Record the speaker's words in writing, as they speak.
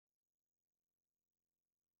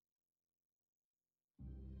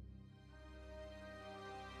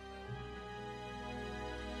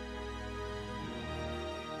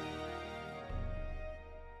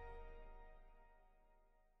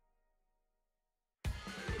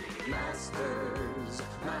Masters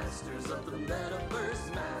of the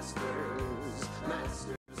Metaverse, Masters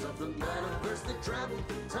of the Metaverse. They travel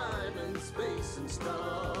through time and space and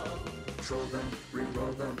stuff. Troll them,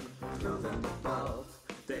 re-roll them, throw them above.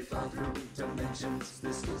 They fly through dimensions,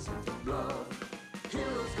 this isn't a bluff.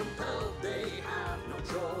 Heroes compelled, they have no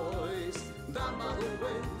choice. Bound by the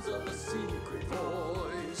winds of a secret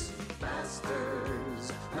voice.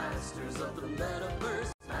 Masters of the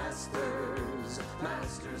Metaverse, Masters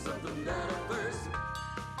of the Metaverse.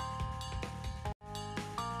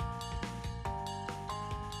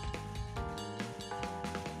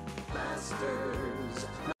 Masters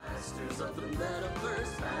of the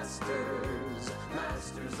Metaverse, Masters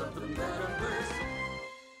of the Metaverse.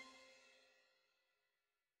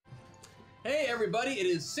 Hey everybody, it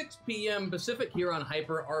is 6 p.m. Pacific here on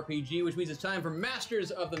Hyper RPG, which means it's time for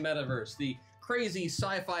Masters of the Metaverse, the crazy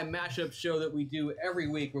sci-fi mashup show that we do every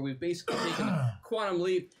week, where we've basically taken Quantum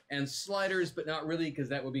Leap and Sliders, but not really, because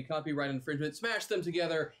that would be copyright infringement, smashed them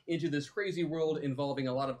together into this crazy world involving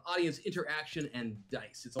a lot of audience interaction and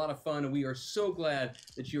dice. It's a lot of fun, and we are so glad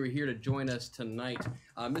that you are here to join us tonight.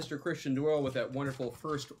 Mr. Christian Doyle with that wonderful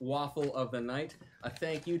first waffle of the night. A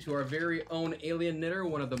thank you to our very own Alien Knitter,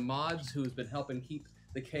 one of the mods who's been helping keep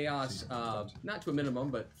the chaos, not to a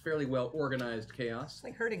minimum, but fairly well organized chaos. It's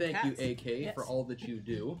like herding Thank cats. you, AK, for all that you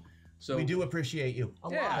do. So we do appreciate you. A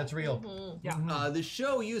lot. That's real. Mm-hmm. Yeah. The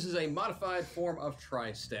show uses a modified form of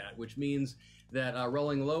tri-stat, which means that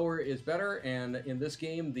rolling lower is better, and in this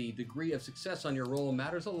game, the degree of success on your roll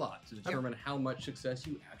matters a lot to determine how much success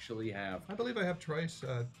you actually have. I believe I have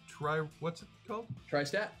what's it called?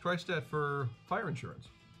 Tri-stat? Tri-stat for fire insurance.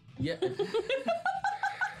 Yeah.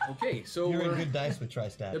 Okay, so You're in good dice with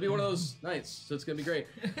tri-stat. It'll be one of those nights, so it's going to be great.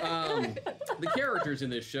 The characters in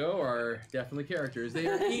this show are definitely characters. They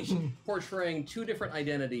are each portraying two different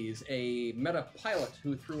identities. A meta pilot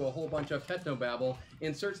who, through a whole bunch of technobabble,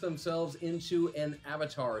 inserts themselves into an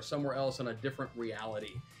avatar somewhere else in a different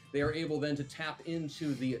reality. They are able then to tap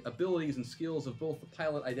into the abilities and skills of both the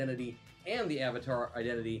pilot identity and the avatar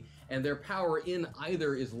identity, and their power in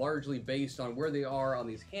either is largely based on where they are on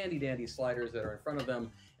these handy-dandy sliders that are in front of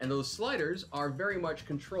them, and those sliders are very much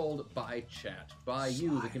controlled by chat, by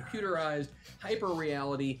you, the computerized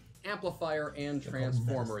hyper-reality amplifier and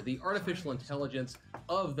transformer, the artificial intelligence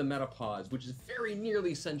of the metapods, which is very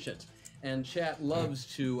nearly sentient. And chat loves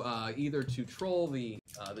to either to troll the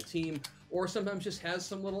team, or sometimes just has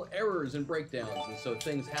some little errors and breakdowns, and so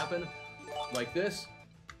things happen like this.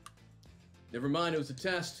 Never mind, it was a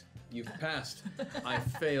test. You've passed. I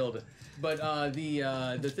failed. But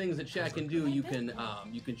the things that chat can do, you can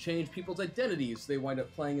change people's identities. They wind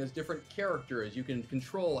up playing as different characters. You can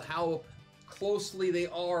control how closely they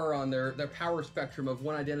are on their power spectrum of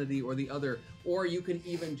one identity or the other, or you can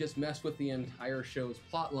even just mess with the entire show's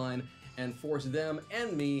plotline and force them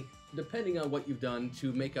and me, depending on what you've done,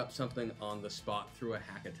 to make up something on the spot through a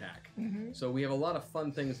hack attack. So we have a lot of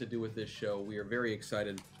fun things to do with this show. We are very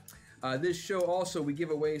excited. This show also, we give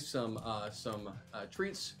away some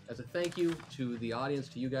treats as a thank you to the audience,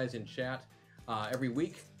 to you guys in chat every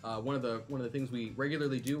week. One of the things we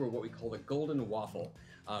regularly do are what we call the Golden Waffle,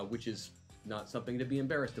 which is not something to be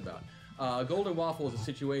embarrassed about. Golden Waffle is a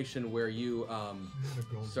situation where you,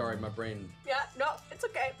 sorry, my brain. Yeah, no, it's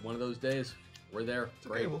okay. One of those days. We're there. It's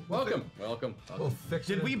Great. okay, Welcome. We'll fix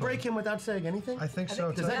Did it. we break him without saying anything? I think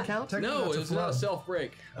so. Does that count? No, it's not a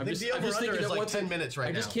self-break. I think the over-under is like 10 minutes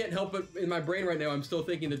right now. I just can't help it in my brain right now. I'm still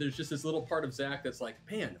thinking that there's just this little part of Zach that's like,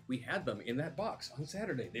 man, we had them in that box on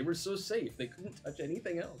Saturday. They were so safe. They couldn't touch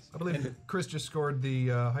anything else. I believe Chris just scored the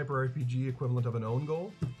Hyper RPG equivalent of an own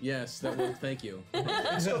goal. Yes, that will. Thank you.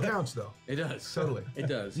 It still counts, though. It does. Totally. It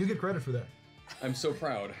does. You get credit for that. I'm so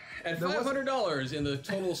proud. At $500 in the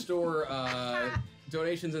total store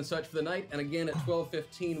donations and such for the night, and again at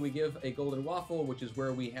 12:15 we give a Golden Waffle, which is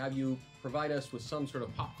where we have you provide us with some sort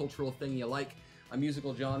of pop cultural thing you like, a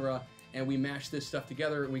musical genre, and we mash this stuff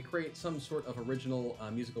together and we create some sort of original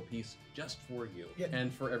musical piece just for you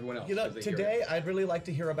and for everyone else. You know, today I'd really like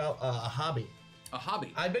to hear about a hobby. A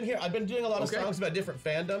hobby. I've been doing a lot of songs about different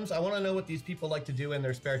fandoms. I want to know what these people like to do in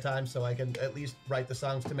their spare time, so I can at least write the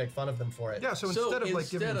songs to make fun of them for it. Yeah, so instead of like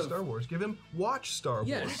giving him Star Wars, give him watch Star Wars.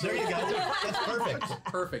 Yes. There you go. That's perfect.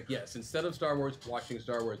 Perfect, yes. Instead of Star Wars, watching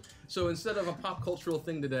Star Wars. So instead of a pop cultural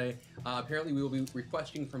thing today, apparently we will be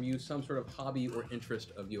requesting from you some sort of hobby or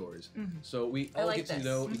interest of yours. So we all get to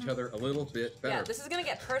know each other a little bit better. Yeah, this is going to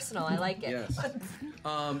get personal. I like it. Yes.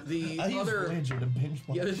 The I use Voyager to binge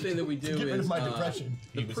watch. other thing that we do to get rid is of my depression.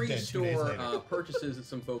 the pre-store purchases that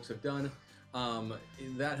some folks have done.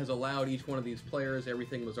 That has allowed each one of these players,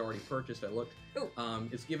 everything was already purchased, I looked.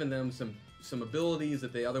 It's given them some abilities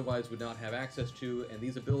that they otherwise would not have access to, and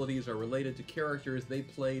these abilities are related to characters they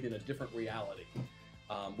played in a different reality,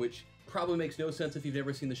 which probably makes no sense if you've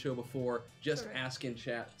never seen the show before. Just ask in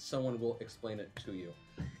chat, someone will explain it to you.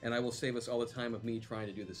 And I will save us all the time of me trying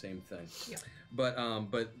to do the same thing. Yeah. But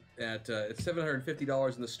at it's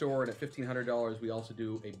 $750 in the store, and at $1,500 we also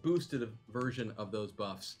do a boosted version of those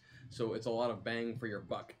buffs. So it's a lot of bang for your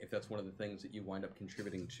buck if that's one of the things that you wind up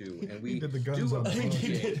contributing to. And we did the guns on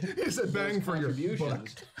he said bang for your buck.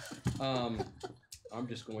 I'm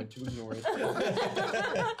just going to ignore it.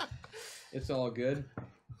 It's all good.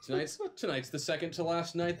 Tonight's the second to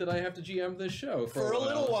last night that I have to GM this show for a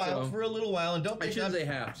little while. So for a little while, and don't I shouldn't say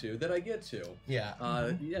have to. That I get to.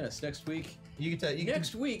 Yeah. Yes. Next week.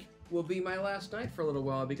 Next week will be my last night for a little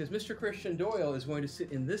while because Mr. Christian Doyle is going to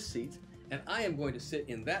sit in this seat, and I am going to sit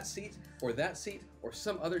in that seat, or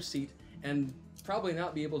some other seat, and probably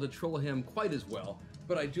not be able to troll him quite as well.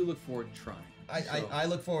 But I do look forward to trying. I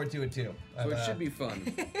look forward to it too. So it should be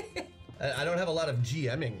fun. I don't have a lot of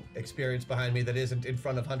GMing experience behind me that isn't in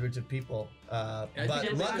front of hundreds of people,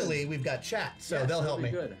 but luckily we've got chat, so they'll help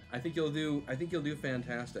me. Good. I think you'll do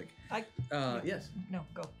fantastic. Yes. No,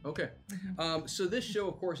 go. Okay. So this show,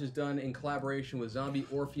 of course, is done in collaboration with Zombie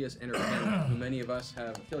Orpheus Entertainment, who many of us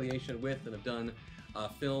have affiliation with and have done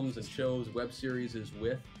films and shows, web series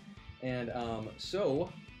with, and so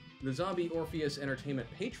the Zombie Orpheus Entertainment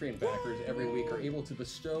Patreon backers every week are able to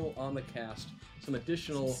bestow on the cast some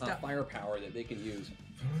additional firepower that they can use.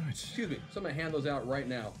 Excuse me. So I'm going to hand those out right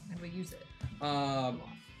now. And we use it.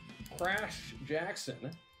 Crash Jackson.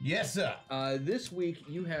 Yes, sir. This week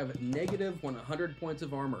you have negative 100 points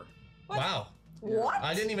of armor. What? Wow. What?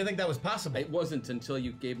 I didn't even think that was possible. It wasn't until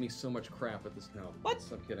you gave me so much crap at this. No. What?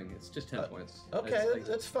 I'm kidding. It's just 10 points. Okay,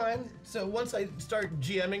 that's fine. So once I start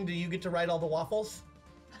GMing, do you get to write all the waffles?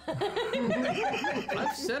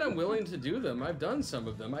 I've said I'm willing to do them. I've done some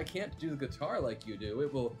of them. I can't do the guitar like you do.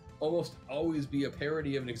 It will almost always be a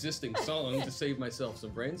parody of an existing song to save myself some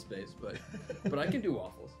brain space, but I can do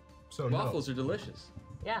waffles. So waffles are delicious.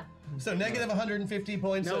 Yeah. So negative 150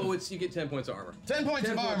 points. No, you get 10 points of armor. 10 points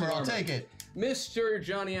of armor. I'll take it. Mr.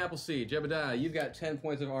 Johnny Appleseed, Jebediah, you've got 10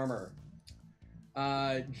 points of armor.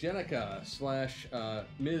 Jenica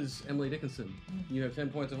 / Ms. Emily Dickinson, you have 10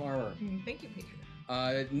 points of armor. Thank you, Peter.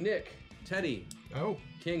 Nick, Teddy,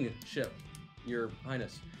 Kingship, Your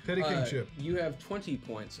Highness. Teddy Kingship. You have 20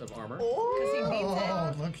 points of armor. Because he beats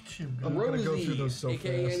it. Look at you. I'm gonna go through those so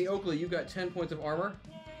aka fast. Annie Oakley, you've got 10 points of armor.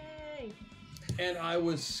 Yay. And I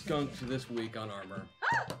was skunked this week on armor.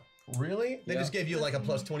 Really? They just gave you like a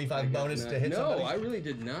plus 25 bonus to hit somebody? No, I really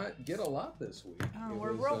did not get a lot this week. Oh,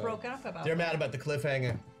 we're real broken up about They're that. mad about the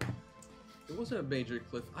cliffhanger. It wasn't a major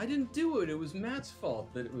cliff. I didn't do it. It was Matt's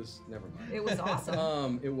fault that it was. Never mind. It was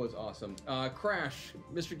awesome. It was awesome. Crash,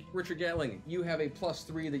 Mr. Richard Gatling, you have a +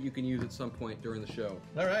 3 that you can use at some point during the show.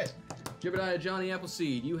 All right. Jebediah Johnny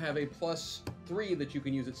Appleseed, you have a +3 that you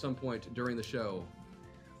can use at some point during the show.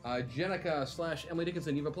 Jenica / Emily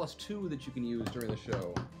Dickinson, you have a +2 that you can use during the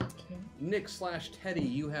show. Okay. Nick / Teddy,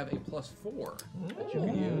 you have a +4 that you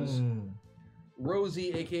can use.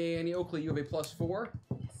 Rosie, aka Annie Oakley, you have a +4.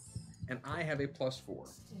 And I have a +4.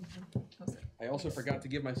 I also forgot to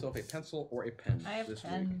give myself a pencil or a pen I have this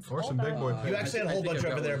pens. week. Or some big boy You pens. actually had a I whole think bunch I've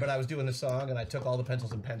over got there, one. but I was doing the song and I took all the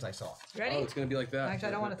pencils and pens I saw. You ready? Oh, it's going to be like that. Actually,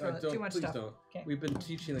 I don't want to throw too much please stuff. Don't. Okay. We've been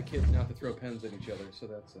teaching the kids not to throw pens at each other, so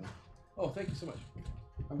that's. Oh, thank you so much.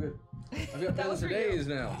 I'm good. I've got That pens was for for you. days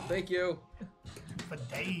now. Thank you. For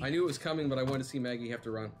days. I knew it was coming, but I wanted to see Maggie have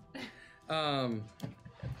to run.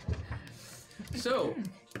 So,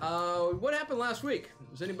 what happened last week?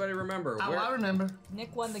 Does anybody remember? Oh, I remember.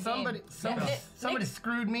 Nick won the Somebody game. somebody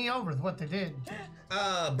screwed me over with what they did.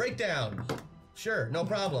 Breakdown. Sure, no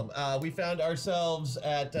problem. We found ourselves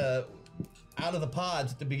at out of the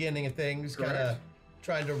pods at the beginning of things, kind of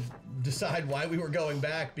trying to decide why we were going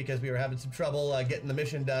back because we were having some trouble getting the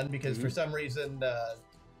mission done because for some reason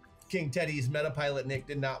King Teddy's metapilot Nick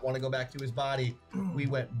did not want to go back to his body. We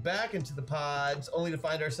went back into the pods only to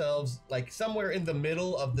find ourselves like somewhere in the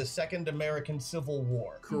middle of the Second American Civil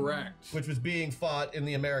War. Correct. Which was being fought in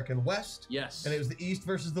the American West. Yes. And it was the East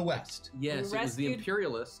versus the West. Yes, We it was the rescued-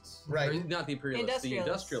 imperialists. Right. Or not the imperialists, the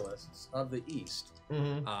Industrialists. industrialists of the East.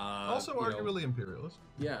 Mm-hmm. Also you know, arguably imperialist.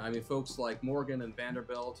 yeah, I mean, folks like Morgan and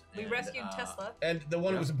Vanderbilt. We and, rescued Tesla. And the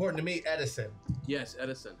one who was important to me, Edison, Yes,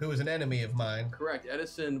 Edison. who was an enemy of mine. Correct.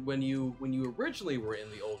 Edison, when you originally were in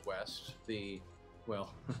the Old West, well,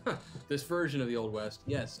 this version of the Old West,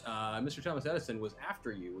 yes, Mr. Thomas Edison was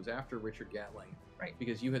after you, was after Richard Gatling. Right.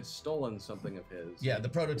 Because you had stolen something of his. Yeah, the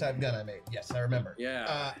prototype gun I made. Yes, I remember.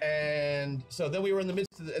 Yeah. And so then we were in the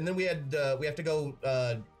midst of and then we had to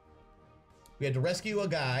rescue a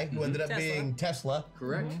guy who ended up being Tesla.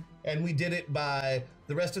 Correct. And we did it by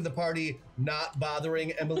the rest of the party not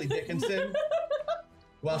bothering Emily Dickinson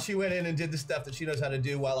while she went in and did the stuff that she knows how to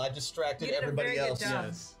do while I distracted You did a everybody very else good job.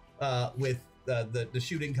 Yes. with the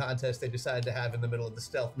shooting contest they decided to have in the middle of the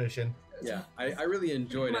stealth mission. Yeah, I really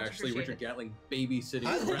enjoyed Much actually Richard appreciated. Gatling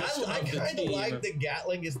babysitting the rest I of the kind of team. like that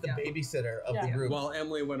Gatling is the babysitter of the Yeah. group. While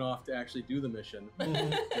Emily went off to actually do the mission,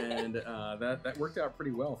 and that worked out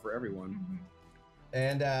pretty well for everyone.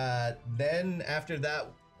 And then after that,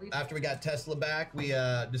 after we got Tesla back, we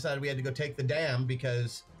decided we had to go take the dam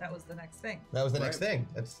because That was the next thing. that was the next thing.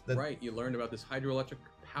 Right, you learned about this hydroelectric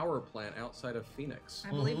power plant outside of Phoenix.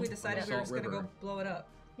 I believe we decided On the we were just Salt going to River. go blow it up.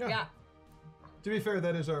 Yeah. To be fair,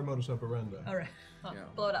 that is our modus operandi. All right. Yeah.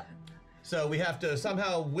 Blow it up. So we have to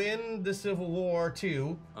somehow win the Civil War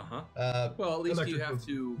too. Well, at least you Electric have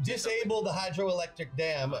to Disable the hydroelectric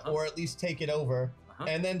dam, or at least take it over,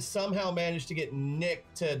 and then somehow manage to get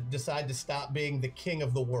Nick to decide to stop being the king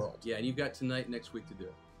of the world. Yeah, and you've got tonight, next week to do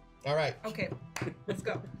it. All right. Okay, let's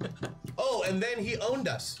go. Oh, and then he owned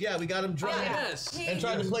us. Yeah, we got him drunk Yes. and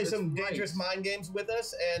tried to play That's some right. dangerous mind games with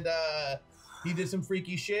us, and he did some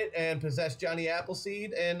freaky shit and possessed Johnny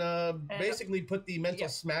Appleseed and basically put the mental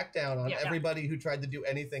smackdown on everybody who tried to do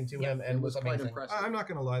anything to him, and It was was quite amazing. impressive. I'm not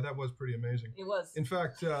going to lie, that was pretty amazing. It was. In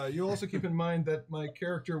fact, you also keep in mind that my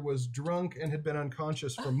character was drunk and had been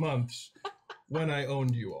unconscious for months when I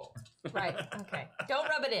owned you all. Right. Okay. Don't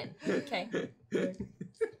rub it in. Okay.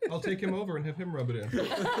 I'll take him over and have him rub it in.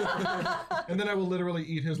 And then I will literally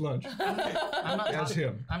eat his lunch I'm not as talking,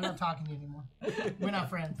 him. I'm not talking to you anymore. We're not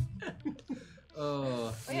friends.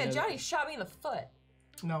 Oh, Oh yeah, Johnny shot me in the foot.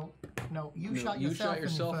 No, you shot you yourself, shot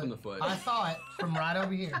yourself in the foot. I saw it from right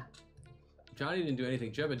over here. Johnny didn't do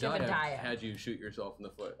anything. Jebediah Jebediah. had you shoot yourself in the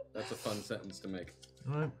foot. That's a fun sentence to make.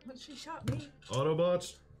 All right. But she shot me.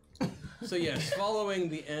 Autobots. So yes, following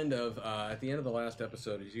the end of at the end of the last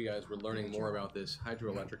episode, as you guys were learning more about this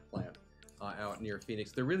hydroelectric plant out near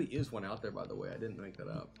Phoenix, there really is one out there, by the way. I didn't make that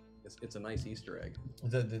up. It's a nice Easter egg.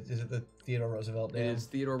 Is it the Theodore Roosevelt Dam? It is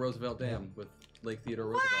Theodore Roosevelt Dam with Lake Theodore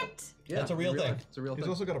Roosevelt. What? Yeah, That's a real thing. It's a real He's thing.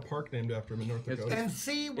 also got a park named after him in North Dakota. And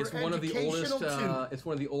see, we're It's one of the educational oldest. too. It's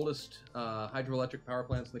one of the oldest hydroelectric power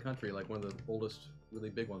plants in the country. Like one of the oldest, really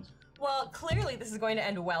big ones. Well, clearly this is going to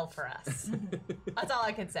end well for us. That's all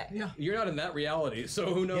I can say. Yeah. You're not in that reality,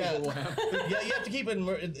 so who knows Yeah. what will happen. Yeah, you have to keep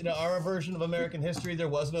in our version of American history. There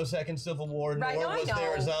was no second Civil War, Right, nor no, I was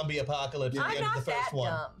there a know. zombie apocalypse at I'm the end not of the first that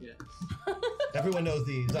one. dumb. Yeah. Everyone knows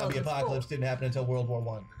the zombie it's apocalypse didn't happen until World War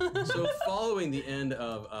One. So following the end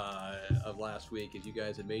of last week, as you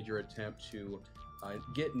guys had made your attempt to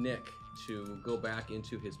get Nick to go back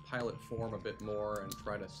into his pilot form a bit more and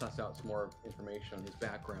try to suss out some more information on his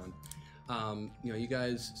background, you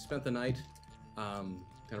guys spent the night kind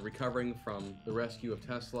of recovering from the rescue of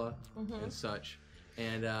Tesla and such,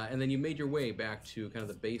 and then you made your way back to kind of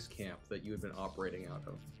the base camp that you had been operating out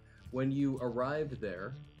of. When you arrived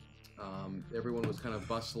there, everyone was kind of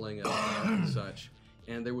bustling and such,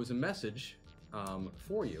 and there was a message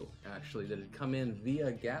for you, actually, that had come in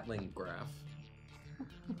via Gatling graph,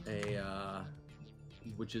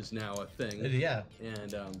 which is now a thing. Yeah.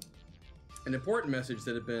 And an important message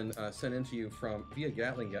that had been sent into you from via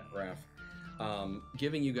Gatling graph,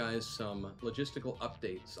 giving you guys some logistical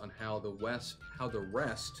updates on how the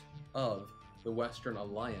rest of the Western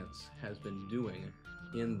Alliance has been doing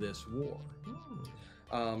in this war.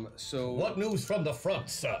 So What news from the front,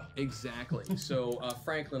 sir? exactly. So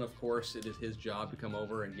Franklin, of course, it is his job to come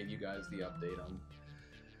over and give you guys the update on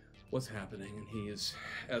what's happening, and he is,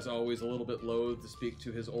 as always, a little bit loath to speak to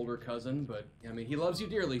his older cousin, but I mean, he loves you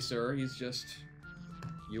dearly, sir. He's just,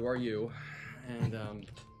 you are you, and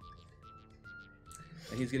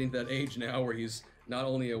he's getting to that age now where he's not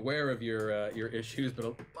only aware of your issues,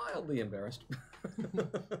 but mildly embarrassed.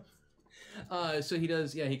 So he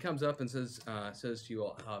does, yeah. He comes up and says to you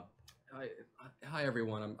all, "Hi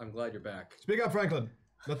everyone. I'm glad you're back." Speak up, Franklin.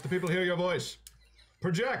 Let the people hear your voice.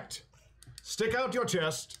 Project. Stick out your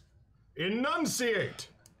chest. Enunciate.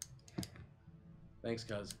 Thanks,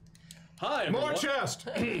 cuz. Hi everyone. More chest.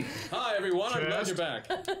 Hi everyone. I'm glad Chest. you're back.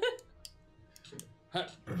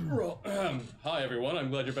 Hi everyone. I'm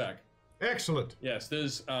glad you're back. Excellent. Yes,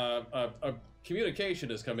 there's a communication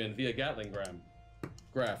has come in via Gatling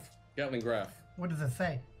graph. What does it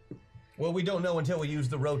say? Well, we don't know until we use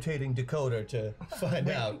the rotating decoder to find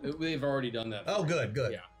out. They've already done that. Oh, for you.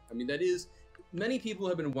 good. Yeah, I mean that is many people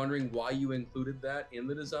have been wondering why you included that in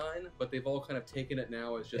the design, but they've all kind of taken it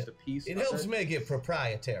now as just a piece. It of helps make it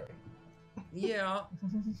proprietary. Yeah.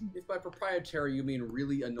 If by proprietary you mean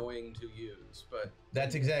really annoying to use, but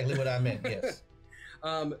That's exactly what I meant, yes.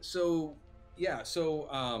 What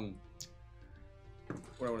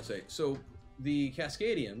I want to say. So the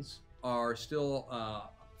Cascadians are still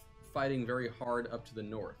fighting very hard up to the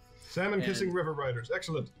north. Salmon kissing river riders.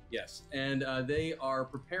 Excellent. Yes, and they are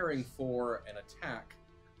preparing for an attack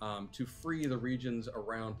to free the regions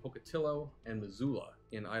around Pocatello and Missoula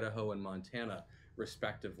in Idaho and Montana,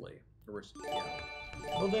 respectively.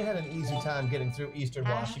 Well, they had an easy time getting through Eastern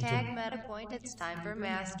Washington. Hashtag MetaPoint, it's time for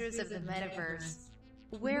Masters of the Metaverse,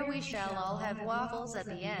 where we shall all have waffles at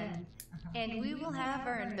the end. And we will have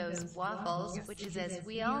earned those waffles, which is, as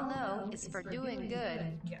we all know, is for doing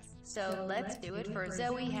good. Yes. So let's do it for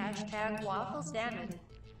Zoe. Hashtag waffles, damn it.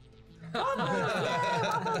 Waffles! Yeah,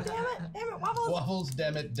 waffles, damn it! Damn it, waffles! Waffles,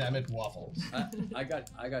 damn it, waffles. I got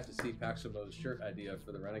to see Paximo's shirt idea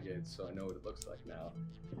for the Renegades, so I know what it looks like now.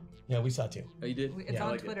 Yeah, we saw too. Oh, you did? It's I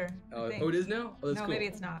on like Twitter. It. I think. Oh, it is now? Oh, that's no, cool. maybe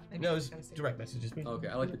it's not. Maybe No, it's it's direct messages. Okay,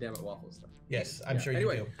 I like the damn it waffles stuff. Yes, I'm Yeah. sure you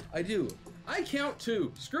Anyway, do. I do. I count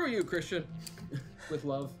 2. Screw you, Christian. With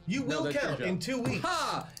love. You will that's your count job. in 2 weeks.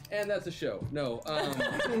 Ha! And that's a show. No.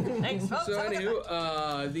 Thanks, folks. So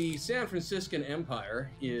anywho, the San Franciscan Empire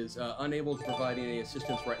is unable to provide any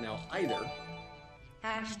assistance right now either.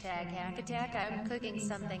 Hashtag hack attack, I'm cooking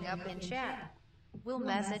something up in chat. We'll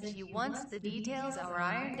message you once the details are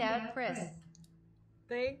ironed out, Chris.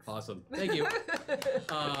 Thanks. Awesome. Thank you.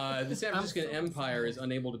 The San Franciscan Empire is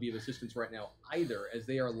unable to be of assistance right now either, as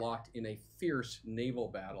they are locked in a fierce naval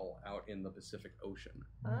battle out in the Pacific Ocean.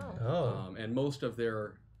 Oh. And most of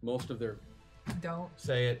their Don't.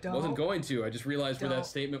 Say it. Don't. wasn't going to. I just realized where that Don't.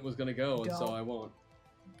 statement was going to go, and so Don't. I won't.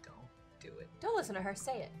 Don't do it. Don't listen to her.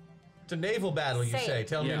 Say it. It's a naval battle, you Say say. it.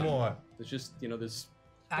 Tell me Yeah. more. It's just this.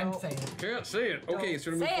 I'm saying. Can't say it. Okay,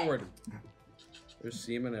 so to move Say it. forward. There's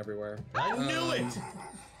semen everywhere. I knew it!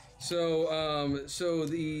 So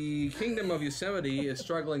the Kingdom of Yosemite is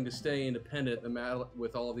struggling to stay independent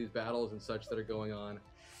with all of these battles and such that are going on.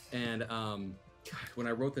 And God, when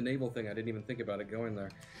I wrote the naval thing, I didn't even think about it going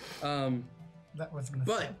there. That was gonna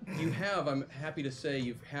But you have, I'm happy to say,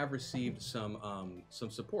 you have received some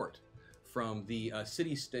support from the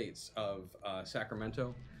city-states of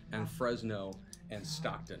Sacramento and Fresno and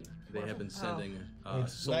Stockton. They have been sending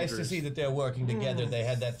It's soldiers. nice to see that they're working together. They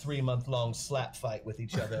had that 3-month-long slap fight with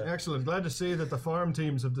each other. Excellent. Glad to see that the farm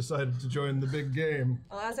teams have decided to join the big game.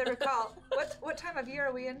 Well, as I recall, what time of year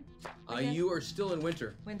are we in? again? You are still in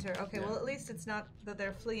winter. Winter. Okay. Yeah. Well, at least it's not that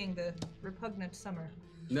they're fleeing the repugnant summer.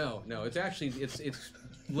 No, it's actually it's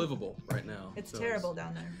livable right now. It's So terrible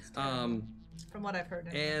down there. It's terrible, from what I've heard.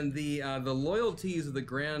 And the loyalties of the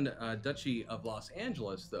Grand Duchy of Los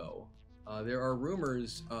Angeles, though, there are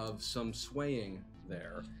rumors of some swaying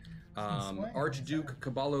there. Archduke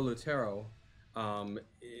Caballo Lutero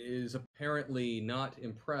is apparently not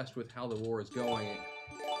impressed with how the war is going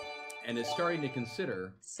and is starting to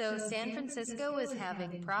consider. So San Francisco is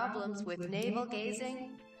having problems with navel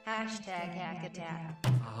gazing? Hashtag hack attack.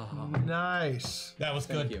 Nice. That was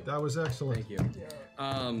Thank good. you. That was excellent. Thank you.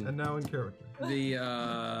 And now in character. The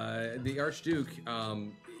Archduke,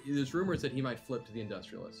 there's rumors that he might flip to the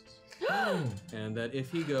Industrialists. And that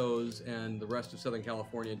if he goes and the rest of Southern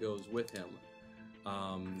California goes with him,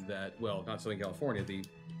 not Southern California,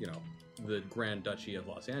 the Grand Duchy of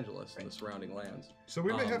Los Angeles and the surrounding lands. So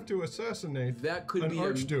we may have to assassinate That could an be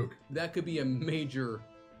Archduke. That could be a major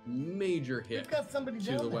hit We've got somebody to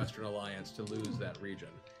down the there. Western Alliance to lose that region.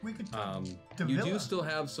 We could You do Villa. still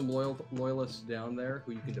have some loyalists down there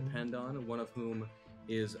who you can depend on. One of whom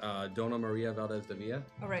is Dona Maria Valdez de Villa.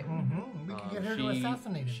 All right. We could get her to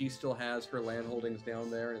assassinate him. She still has her land holdings down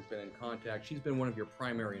there and has been in contact. She's been one of your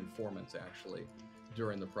primary informants, actually,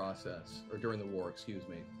 during the process, or during the war, excuse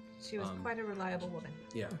me. She was quite a reliable woman.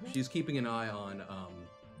 Yeah, she's keeping an eye on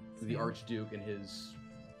the Archduke and his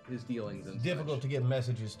dealings and Difficult such. to get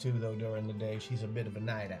messages to, though, during the day. She's a bit of a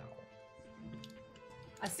night owl.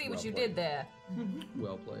 I see what Well you played. did there.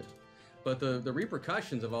 Well played. But the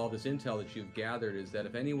repercussions of all this intel that you've gathered is that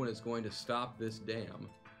if anyone is going to stop this dam,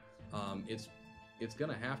 it's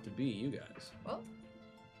going to have to be you guys. Well,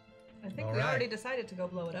 I think All we right. already decided to go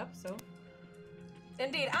blow it up, so.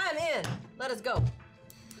 Indeed, I'm in. Let us go.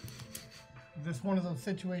 Is this one of those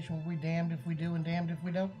situations where we damned if we do and damned if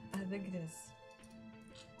we don't? I think it is.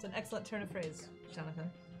 It's an excellent turn of phrase, Jonathan.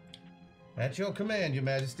 At your command, Your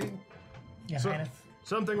Majesty. Yeah, So- Highness.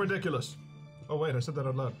 Something ridiculous. Oh wait, I said that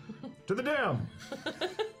out loud. To the dam!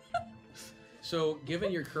 So,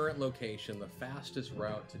 given your current location, the fastest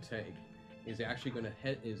route to take is actually going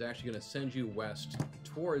to send you west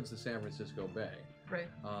towards the San Francisco Bay. Right.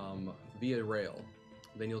 Via rail.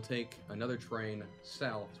 Then you'll take another train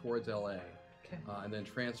south towards LA, Okay. and then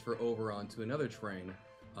transfer over onto another train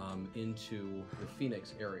into the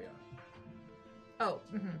Phoenix area. Oh,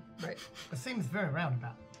 right. It seems very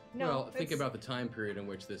roundabout. No, well, think it's- about the time period in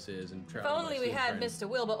which this is and If travel. only we had Mr.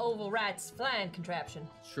 Wilbur Ovalright's flying contraption.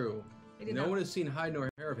 True. He did No not- one has seen hide nor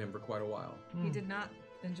hair of him for quite a while. He did not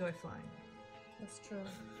enjoy flying. That's true.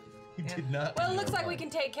 He Yeah. did not. Well, it looks like we can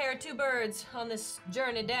take care of two birds on this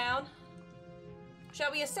journey down.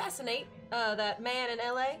 Shall we assassinate that man in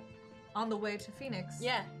LA? On the way to Phoenix.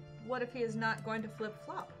 Yeah. What if he is not going to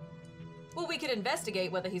flip-flop? Well, we could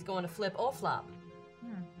investigate whether he's going to flip or flop.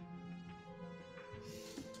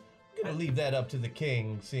 I'm gonna leave that up to the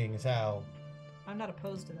king, seeing as how. I'm not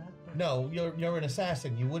opposed to that. But... No, you're an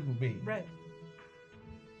assassin. You wouldn't be. Right.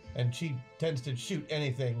 And she tends to shoot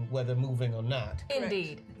anything, whether moving or not.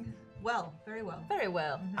 Indeed. Well, very well. Very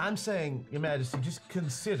well. I'm saying, Your Majesty, just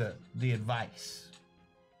consider the advice.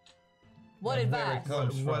 What And where advice? it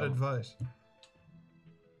comes What from. advice?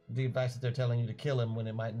 The advice that they're telling you to kill him when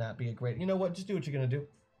it might not be a great. You know what? Just do what you're gonna do.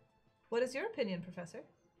 What is your opinion, Professor?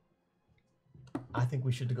 I think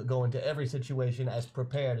we should go into every situation as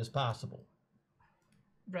prepared as possible.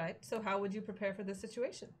 Right. So how would you prepare for this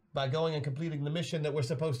situation? By going and completing the mission that we're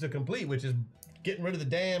supposed to complete, which is getting rid of the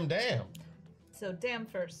damn dam. So dam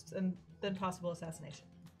first, and then possible assassination.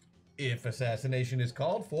 If assassination is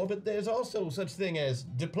called for, but there's also such thing as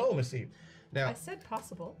diplomacy. Now, I said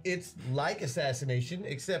possible. it's like assassination,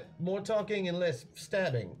 except more talking and less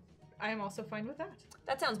stabbing. I am also fine with that.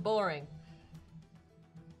 That sounds boring.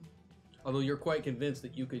 Although you're quite convinced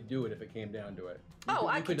that you could do it if it came down to it. Oh,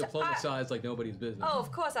 I you could could- diplomatize like nobody's business. Oh,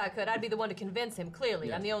 of course I could. I'd be the one to convince him, clearly.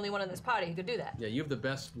 Yeah. I'm the only one in this party who could do that. Yeah, you have the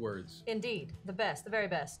best words. Indeed. The best. The very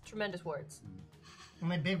best. Tremendous words.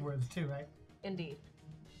 And they big words too, right? Indeed.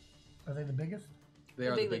 Are they the biggest? They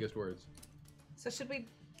are the big league. biggest words. So should we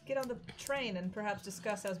get on the train and perhaps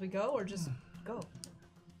discuss as we go, or just go?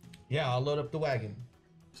 Yeah, I'll load up the wagon.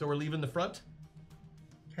 So we're leaving the front?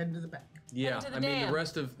 Heading to the back. Yeah, to the I mean dam.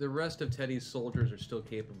 the rest of Teddy's soldiers are still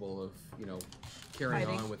capable of, carrying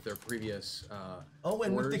Fighting. on with their previous Oh,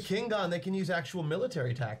 and with the orders. king gone, they can use actual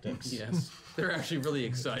military tactics. Yes, they're actually really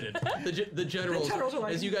excited. The generals, generals are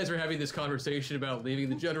like- as you guys are having this conversation about leaving,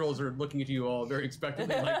 the generals are looking at you all very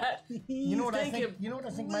expectantly, like, You know what I "Take think? him. You know what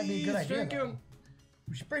I think might be a good Please idea. take though? him."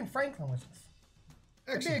 We should bring Franklin with us.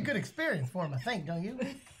 It'd be a good experience for him, I think, don't you?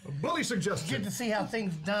 A bully Get suggestion. to see how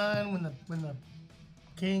things done when the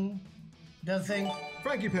king does things.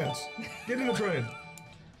 Frankie Pants, get in the train.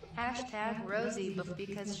 Hashtag Rosie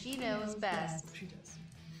because she knows best. She does.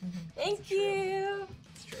 Thank you.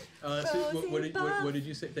 So what Rosie did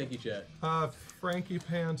you say? Thank you, Chet. Frankie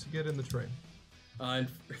Pants, get in the train. And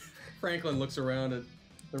Franklin looks around at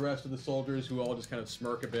the rest of the soldiers, who all just kind of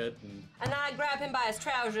smirk a bit, and And I grab him by his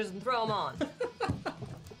trousers and throw him on.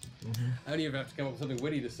 I don't even have to come up with something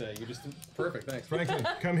witty to say. You're just perfect. Thanks. Franklin,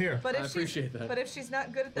 come here. But if I appreciate that. But if she's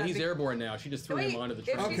not good at that, Well, he's airborne now. She just threw Wait, him onto the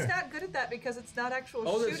if train. she's Okay. not good at that because it's not actual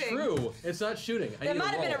Oh, shooting. that's true. It's not shooting. I There need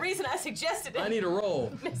might have been a roll. reason I suggested it, I need a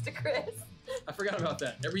roll. Mr. Chris. I forgot about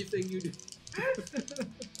that. Everything you do.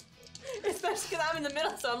 Especially because I'm in the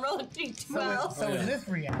middle, so I'm rolling D12. So yeah. in this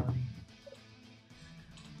reality,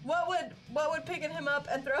 What would picking him up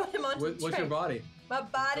and throwing him onto the What's your train? body? My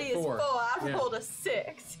body is 4. 4. I Yeah. rolled a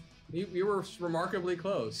 6. You were remarkably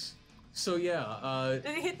close. So yeah.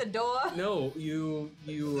 Did he hit the door? No, you.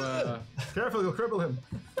 Careful, you'll cripple him.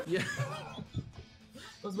 Yeah.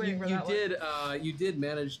 I was waiting for You that one. did. You did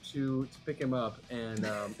manage to pick him up, and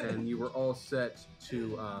and you were all set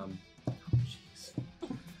to. just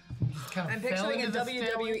kind of I'm fell picturing a into the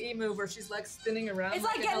stairway. WWE move where she's like spinning around. It's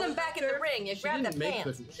like an getting him back in the helicopter. ring. You She grab didn't the make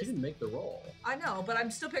pants. the. She didn't make the roll. I know, but I'm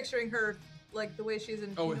still picturing her like the way she's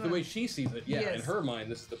in. Oh, you know the way what she sees it, yeah. In Yes. her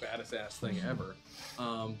mind, this is the baddest ass thing ever.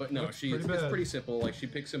 But no, That's it's pretty bad. pretty simple. Like she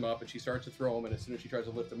picks him up and she starts to throw him, and as soon as she tries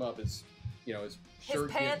to lift him up, his his shirt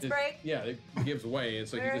pants it- break? Yeah, it gives away, and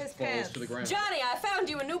so Where he are just his falls pants? to the ground. Johnny, I found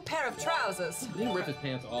you a new pair of trousers. He didn't rip his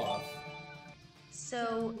pants off.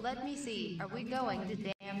 So let me see. Are we going to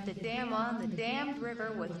dam the dam on the damned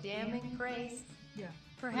river with damning praise? Yeah.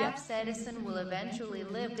 Perhaps Edison will eventually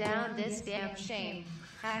live down this damn shame.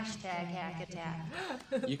 Hashtag hack attack.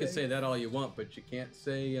 You can say that all you want, but you can't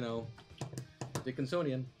say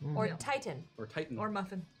Dickinsonian Or Titan. or Titan Or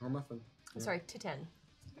muffin. or Muffin. Yeah. Sorry, Titan.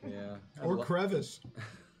 Yeah. Or crevice.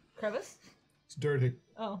 Crevice? It's dirty.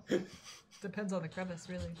 Oh. Depends on the crevice,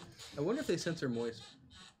 really. I wonder if they censor moist.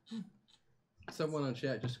 someone on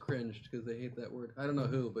chat just cringed because they hate that word. I don't know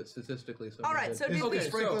who, but statistically, someone All right, did. so did Okay, we... Is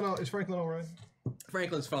Franklin all right?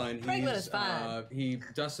 Franklin's fine. Franklin is fine. He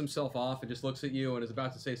dusts himself off and just looks at you and is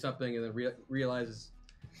about to say something and then realizes.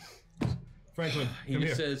 Franklin, He come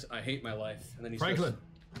just here. says, "I hate my life," and then he Franklin,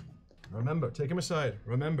 remember, take him aside.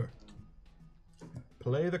 Remember,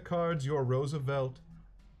 play the cards you're Roosevelt.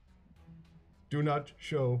 Do not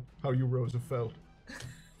show how you Roosevelt.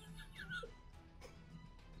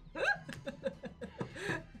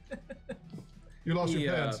 You lost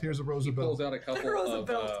your pants. Here's a He Roosevelt. pulls out a couple of.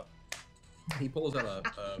 Roosevelt. He pulls out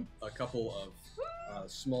a couple of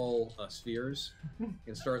small spheres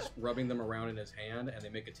and starts rubbing them around in his hand, and they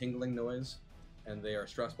make a tingling noise, and they are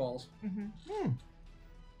stress balls.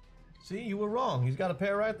 See, you were wrong. He's got a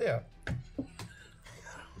pair right there.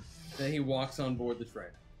 Then he walks on board the train.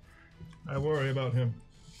 I worry about him.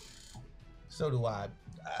 So do I.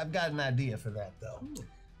 I've got an idea for that, though.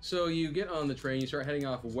 So you get on the train, you start heading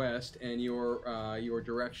off west, and your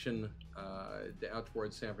direction out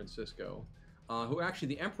towards San Francisco. Who actually,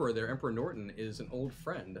 the Emperor there, Emperor Norton, is an old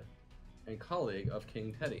friend and colleague of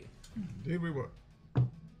King Teddy. Indeed we were.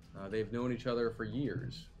 They've known each other for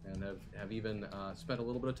years and have even spent a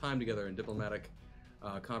little bit of time together in diplomatic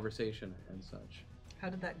conversation and such. How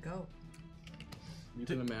did that go? You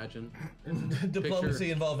can imagine.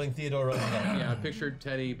 Diplomacy involving Theodore Roosevelt. Yeah, I pictured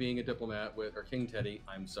Teddy being a diplomat with, or King Teddy,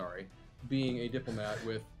 I'm sorry, being a diplomat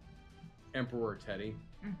with Emperor Teddy.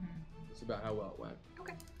 That's about how well it went.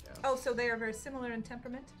 Okay. Yeah. Oh, so they are very similar in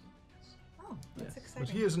temperament? Oh, that's exciting. But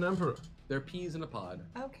he is an emperor. They're peas in a pod.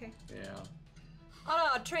 Okay. Yeah. On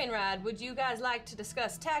our train ride, would you guys like to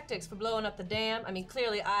discuss tactics for blowing up the dam? I mean,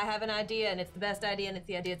 clearly I have an idea, and it's the best idea, and it's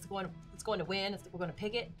the idea it's going to win. We're going to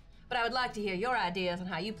pick it. But I would like to hear your ideas on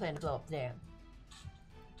how you plan to blow up the dam.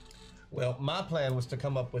 Well, my plan was to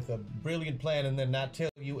come up with a brilliant plan and then not tell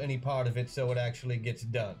you any part of it so it actually gets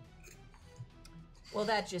done. Well,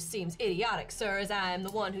 that just seems idiotic, sir, as I am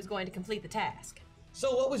the one who's going to complete the task.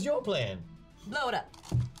 So what was your plan? Blow it up.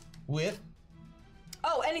 With?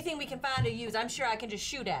 Oh, anything we can find or use. I'm sure I can just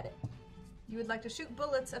shoot at it. You would like to shoot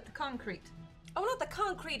bullets at the concrete. Oh, not the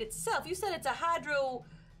concrete itself. You said it's a hydroelectric,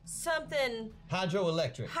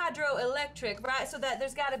 right? So that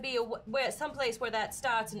there's got to be someplace where that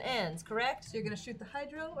starts and ends, correct? So you're going to shoot the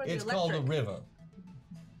hydro or the It's electric? called a river.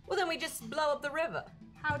 Well, then we just blow up the river.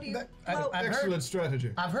 How do you I've blow... Excellent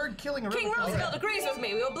strategy. I've heard killing a river. King Roosevelt agrees with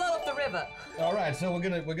me. We will blow up the river. All right, so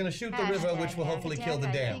we're gonna shoot the river, which will hopefully kill the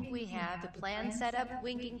I dam. think we have the plan set up.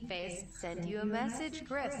 Winking face. Send you a message,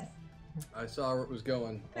 Chris. I saw where it was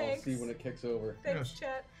going. Thanks. I'll see when it kicks over. Thanks, Yes.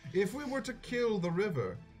 chat. If we were to kill the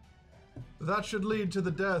river, that should lead to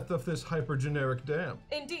the death of this hypergeneric dam.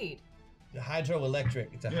 Indeed. The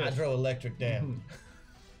hydroelectric. It's a Yes. hydroelectric dam.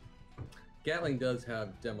 Gatling does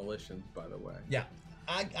have demolitions, by the way. Yeah,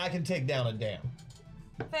 I can take down a dam.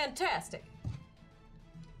 Fantastic.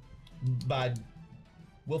 But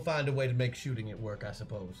we'll find a way to make shooting it work, I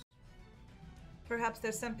suppose. Perhaps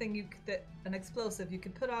there's something an explosive you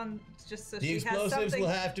could put on just so The she has explosives something. will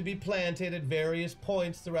have to be planted at various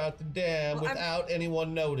points throughout the dam Well, I'm- without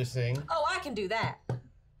anyone noticing. Oh, I can do that.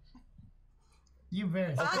 You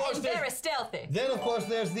very. Of I course, am there's- very stealthy. Then, of course,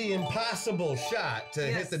 there's the impossible shot to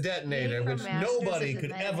Yes. hit the detonator, We which from Masters nobody of the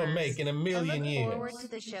could ever Metaverse. make in a I million look forward years. to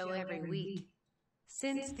the show every week.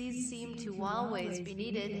 Since these seem to always be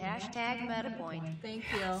needed, hashtag MetaPoint. Thank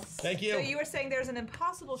you. Thank you. So you were saying there's an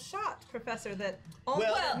impossible shot, Professor, that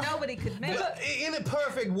Well- nobody could make. In a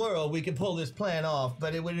perfect world, we could pull this plan off,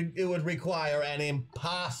 but it would require an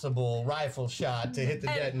impossible rifle shot to hit the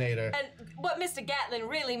detonator. And what Mr. Gatlin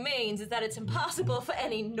really means is that it's impossible for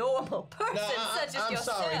any normal person No, such as I'm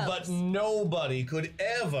yourself. sorry, but nobody could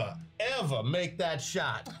ever make that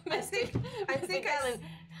shot.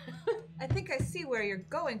 I think I see where you're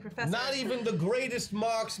going, Professor. Not even the greatest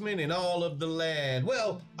marksman in all of the land.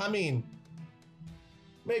 Well, I mean,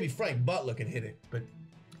 maybe Frank Butler could hit it, but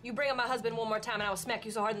You bring up my husband one more time and I will smack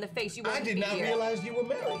you so hard in the face you won't I did be not here. realize you were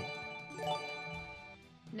married.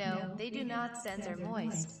 No, they do not censor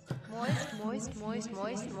moist. Moist, moist, moist,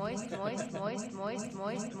 moist, moist, moist, moist, moist,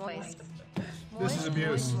 moist, moist. This is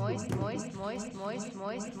abuse. Moist, moist, moist, moist,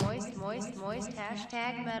 moist, moist, moist, moist,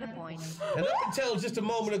 hashtag MetaPoint. And up until just a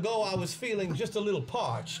moment ago, I was feeling just a little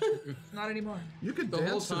parched. Not anymore. You could The whole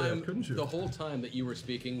dance to time, that, couldn't you? the whole time that you were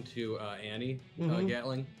speaking to Annie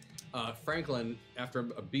Gatling, Franklin, after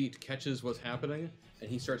a beat, catches what's happening, and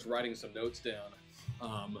he starts writing some notes down,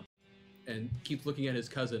 and keeps looking at his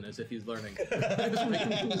cousin as if he's learning.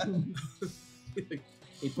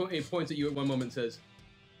 he points at you at one moment and says,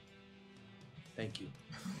 "Thank you,"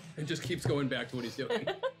 and just keeps going back to what he's doing.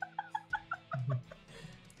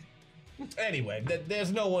 Anyway,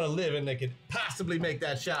 there's no one living that could possibly make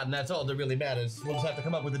that shot, and that's all that really matters. We'll just have to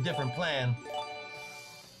come up with a different plan.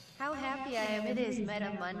 How happy I am it is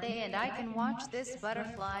Meta Monday and I can watch this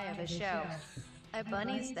butterfly of a show. A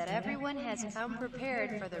bunnies that everyone has come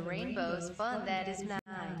prepared for the rainbow's fun that is nigh.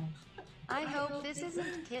 I hope this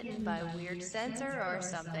isn't kitten by weird censor or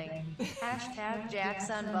something. Hashtag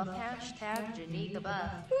Jackson Buff, hashtag Janika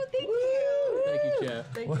Buff. Thank you. Thank you, Chat.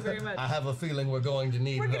 Thank you very much. I have a feeling we're going to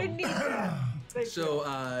need We're them. gonna need that. Thank you.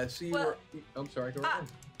 So you Well, were. I'm sorry. Go ahead.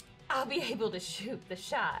 I'll be able to shoot the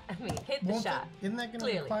shot. I mean, hit the Won't shot. isn't that going to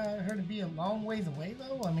Clearly. require her to be a long ways away,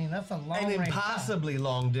 though? I mean, that's a long An range impossibly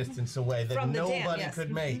long distance away that From the dam, nobody yes.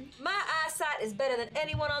 could make. My eyesight is better than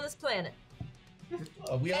anyone on this planet.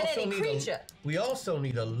 We And also any need creature. we also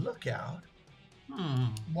need a lookout.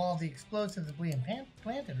 time while the explosives are being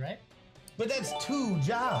planted, right? But that's 2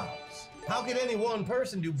 jobs. How could any one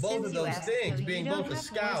person do both Since of you those asked, things, so being you don't both a have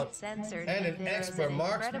scout voice censored, and an there is expert an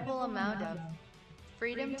marksman? incredible amount of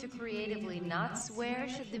freedom to creatively not swear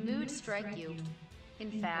should the mood strike you.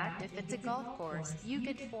 In fact, if it's a golf course, you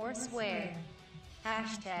could forswear.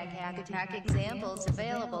 Hashtag hack attack examples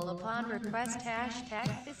available upon request.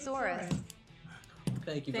 Hashtag thesaurus.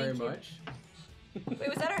 Thank you Thank very you. much. Wait,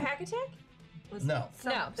 was that our hack attack? No. No,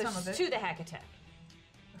 some there's of it. to the hack attack.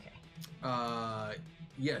 Okay.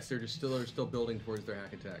 Yes, they're still building towards their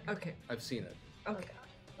hack attack. Okay. I've seen it. Okay.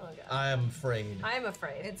 Oh god. I am afraid. I'm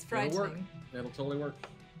afraid. It's It'll work. frightening. That'll totally work.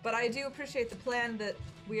 But I do appreciate the plan that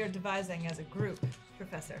we are devising as a group,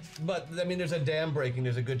 Professor. But I mean, there's a dam breaking.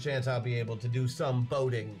 There's a good chance I'll be able to do some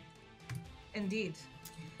boating. Indeed.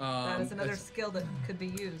 That is another That's- skill that could be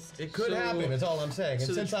used. It could So- happen. That's all I'm saying. And so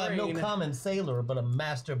the since I'm no train- common sailor but a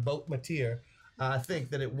master boatmateer, I think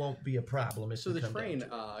that it won't be a problem. If So we the come down train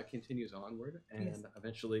to it. continues onward, and Yes.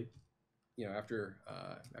 eventually, after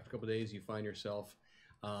a couple of days, you find yourself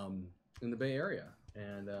in the Bay Area,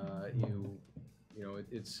 and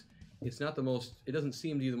it's not the most. It doesn't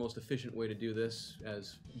seem to be the most efficient way to do this,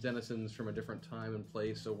 as denizens from a different time and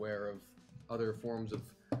place, aware of other forms of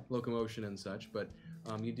locomotion and such. But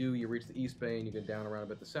you reach the East Bay, and you go down around a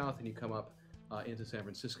bit the south, and you come up into San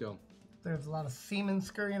Francisco. There's a lot of seamen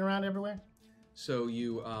scurrying around everywhere. So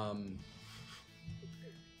you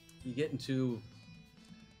get into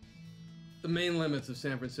the main limits of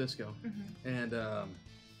San Francisco, and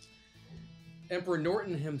Emperor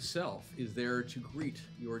Norton himself is there to greet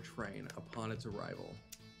your train upon its arrival.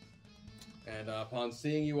 And upon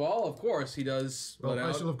seeing you all, of course, he does. Well,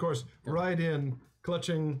 I shall, of course, ride in,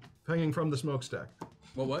 clutching, hanging from the smokestack.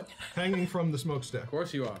 What? Hanging from the smokestack. Of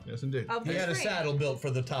course you are. Yes, indeed. Of He the had a train. saddle built for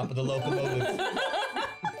the top of the locomotive.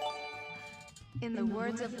 In the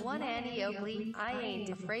words of one Annie Oakley, I ain't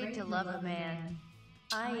afraid to love a man.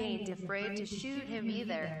 I ain't afraid to shoot him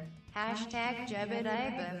either. Hashtag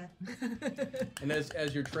Jebediah. And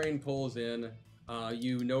as your train pulls in,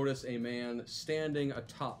 you notice a man standing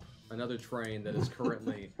atop another train that is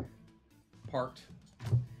currently parked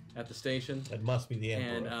at the station. That must be the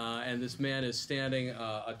emperor. And this man is standing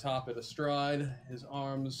atop it astride, his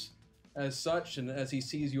arms as such, and as he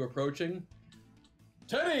sees you approaching,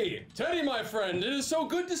 Teddy, my friend, it is so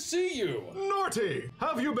good to see you. Norty, how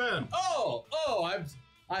have you been?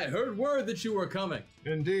 I heard word that you were coming.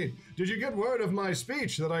 Indeed. Did you get word of my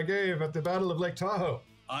speech that I gave at the Battle of Lake Tahoe?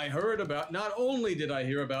 I heard about. Not only did I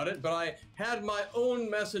hear about it, but I had my own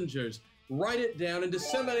messengers write it down and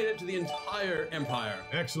disseminate it to the entire empire.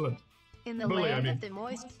 Excellent. In the Bully, land I mean. of the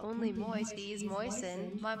moist, only moisties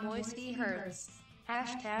moisten, my moisty hurts.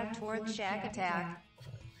 Hashtag towards shack attack.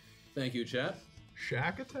 Thank you, chat.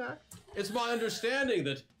 Shack attack? It's my understanding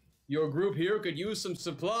that your group here could use some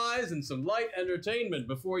supplies and some light entertainment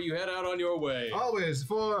before you head out on your way. Always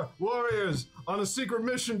for warriors on a secret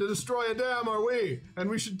mission to destroy a dam are we, and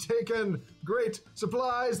we should take in great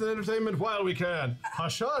supplies and entertainment while we can.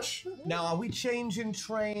 Hush, hush. Now, are we changing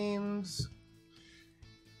trains?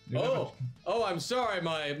 Oh, I'm sorry,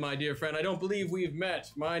 my dear friend. I don't believe we've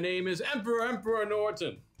met. My name is Emperor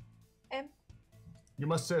Norton. You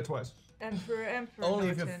must say it twice. Emperor Only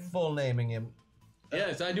if you're Norton. full naming him.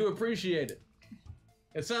 Yes, I do appreciate it.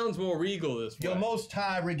 It sounds more regal this way. Your most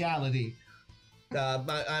high regality.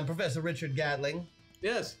 I'm Professor Richard Gatling.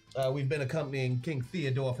 Yes, We've been accompanying King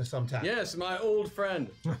Theodore for some time. yes, my old friend.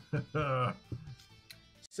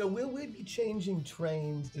 So will we be changing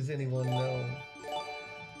trains? Does anyone know?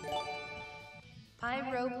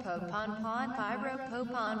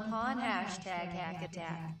 Pyro-po-pon-pon, hashtag hack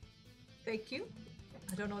attack. Thank you.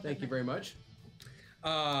 I don't know what Thank that you very much.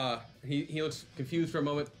 He looks confused for a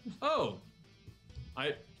moment. Oh,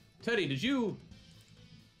 Teddy,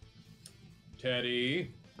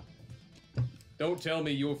 Don't tell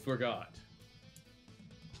me you forgot.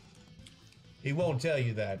 He won't tell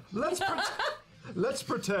you that. Let's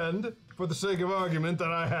pretend, for the sake of argument, that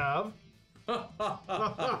I have.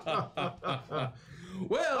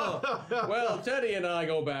 Well, Teddy and I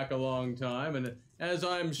go back a long time, and as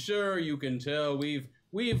I'm sure you can tell,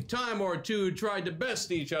 we've time or two tried to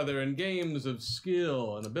best each other in games of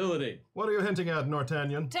skill and ability. What are you hinting at,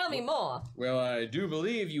 Nortanyan? Tell me more. Well, I do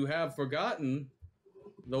believe you have forgotten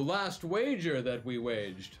the last wager that we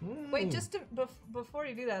waged. Wait, just to, before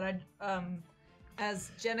you do that,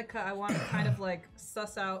 as Jenica, I want to kind of like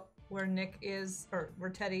suss out where Nick is, or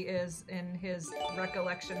where Teddy is in his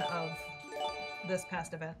recollection of this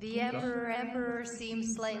past event. The Emperor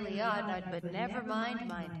seems slightly odd, but never mind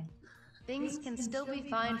mine. Things can still be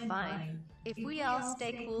fine. If we all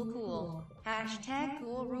stay cool. Hashtag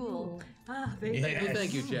cool rule.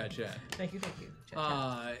 Thank you, Chat. Thank you,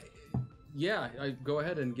 Chat. Yeah, go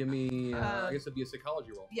ahead and give me, I guess it'd be a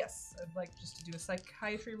psychology roll. Yes, I'd like just to do a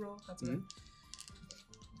psychiatry roll. That's it.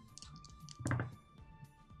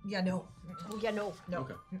 Yeah, no. Oh, yeah, no.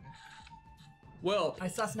 Okay. Well, I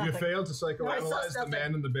suss You nothing. failed to psychoanalyze the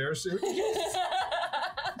man in the bear suit?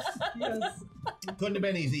 Yes. Couldn't have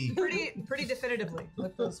been easy. Pretty definitively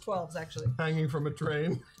with those 12s, actually. Hanging from a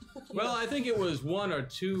train? Well, I think it was 1 or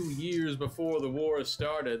 2 years before the war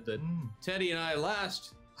started that Teddy and I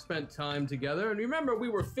last spent time together. And remember, we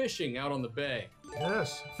were fishing out on the bay.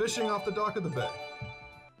 Yes, fishing off the dock of the bay.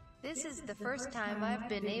 This is the first time I've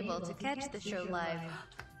been able to catch the show live.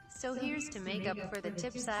 So here's to make up for the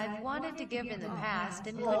tips I've wanted to give in the past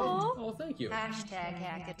and couldn't. Oh, thank you. Hashtag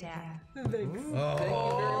hack attack. Thanks.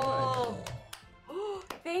 Oh.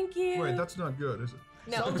 Thank you. Wait, that's not good, is it?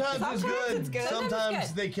 No. Sometimes it's good. Sometimes it's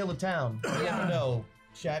good. they kill a town. You never know.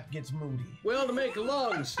 Chat gets moody. Well, to make a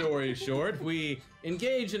long story short, we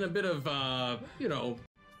engage in a bit of,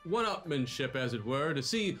 one-upmanship, as it were, to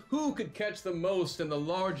see who could catch the most and the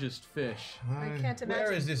largest fish. I can't imagine.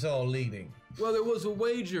 Where is this all leading? Well, there was a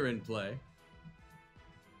wager in play.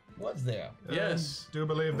 Was there? Yes. Do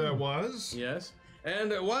believe there was. Yes.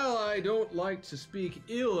 And while I don't like to speak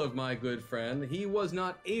ill of my good friend, he was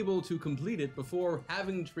not able to complete it before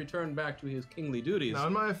having to return back to his kingly duties. Now,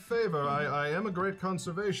 in my favor, I am a great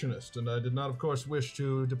conservationist, and I did not, of course, wish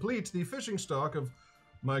to deplete the fishing stock of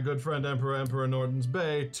my good friend Emperor Norton's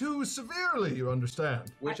Bay too severely, you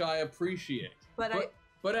understand. Which I appreciate.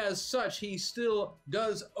 But as such, he still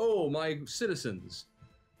does owe my citizens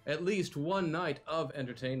at least one night of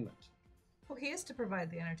entertainment. Well, he is to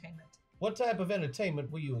provide the entertainment. What type of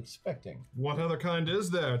entertainment were you expecting? What other kind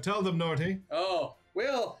is there? Tell them, Norty. Oh,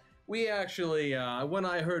 well, we actually, when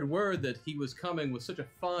I heard word that he was coming with such a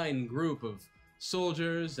fine group of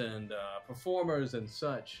soldiers and performers and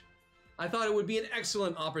such, I thought it would be an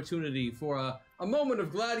excellent opportunity for a moment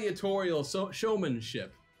of gladiatorial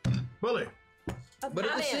showmanship. Willie. But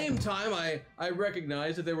at the same time, I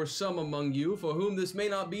recognize that there were some among you for whom this may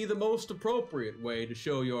not be the most appropriate way to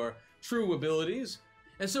show your true abilities.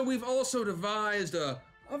 And so we've also devised a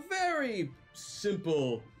very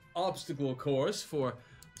simple obstacle course for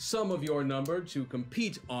some of your number to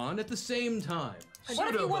compete on at the same time.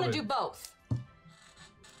 What if you want to do both?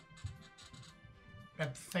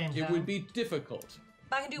 At the same time. It would be difficult.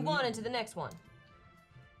 I can do one into the next one.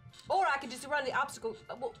 Or I could just run the obstacle.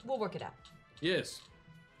 We'll work it out. Yes.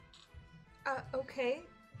 Okay.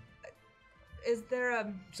 Is there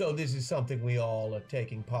a... So this is something we all are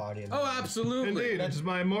taking part in. Oh, absolutely. Indeed, it is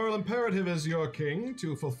my moral imperative as your king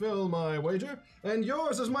to fulfill my wager, and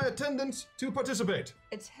yours as my attendant to participate.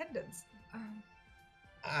 Attendance?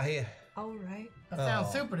 All right. That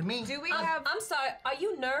sounds super to me. Do we have... I'm sorry, are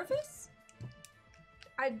you nervous?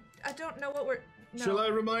 I don't know what we're... No. Shall I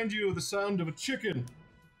remind you of the sound of a chicken?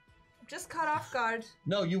 Just caught off guard.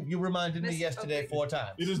 No, you reminded me yesterday okay. 4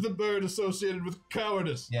 times. It is the bird associated with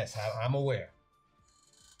cowardice. Yes, I'm aware.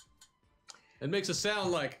 It makes a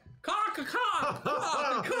sound like caw-caw-caw,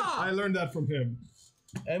 caw-caw-caw. I learned that from him.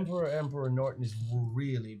 Emperor Norton is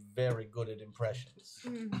really very good at impressions.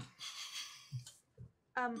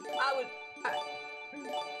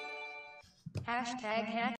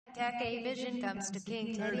 Hashtag a vision comes to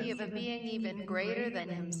King Teddy of a being even greater than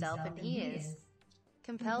himself, and he is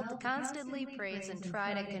compelled to constantly praise and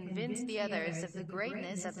try to convince the others of the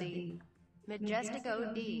greatness of the majestic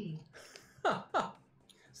OD.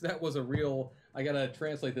 So that was a real, I gotta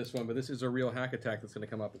translate this one, but this is a real hack attack that's gonna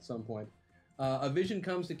come up at some point. A vision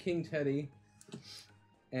comes to King Teddy,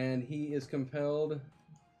 and he is compelled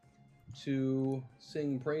to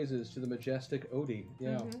sing praises to the majestic Odie.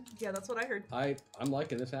 Yeah. Yeah, that's what I heard. I'm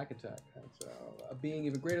liking this hack attack. It's, being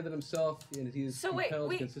even greater than himself, and he's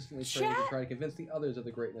compelled to consistently praise and try to convince the others of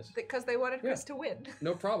the greatness. Because they wanted Chris to win.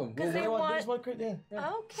 No problem. Because they want. Yeah.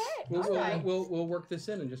 Okay. We'll work this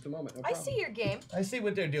in just a moment. No I problem. see your game. I see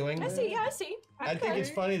what they're doing. I see. Yeah, I see. I think it's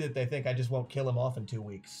funny that they think I just won't kill him off in 2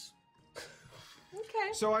 weeks. Okay.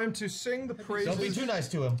 So I am to sing the praises. Don't be too nice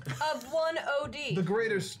to him. Of one OD. The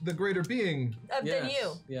greater being. Than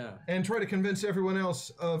you. Yeah. And try to convince everyone else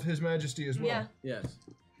of His Majesty as well. Yeah. Yes.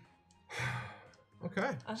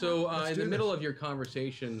 Okay. So in the middle of your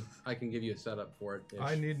conversation, I can give you a setup for it.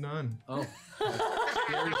 I need none. Oh. That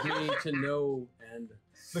scares me to no end.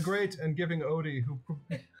 The great and giving Odie who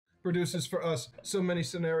produces for us so many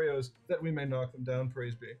scenarios that we may knock them down,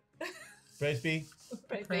 praise be. Praise be.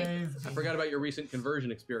 Praise. I forgot about your recent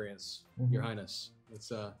conversion experience, Your Highness. It's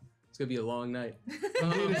gonna be a long night.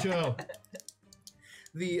 Indeed it shall.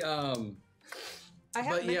 The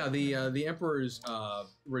Emperor's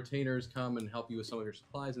retainers come and help you with some of your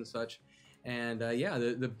supplies and such. And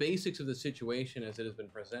the basics of the situation as it has been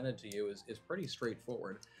presented to you is pretty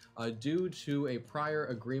straightforward. Due to a prior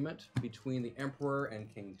agreement between the Emperor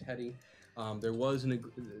and King Teddy,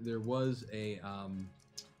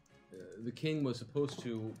 the king was supposed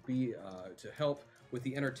to be to help with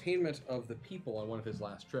the entertainment of the people on one of his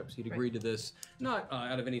last trips. He'd agreed to this not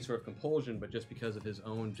out of any sort of compulsion, but just because of his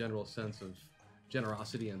own general sense of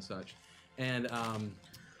generosity and such, and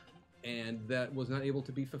that was not able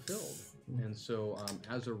to be fulfilled. And so,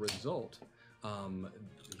 as a result,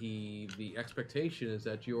 the expectation is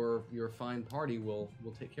that your fine party will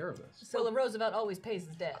take care of this. So Roosevelt always pays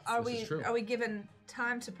his debts. Are This is true. we given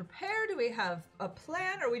time to prepare? Do we have a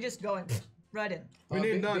plan? Or are we just going right in? We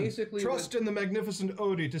need none. basically Trust in the magnificent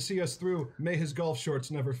Odie to see us through. May his golf shorts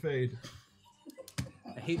never fade.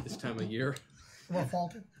 I hate this time of year. Well,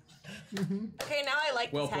 faulted. Okay, now I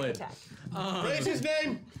like Well this hack played. attack. Praise his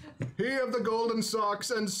name. He of the golden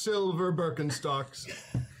socks and silver Birkenstocks.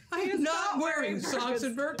 I am not wearing socks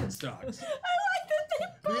and Birkenstocks.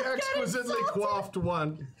 The exquisitely coiffed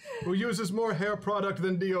one, who uses more hair product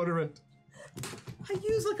than deodorant. I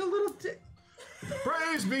use like a little.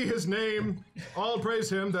 Praise be his name. All praise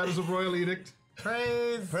him. That is a royal edict.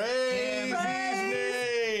 Praise his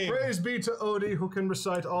name. Praise be to Odie, who can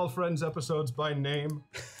recite all Friends episodes by name.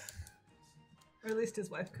 Or at least his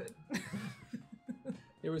wife could.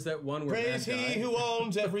 There was that one where Praise that guy, he who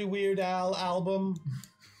owns every Weird Al album.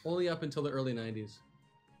 only up until the early 90s.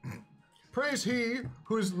 Praise he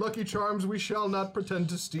whose lucky charms we shall not pretend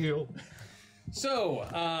to steal. So,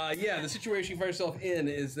 the situation you find yourself in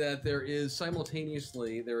is that there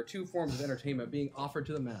are two forms of entertainment being offered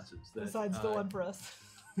to the masses. That, Besides the one for us.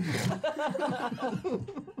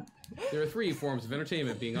 There are three forms of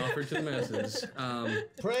entertainment being offered to the masses.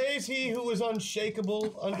 Praise he who is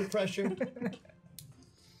unshakable under pressure.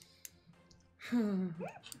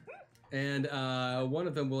 And one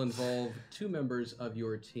of them will involve two members of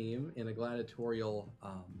your team in a gladiatorial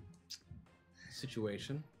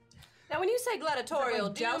situation. Now, when you say gladiatorial,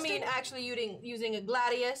 like do you jousting? mean actually using a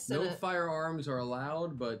gladius? No and firearms are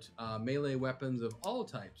allowed, but melee weapons of all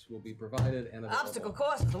types will be provided and available. obstacle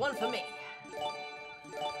course is the one for me.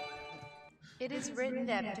 It is written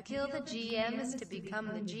that to kill the GM is to become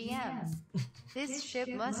the GM. This ship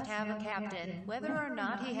must have a captain, whether or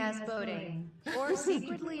not he has boating, or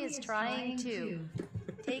secretly is trying to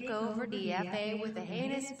take over DFA with a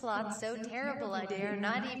heinous plot so terrible I dare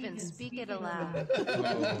not even speak it aloud.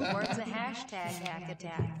 Or it's a hashtag hack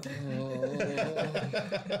attack.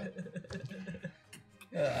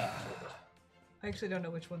 I actually don't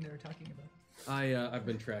know which one they were talking about. I've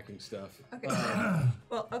been tracking stuff. Okay.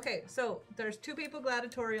 Well, okay, so there's two people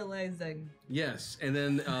gladiatorializing. Yes, and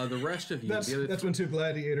then the rest of you. That's when two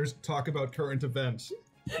gladiators talk about current events.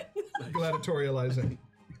 Gladiatorializing.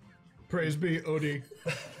 Praise be Odie.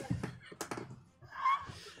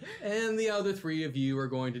 And the other three of you are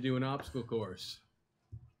going to do an obstacle course.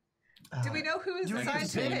 Do we know who is Do we assigned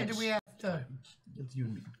to consider? it? Do we have to? It's you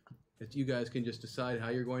and me. That you guys can just decide how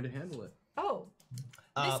you're going to handle it. Oh,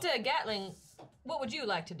 Mr. Gatling, what would you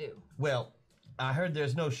like to do? Well, I heard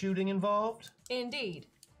there's no shooting involved. Indeed.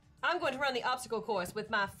 I'm going to run the obstacle course with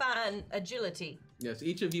my fine agility. Yes,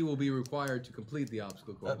 each of you will be required to complete the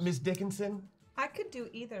obstacle course. Miss Dickinson, I could do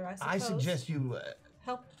either, I suppose. I suggest you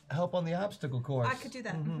help on the obstacle course. I could do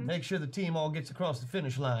that. Mhm. Make sure the team all gets across the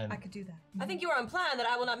finish line. I could do that. I think you are implying that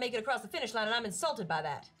I will not make it across the finish line, and I'm insulted by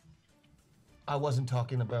that. I wasn't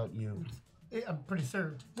talking about you. I'm pretty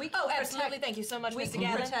certain. We can absolutely. Thank you so much, we Mr. can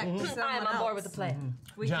Gatling. protect I am on someone board with the else. plan.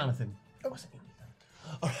 We can- Jonathan.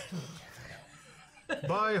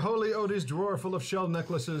 By Holy Odie's drawer full of shell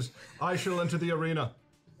necklaces, I shall enter the arena.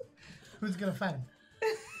 Who's gonna fight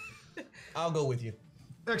him? I'll go with you.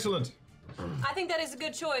 Excellent. I think that is a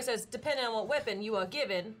good choice, as depending on what weapon you are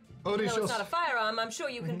given. Odie Though shall... it's not a firearm, I'm sure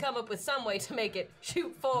you can come up with some way to make it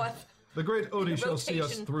shoot forth. The great Odie shall see us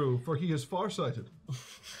rotation. through, for he is farsighted.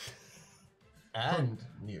 And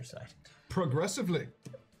nearsighted. Progressively.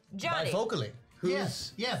 Johnny. Bifocally.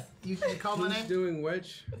 Yes, you can call my Who's name. doing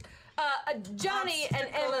which? Johnny and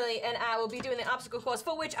Emily and I will be doing the obstacle course,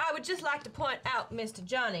 for which I would just like to point out, Mr.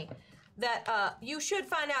 Johnny, that you should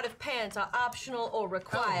find out if pants are optional or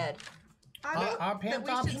required. Are pants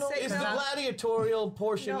optional? Is the gladiatorial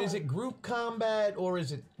portion, No. is it group combat or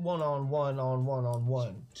is it one-on-one on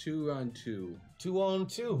one-on-one? 2-on-2.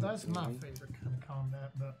 2-on-2. That's my favorite kind of combat,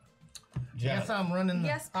 but Yeah. guess I'm running the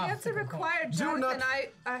Yes, pants are obstacle course. required, Do Jonathan. not-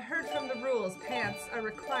 I heard from the rules. Pants are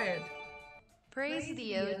required. Praise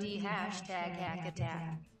the OD hashtag hack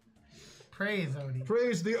attack. Praise Odie.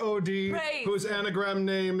 Praise the OD, Praise. whose anagram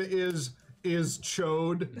name is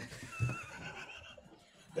Chode.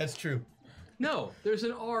 That's true. No, there's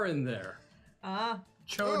an R in there. Ah,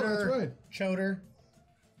 Choder. Oh, that's right. Choder.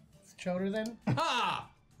 It's Choder then? Ha!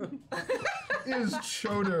 Is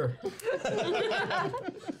Choder.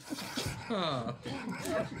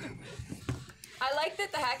 I like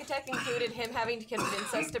that the hack attack included him having to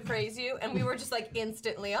convince us to praise you, and we were just like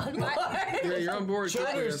instantly on board. Yeah, you're on board.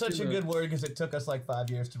 Choder is I've such a seen good that. word because it took us like 5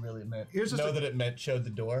 years to really Here's just know a- that it meant showed the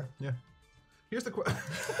door. Yeah. Here's the question.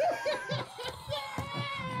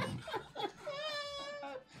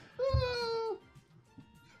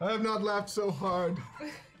 I have not laughed so hard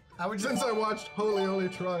I would just, since I watched Holy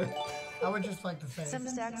try. I would just like to say, Some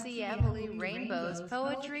sexy Emily Rainbow's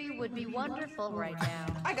poetry would be wonderful right now.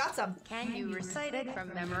 I got some. Can you recite it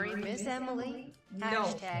from memory, Miss Emily? No.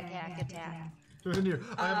 Hashtag hack attack. Continue.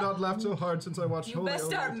 I have not laughed so hard since I watched You Holy best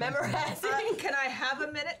start memorizing. Can I have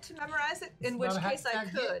a minute to memorize it? In which not a case I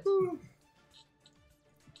hashtag could.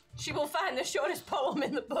 She will find the shortest poem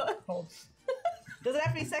in the book. Does it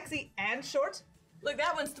have to be sexy and short? Look,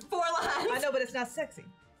 that one's 4 lines. I know, but it's not sexy.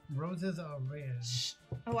 roses are red.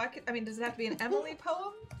 Oh, I mean, does it have to be an Emily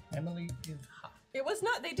poem? Emily is hot. It was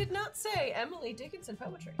not. They did not say Emily Dickinson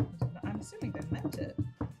poetry. I'm assuming they meant it.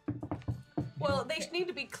 Well, they need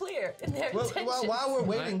to be clear in their Well, intentions. while we're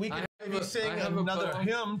waiting, we I can have maybe a- sing I have a another poem.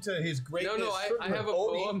 hymn to his greatness. No, I have a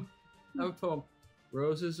Odie. poem. I have a poem.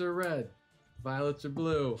 Roses are red, violets are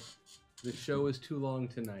blue. The show is too long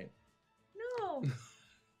tonight. No.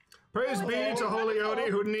 Praise be to Holy Odie,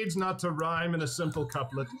 who needs not to rhyme in a simple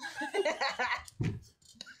couplet.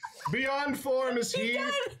 Beyond form is he.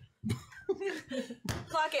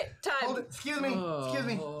 Clock it. Time. Hold it. Excuse me. Excuse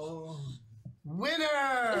me. Oh.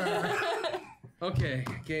 Winner. Okay,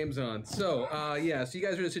 game's on. So, so you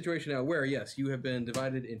guys are in a situation now where, yes, you have been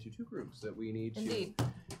divided into 2 groups that we need Indeed. to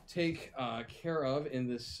take care of in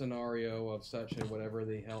this scenario of such and whatever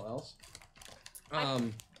the hell else.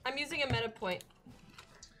 I'm using a meta point.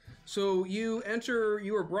 So you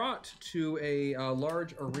are brought to a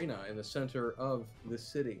large arena in the center of the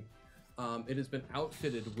city. It has been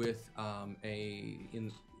outfitted with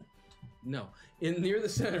near the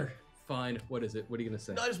center. Fine, what is it? What are you gonna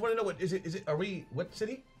say? No, I just want to know what is it? Are we what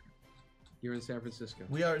city? You're in San Francisco.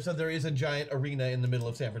 We are. So there is a giant arena in the middle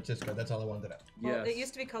of San Francisco. That's all I wanted to know. Well, Yes. it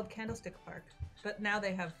used to be called Candlestick Park, but now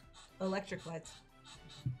they have electric lights.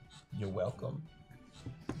 You're welcome.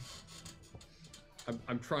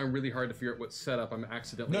 I'm trying really hard to figure out what setup I'm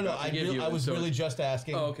accidentally No, about to give you. I was so really it's- just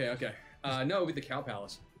asking. Oh, okay. No, with the Cow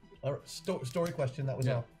Palace. All right, story question. That was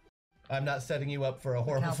Yeah. all. I'm not setting you up for a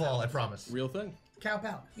horrible Cow fall. I Palace. promise. Real thing. Cow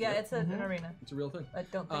Palace. Yeah, it's an arena. It's a real thing. I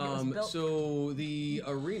don't think it was built. So the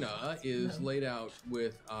arena is laid out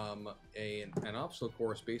with an obstacle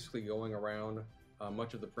course basically going around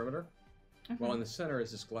much of the perimeter, while in the center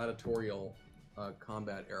is this gladiatorial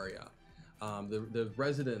combat area. The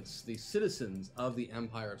residents, the citizens of the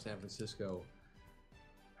Empire of San Francisco.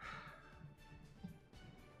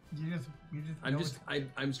 You just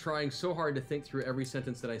I'm trying so hard to think through every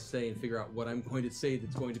sentence that I say and figure out what I'm going to say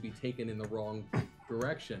that's going to be taken in the wrong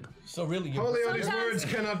direction. So really, Holy Odie's Sometimes- words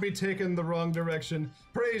cannot be taken the wrong direction.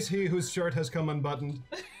 Praise he whose shirt has come unbuttoned.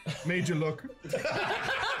 Made you look.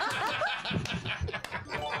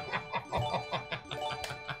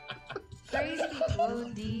 Praise be to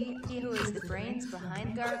OD, he who is the brains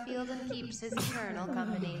behind Garfield and keeps his eternal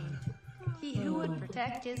company. He who would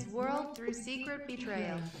protect his world through secret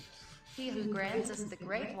betrayal. He who grants us the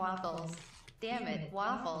great waffles. Damn it,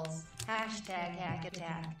 waffles. Hashtag hack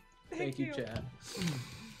attack. Thank you, Chad.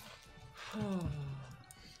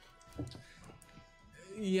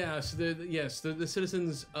 Yes, the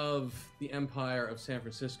citizens of the Empire of San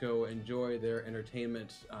Francisco enjoy their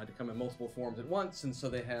entertainment to come in multiple forms at once, and so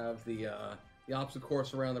they have the obstacle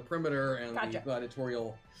course around the perimeter and the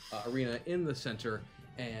gladiatorial arena in the center.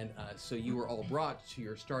 And so you were all brought to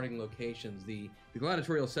your starting locations. The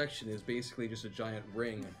gladiatorial section is basically just a giant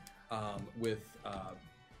ring with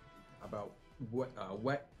about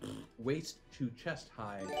waist to chest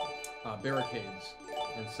high barricades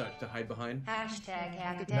and such to hide behind. Hashtag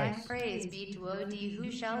hack attack. Nice. Praise be to OD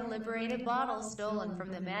who shall liberate a bottle stolen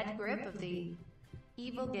from the mad grip of the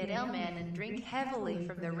evil Get-El-Man and drink heavily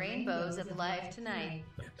from the rainbows of life tonight.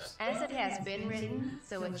 As it has been written,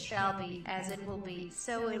 so it shall be. As it will be,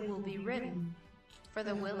 so it will be written. For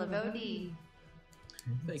the will of OD.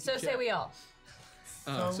 So say we all.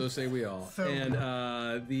 So say we all.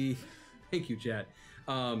 And thank you, chat.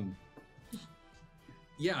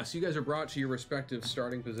 Yeah, so you guys are brought to your respective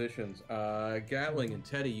starting positions. Gatling and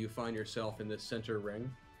Teddy, you find yourself in this center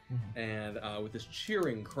ring, and with this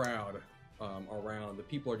cheering crowd around, the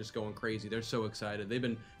people are just going crazy. They're so excited. They've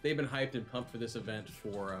been hyped and pumped for this event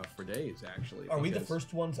for days, actually. Are we the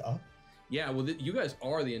first ones up? Yeah, well, you guys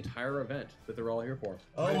are the entire event that they're all here for.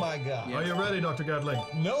 Oh my God! Yeah. Are you ready, Dr. Gatling?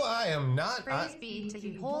 No, I am not. Praise be to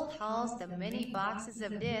he who hauls the many boxes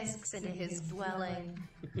of discs into his dwelling.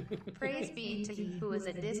 Praise be to he who is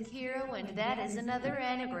a disc hero, and that is another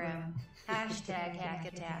anagram. Hashtag hack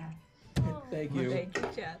attack. Thank you. Thank you,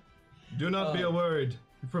 Chad. Do not be worried,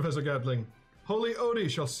 Professor Gatling. Holy Odie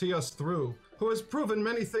shall see us through, who has proven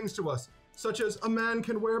many things to us, such as a man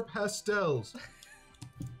can wear pastels.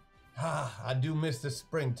 I do miss the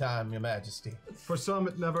springtime, Your Majesty. For some,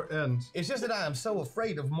 it never ends. It's just that I am so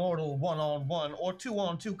afraid of mortal one-on-one or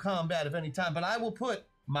two-on-two combat of any time, but I will put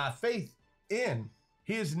my faith in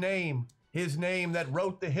his name that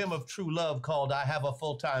wrote the hymn of true love called I Have a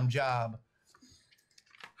Full-Time Job.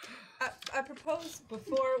 I propose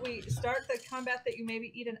before we start the combat that you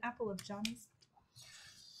maybe eat an apple of Johnny's.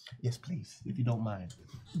 Yes, please, if you don't mind.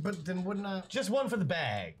 But then wouldn't I Just one for the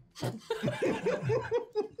bag. have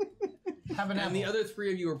an apple? And the other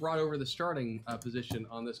three of you are brought over the starting position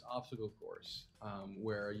on this obstacle course,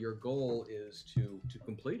 where your goal is to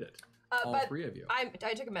complete it. All three of you. I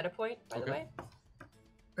took a meta point, by the way.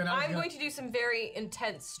 And I'm going to do some very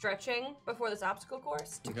intense stretching before this obstacle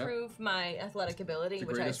course to prove my athletic ability,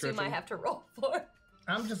 which I assume I have to roll for.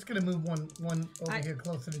 I'm just gonna move one over here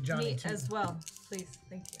closer to Johnny Me too. as well, please.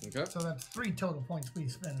 Thank you. Okay. So that's 3 total points we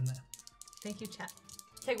spend in that. Thank you, chat.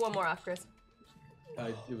 Take one more off, Chris.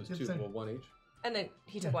 It was Just two, say- well, one each. And then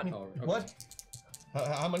he took one. Oh, okay. What?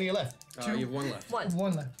 How many are left? You have one left.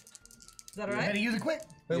 One left. Is that all You right? had to use it quick.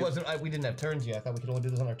 It wasn't. We didn't have turns yet. I thought we could only do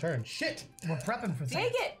this on our turn. Shit! We're prepping for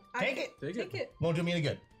Take it! Take it. Take it. Won't do me any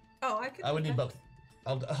good. Oh, I could. I would need both.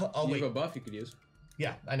 I'll You wait. have a buff you could use.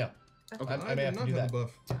 Yeah, I know. Okay. I may have to do that.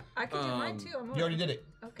 Buff. I could do mine too. I'm You already did it.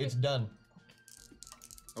 Okay. It's done.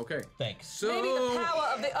 Okay. Thanks. So, Maybe the power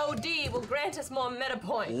of the OD will grant us more meta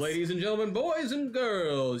points. ladies and gentlemen, boys and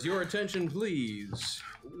girls, your attention please.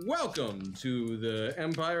 Welcome to the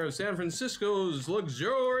Empire of San Francisco's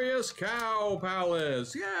luxurious cow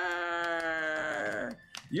palace. Yeah!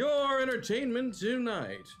 Your entertainment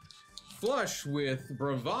tonight. Flush with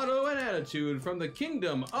bravado and attitude from the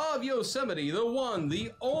kingdom of Yosemite, the one,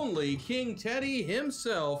 the only King Teddy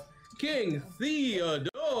himself, King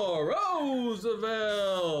Theodore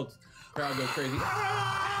Roosevelt. Crowd goes crazy.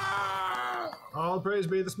 Ah! All praise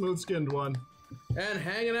be the smooth-skinned one. And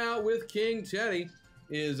hanging out with King Teddy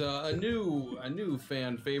is a new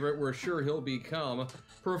fan favorite. We're sure he'll become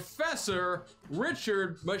Professor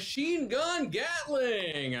Richard Machine Gun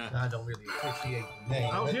Gatling. I don't really appreciate the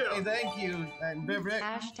name. Out but, here. hey, thank you. And Bivrick.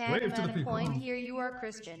 Hashtag Wave to the meta people. point. Here you are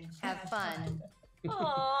Christian. Have fun.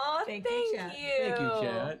 Aw, Thank thank you, you. Chad. Thank you,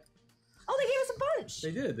 Chad. Oh, they gave us a bunch.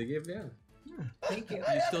 They did. They gave, yeah. Thank you.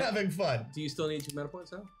 Do you still, Having fun. do you still need 2 meta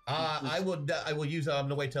points now? I will use. I'm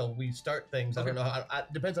gonna wait till we start things. I don't know how.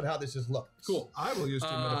 Depends on how this is looked. Cool. I will use 2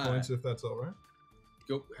 meta points if that's all right.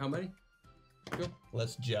 Go. How many? Go.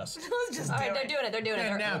 Let's just. Let's just All do right, they're it. doing it. They're doing it.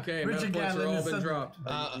 And They're- now, Okay, Richard meta points are Gatlin all is been suddenly- dropped.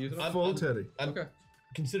 Are you using them? Full Teddy. Okay.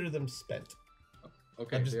 Consider them spent.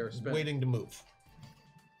 Okay, I'm just they are spent. waiting to move.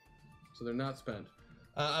 So they're not spent.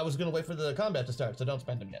 I was gonna wait for the combat to start, so don't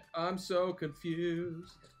spend them yet. I'm so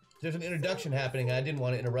confused. There's an introduction happening. I didn't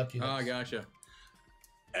want to interrupt you. Ah, gotcha.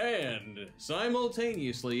 And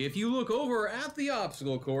simultaneously, if you look over at the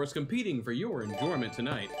obstacle course competing for your enjoyment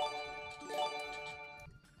tonight,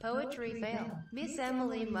 Poetry fail. Miss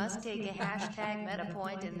Emily must take a hashtag meta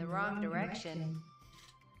point in the wrong direction.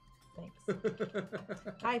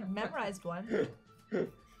 Thanks. I memorized one.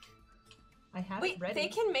 I have Wait, it ready. they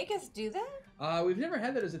can make us do that? We've never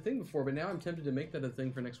had that as a thing before, but now I'm tempted to make that a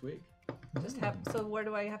thing for next week. Just have. So where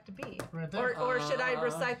do I have to be? Right there. Or should I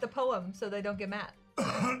recite the poem so they don't get mad?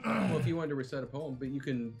 Well, if you wanted to recite a poem, but you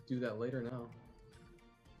can do that later now.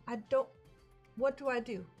 I don't. What do I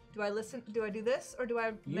do? Do I listen? Do I do this or do I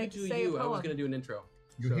You make do say you. a I poem? was going to do an intro.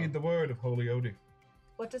 You So, heed the word of Holy Odie.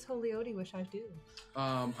 What does Holy Odie wish I do?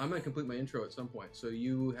 I'm going to complete my intro at some point, so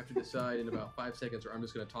you have to decide in about 5 seconds, or I'm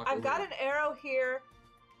just going to talk. I've over got it. an arrow here.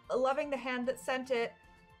 Loving the hand that sent it,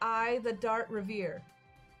 I the dart revere.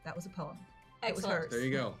 That was a poem. It was Excellent. hers. There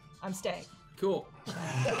you go. I'm staying. Cool.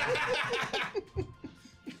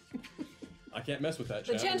 I can't mess with that.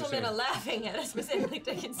 The chat, I'm just gentlemen saying. are laughing at us, specifically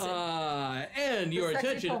Dickinson. And your The sexy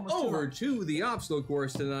attention poem was over too to the obstacle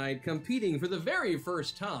course tonight, competing for the very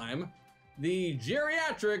first time, the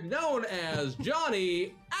geriatric known as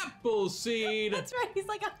Johnny Appleseed. That's right, he's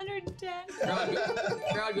like 110.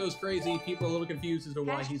 Crowd goes crazy. People are a little confused as to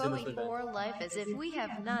why Hash he's in this going event. for life as if we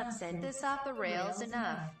have not set this off the rails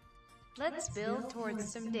enough. Let's build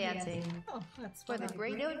towards some dancing. Oh, that's For the fine.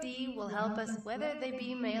 great OD will help us whether they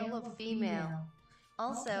be male or female.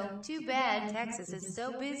 Also, too bad Texas is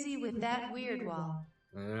so busy with that weird wall.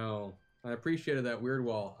 I know. I appreciated that weird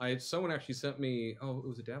wall. Someone actually sent me. Oh, it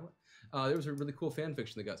was a Dablet. There was a really cool fan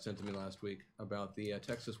fiction that got sent to me last week about the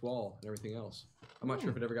Texas wall and everything else. I'm not sure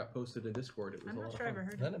if it ever got posted in Discord. It was I'm a lot not of sure I fun. ever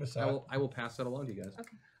heard I it. never saw it. I will pass that along to you guys.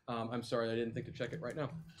 Okay. I'm sorry I didn't think to check it right now.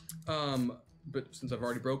 But since I've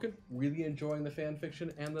already broken, really enjoying the fan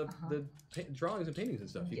fiction and the drawings and paintings and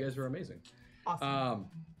stuff. You guys are amazing. Awesome.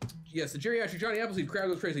 Yes, the geriatric Johnny Appleseed crowd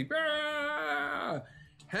goes crazy. Bah!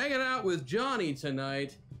 Hanging out with Johnny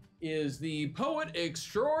tonight is the poet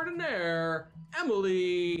extraordinaire,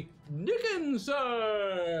 Emily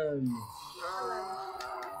Dickinson.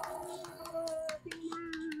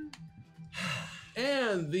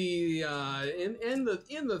 And the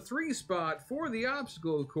in the 3 spot for the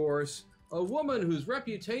obstacle course, a woman whose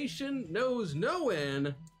reputation knows no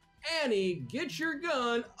end, Annie, get your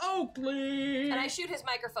gun, Oakley. And I shoot his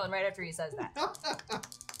microphone right after he says that.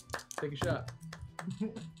 Take a shot.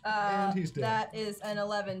 And he's dead. That is an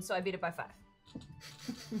 11, so I beat it by 5.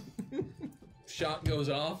 Shot goes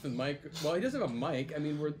off, and Mike. Well, he doesn't have a mic. I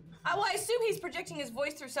mean, we're Well, I assume he's projecting his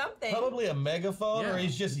voice through something. Probably a megaphone, Yeah. or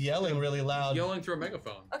he's just yelling really loud. yelling through a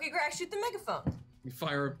megaphone. Okay, Greg, shoot the megaphone. You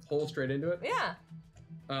fire a hole straight into it. Yeah,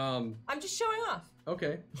 Um. I'm just showing off.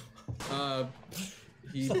 Okay.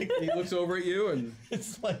 He looks over at you and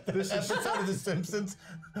It's like the episode of The Simpsons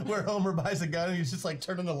where Homer buys a gun and he's just like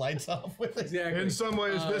turning the lights off with it. exactly. In some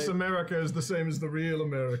ways, this America is the same as the real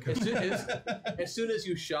America. As soon as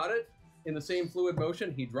you shot it in the same fluid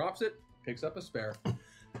motion, he drops it, picks up a spare.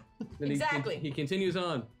 Then Exactly. he continues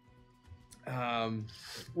on.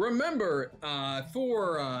 Remember,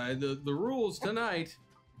 for the rules tonight,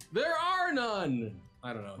 there are none.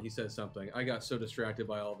 I don't know. He said something. I got so distracted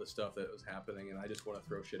by all the stuff that was happening, and I just want to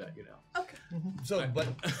throw shit at you now. So, but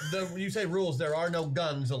you say rules, there are no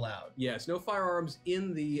guns allowed. Yes, no firearms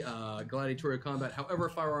in the gladiatorial combat. However,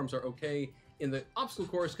 firearms are okay in the obstacle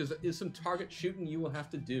course because there is some target shooting you will have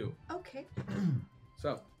to do. Okay.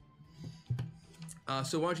 So why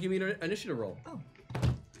don't you give me an initiative roll?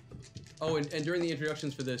 Oh, and during the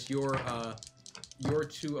introductions for this, your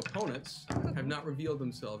 2 opponents have not revealed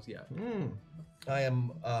themselves yet. I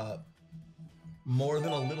am more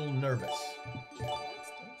than a little nervous.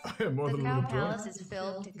 I am more The than a Cow little drunk. Palace is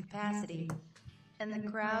filled to capacity, and the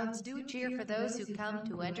crowds do cheer for those who come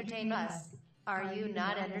to entertain us. Are you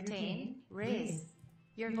not entertained? Raise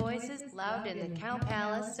your voices loud in the Cow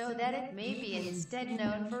Palace so that it may be instead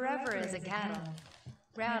known forever as a cattle.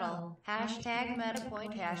 Rattle, hashtag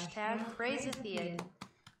MetaPoint, hashtag Praisethean.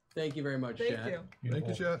 Thank you very much, Thank Chad. you. Thank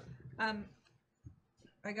you, chat.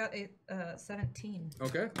 I got a 17.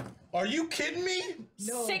 Okay. Are you kidding me?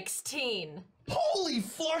 No. 16. Holy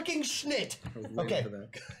flarking schnit! I was waiting Okay. for that.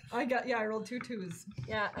 I rolled 2 2s.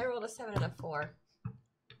 Yeah, I rolled a 7 and a 4.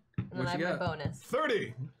 And then What I have you my got? bonus.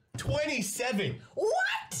 30. 27!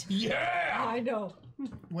 What? Yeah! I know.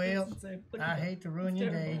 Well, I hate to ruin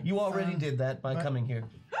your day. You already did that by coming here.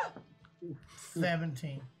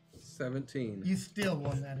 17. 17. You still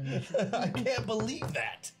won that initiative. I can't believe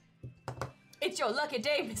that. It's your lucky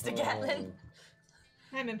day, Mr. Gatlin.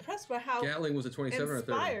 I'm impressed by how Gatling was a 27 or a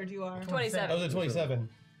 30? inspired you are. 27. That was a 27.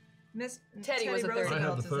 Miss Teddy was a 30. I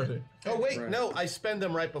have Roosevelt the is 30. Oh, wait, Right. no, I spend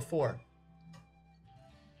them right before.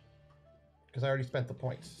 Because I already spent the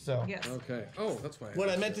points, so. Yes. Okay. Oh, that's why. What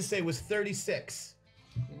I meant to say was 36.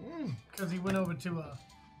 Because he went over to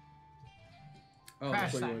Oh,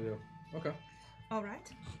 that's what you want to do. Okay. All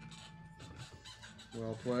right.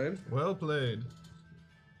 Well played. Well played.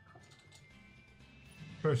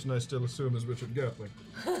 person I still assume is Richard Gatling.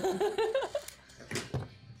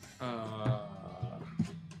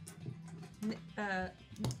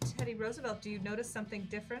 Teddy Roosevelt, do you notice something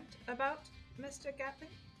different about Mr. Gatling?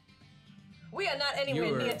 We are not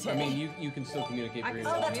anywhere near I Teddy. mean, you can still communicate through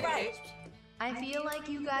Oh, your that's right. I feel like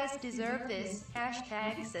you guys deserve this.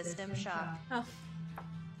 Hashtag system shock. Oh.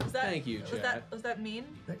 Was that, Thank you, Chad. Was that mean?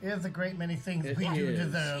 There is a great many things It we do is.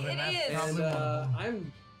 deserve, and It that's is. probably And one of them.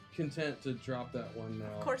 I'm content to drop that one now.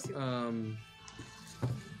 Of course you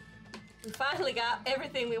We finally got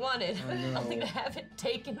everything we wanted. I know. Only to have it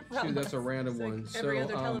taken from Shoot, that's a us. random Like one. every So,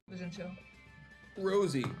 other television show.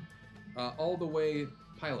 Rosie, all the way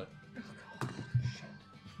pilot.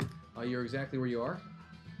 You're exactly where you are.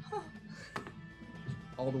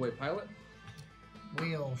 All the way pilot.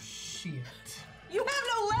 Well, shit. You have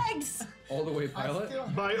no legs! All the way I pilot. still-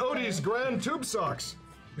 By Odie's grand tube socks.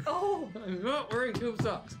 Oh! I'm not wearing tube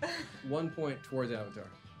socks. 1 point towards Avatar.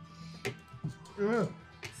 Ugh.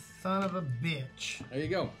 Son of a bitch. There you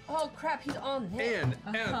go. Oh crap, he's on there. And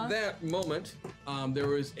at that moment, there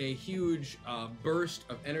was a huge burst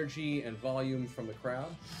of energy and volume from the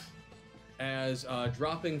crowd, as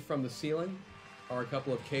dropping from the ceiling are a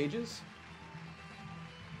couple of cages.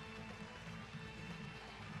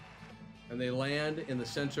 And they land in the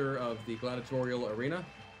center of the gladiatorial arena.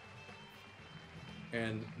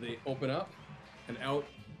 And they open up, and out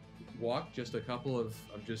walk just a couple of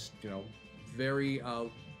just, very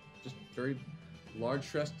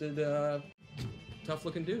large-chested,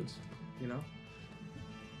 tough-looking dudes,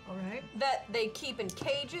 All right. That they keep in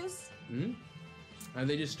cages. Mm-hmm. And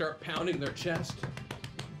they just start pounding their chest.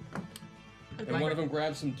 And Like- one of them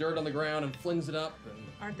grabs some dirt on the ground and flings it up. And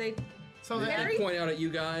Aren't they? So they, that, they point out at you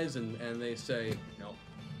guys, and they say, no.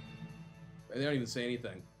 They don't even say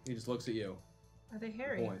anything. He just looks at you. Are they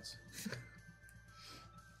hairy? Points.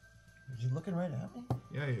 Is he looking right at me?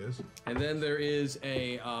 Yeah, he is. And then there is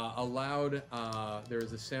a loud, there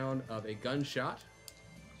is the sound of a gunshot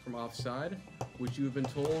from offside, which you have been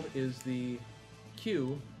told is the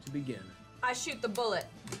cue to begin. I shoot the bullet.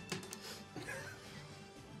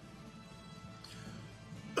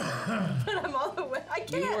 But I'm all the way. I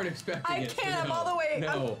can't. You weren't expecting I it. can't. so I'm no. all the way.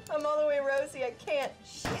 No. I'm all the way Rosie. I can't.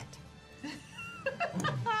 Shit.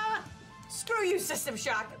 Screw you, System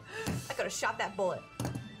Shock. I could have shot that bullet.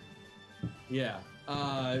 Yeah.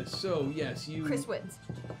 So yes, you. Chris wins.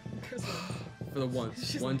 For the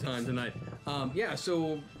one time tonight. Yeah,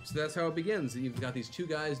 so that's how it begins. You've got these two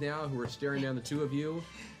guys now who are staring down the two of you,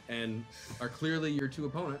 and are clearly your two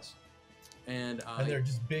opponents. And they're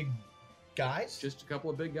just big guys? just a couple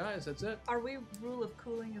of big guys. That's it. Are we rule of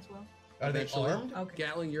cooling as well? Are they Eventually. armed? Okay.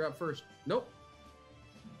 Gatling, you're up first. Nope.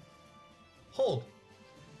 Hold.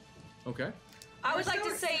 Okay. I would like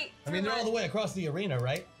to say. I mean, they're all the way across the arena,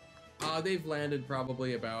 right? They've landed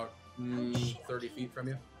probably about 30 feet from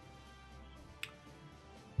you.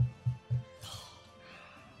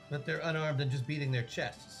 But they're unarmed and just beating their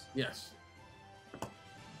chests. Yes.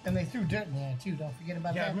 and they threw dirt in the air too. Don't forget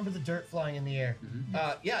about Yeah, I that. remember the dirt flying in the air.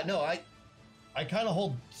 Yeah, no, I kind of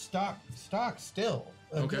hold stock still.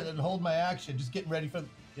 Okay. And hold my action, just getting ready for,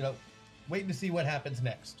 waiting to see what happens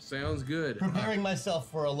next. Sounds good. Preparing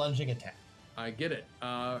myself for a lunging attack. I get it.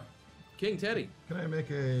 King Teddy. Can I make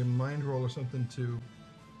a mind roll or something to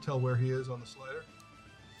tell where he is on the slider?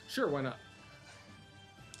 Sure, why not?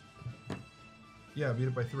 Yeah, beat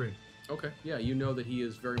it by 3. Okay. Yeah, you know that he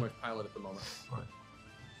is very much pilot at the moment. Fine.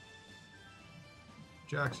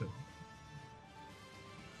 Jackson.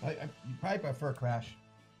 I probably prefer Crash.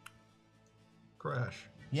 Crash.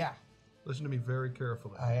 Yeah, Listen to me very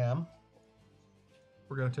carefully. I am.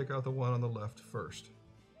 We're going to take out the one on the left first.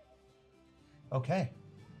 Okay.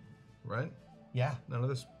 Right? Yeah. None of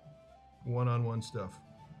this one-on-one stuff.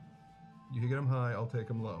 You can get him high, I'll take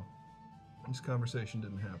him low. This conversation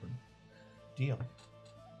didn't happen. Deal.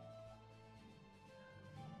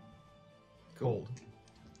 Cold.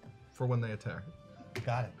 For when they attack.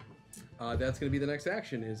 Got it. That's going to be the next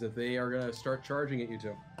action, is that they are going to start charging at you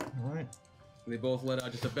two. All right. And they both let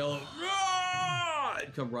out just a bellow.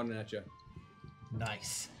 And come running at you.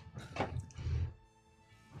 Nice. I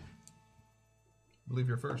believe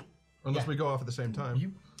you're first. Unless Yeah. we go off at the same time.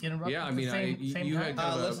 You interrupt. Yeah, at I the mean, same you time? had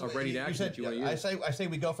kind of Listen, a ready to you action said- that you want to use. I say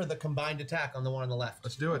we go for the combined attack on the one on the left.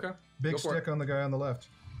 Let's do it. Okay. Big Go for stick it. on the guy on the left.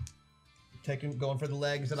 Going for the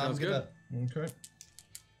legs, and Sounds I'm gonna. Okay.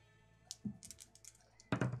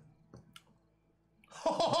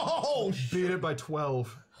 Oh, Beat it by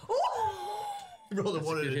 12. rolled a That's a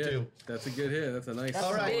 1 and good a hit. 2. That's a good hit. That's a nice.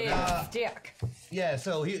 All right. Big dick. Yeah,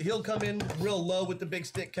 so he'll come in real low with the big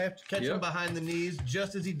stick, catch him Yep. behind the knees.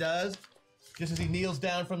 Just as he does, just as he kneels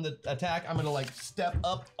down from the attack, I'm gonna like step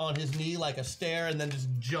up on his knee like a stair and then just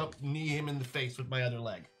jump knee him in the face with my other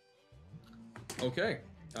leg. Okay.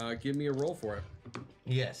 Give me a roll for it.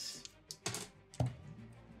 Yes.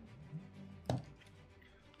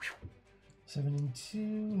 7 and 2,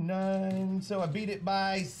 9. So I beat it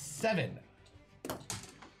by 7.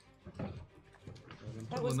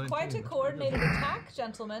 That was 19. quite a coordinated attack,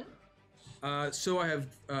 gentlemen. So I have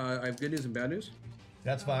good news and bad news.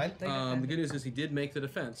 That's fine. The good news is he did make the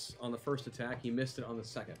defense on the first attack. He missed it on the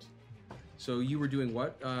second. So you were doing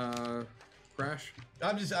what, Crash?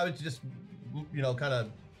 I was just, you know, kind of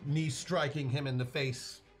knee striking him in the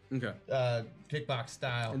face, Okay. kickbox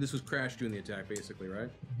style. And this was Crash doing the attack, basically, right?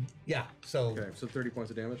 Yeah. So Okay, so 30 points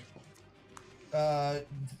of damage.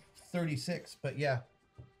 36, but yeah.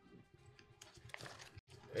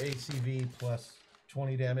 ACV plus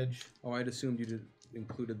 20 damage. Oh, I'd assumed you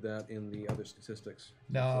included that in the other statistics.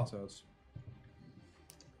 No. That's how it's...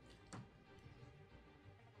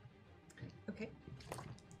 Okay.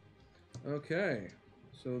 Okay,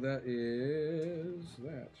 so that is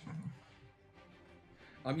that.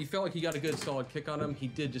 You felt like you got a good solid kick on him. He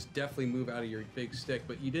did just definitely move out of your big stick,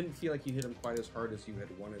 but you didn't feel like you hit him quite as hard as you had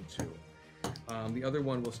wanted to. The other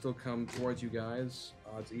one will still come towards you guys,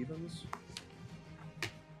 odds evens.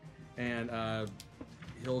 And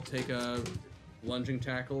he'll take a lunging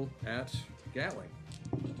tackle at Gatling.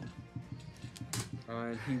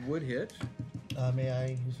 And he would hit. May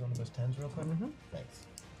I use one of those 10s real quick? Mm-hmm. Thanks.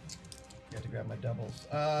 You have to grab my doubles.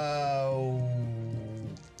 Oh,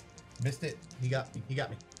 missed it. He got me. He got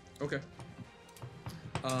me. Okay.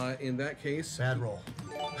 In that case, Bad roll.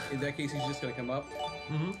 In that case, he's just gonna come up.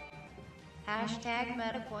 Mm-hmm. Hashtag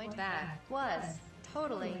MetaPoint back was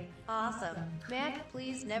totally awesome. Mac,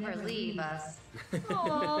 please never leave us.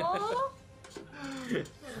 Aww.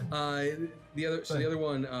 The other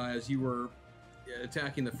one, as you were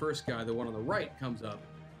attacking the first guy, the one on the right comes up,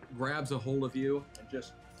 grabs a hold of you, and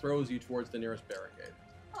just throws you towards the nearest barricade.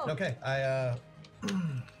 Oh. Okay,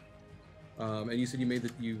 And you said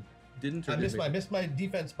you didn't. Or I missed my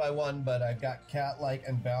defense by 1, but I got cat-like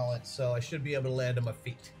and balance, so I should be able to land on my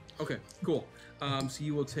feet. Okay, cool. So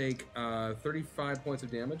you will take 35 points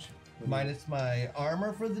of damage. Minus my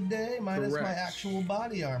armor for the day, minus Correct. my actual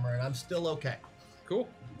body armor, and I'm still okay. Cool.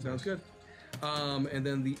 Sounds good. And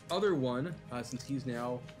then the other one, since he's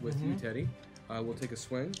now with you, Teddy, will take a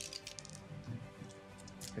swing.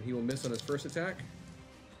 And he will miss on his first attack.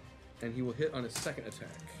 And he will hit on his second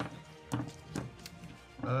attack.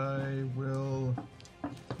 I will.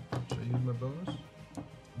 Should I use my bonus?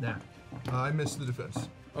 Nah. I missed the defense.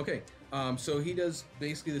 Okay, so he does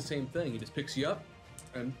basically the same thing. He just picks you up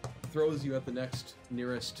and throws you at the next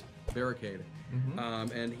nearest barricade.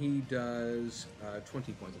 And he does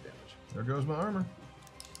 20 points of damage. There goes my armor.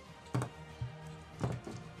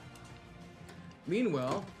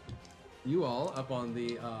 Meanwhile, you all up on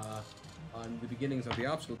the beginnings of the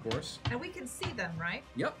obstacle course. And we can see them, right?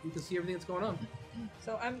 Yep, you can see everything that's going on.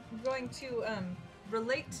 So I'm going to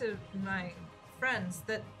relate to my friends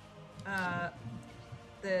that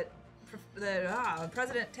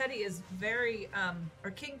President Teddy is very,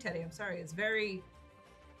 or King Teddy, I'm sorry, is very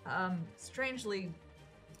strangely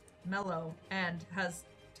mellow and has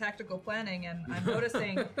tactical planning, and I'm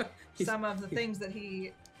noticing some of the things that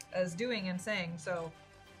he is doing and saying. So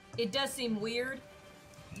It does seem weird.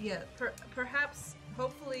 yeah, perhaps,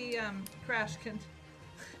 hopefully, Crash can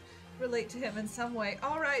relate to him in some way.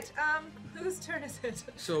 All right, whose turn is it?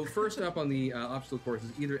 So first up on the obstacle course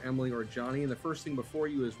is either Emily or Johnny, and the first thing before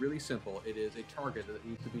you is really simple. It is a target that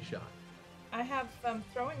needs to be shot. I have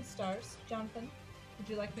throwing stars, Jonathan. Would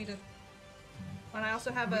you like me to? And I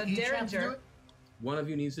also have a We each have to do derringer. it? One of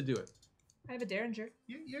you needs to do it. I have a derringer.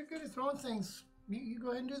 You're good at throwing things. You go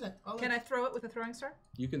ahead and do that. Can I throw it with a throwing star?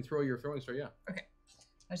 You can throw your throwing star, yeah. Okay.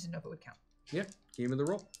 I just didn't know if it would count. Yeah, give me the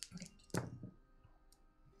roll.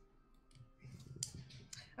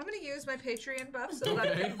 I'm going to use my Patreon buff so that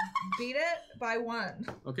I can beat it by 1.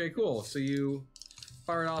 Okay, cool. So you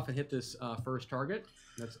fire it off and hit this first target.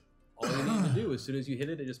 That's all you need to do. As soon as you hit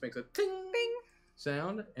it, it just makes a ting Bing!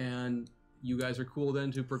 sound, and you guys are cool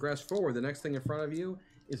then to progress forward. The next thing in front of you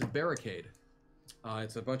is a barricade.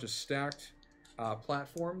 It's a bunch of stacked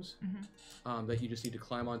platforms that you just need to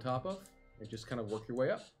climb on top of and just kind of work your way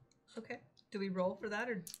up. Okay. Do we roll for that,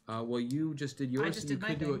 or? Well, you just did yours. just you did my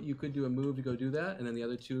could do thing. you could do a move to go do that, and then the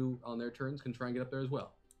other two on their turns can try and get up there as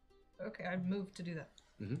well. Okay, I moved to do that.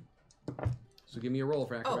 So give me a roll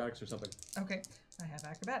for acrobatics or something. Okay. I have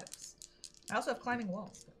acrobatics. I also have climbing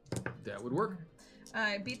walls. That would work.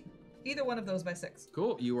 I beat either one of those by 6.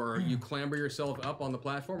 Cool. You clamber yourself up on the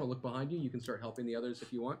platform and look behind you. You can start helping the others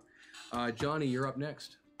if you want. Johnny, you're up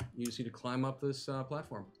next. You just need to climb up this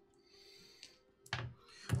platform.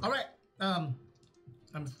 All right.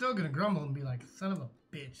 I'm still gonna grumble and be like, son of a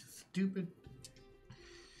bitch, stupid.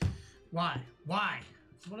 Why?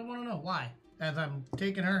 That's what I want to know. Why? As I'm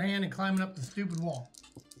taking her hand and climbing up the stupid wall.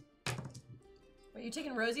 Are you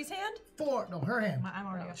taking Rosie's hand? No, her hand. I'm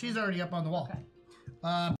already up. She's already up on the wall.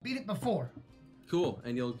 Okay. Beat it before. Cool.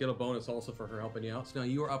 And you'll get a bonus also for her helping you out. So now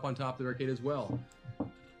you are up on top of the barricade as well.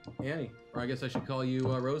 Annie, or I guess I should call you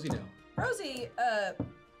Rosie now. Rosie,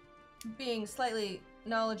 being slightly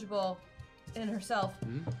knowledgeable in herself,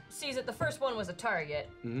 sees that the first one was a target,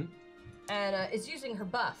 and is using her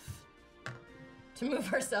buff to move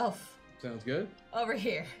herself Sounds good. over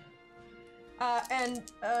here. And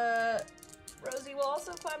Rosie will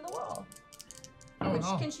also climb the wall.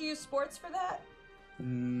 Can she use sports for that?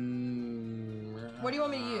 What do you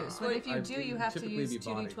want me to use? But if you do, you have to typically use be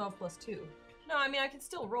body. 2d12 plus 2. No, I mean I can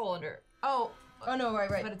still roll under. Oh no,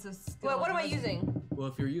 right. but it's a skill. What am I versus- using? Well,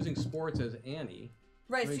 if you're using sports as Annie,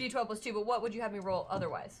 Right, it's 2d12 plus 2, but what would you have me roll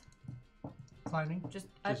otherwise? Climbing. Just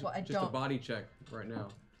I don't. a body check right now.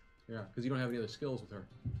 Yeah, because you don't have any other skills with her.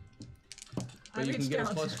 But you reached can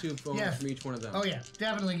get a down. +2 bonus Yes. from each one of them. Oh yeah,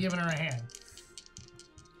 definitely giving her a hand.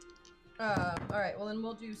 All right, well then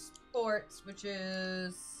we'll do sports, which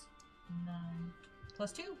is 9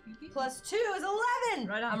 plus 2. You beat plus 2 is 11.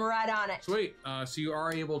 Right on. I'm right on it. Sweet. So you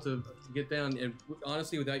are able to get down, and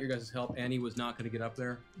honestly, without your guys' help, Annie was not going to get up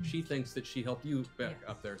there. She thinks that she helped you back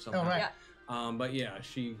up there somehow. Oh, right. Yeah. But yeah,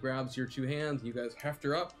 she grabs your 2 hands. You guys heft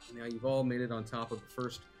her up. Now you've all made it on top of the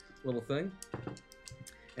first little thing.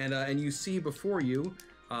 And you see before you,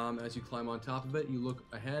 as you climb on top of it, you look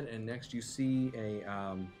ahead, and next you see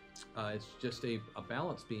it's just a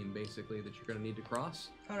balance beam, basically, that you're going to need to cross.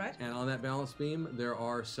 All right. And on that balance beam, there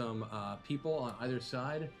are some people on either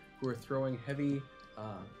side who are throwing heavy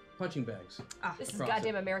punching bags. This is Cross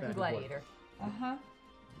goddamn it, American back and forth. Gladiator. Uh-huh.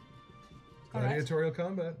 Gladiatorial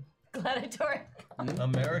combat. Gladiator.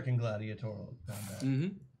 American gladiatorial combat.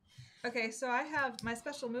 Mm-hmm. Okay, so I have my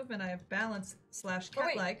special movement. I have balance / Oh, wait.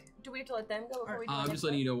 cat-like. Do we have to let them go before we do I'm just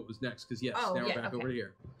letting you know what was next, because yes, Oh, now we're yeah, back okay. over to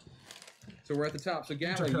here. So we're at the top. So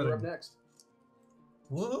Gavin, you're up next.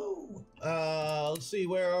 Whoa. Let's see,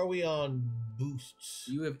 where are we on boosts?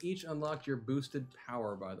 You have each unlocked your boosted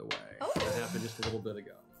power, by the way. Oh. That happened just a little bit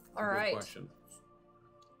ago. All Good right. question.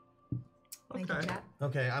 Thank you, Cat.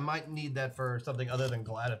 Okay, I might need that for something other than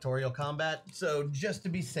gladiatorial combat. So just to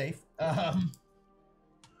be safe,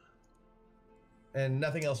 and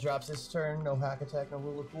nothing else drops this turn. No hack attack, no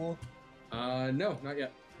rule of cool. No, not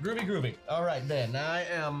yet. Groovy. All right then. I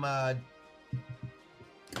am.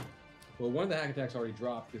 Well, one of the hack attacks already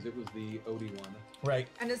dropped because it was the Odie one. Right.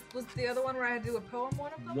 And was the other one where I had to do a poem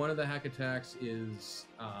one of them? One of the hack attacks is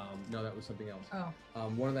no, that was something else. Oh.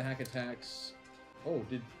 One of the hack attacks. Oh,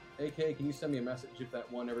 did AK? Can you send me a message if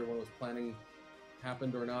that one everyone was planning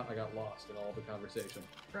happened or not? I got lost in all the conversation.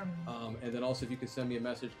 From And then also if you could send me a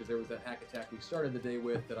message because there was that hack attack we started the day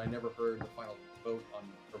with that I never heard the final vote on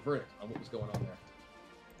or verdict on what was going on there.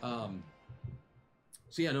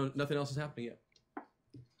 So yeah, no, nothing else is happening yet.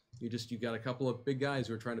 You got a couple of big guys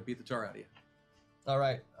who are trying to beat the tar out of you. All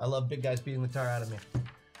right. I love big guys beating the tar out of me.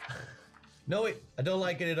 No, wait. I don't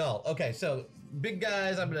like it at all. Okay, so big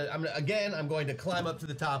guys. I'm going to climb up to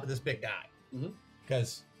the top of this big guy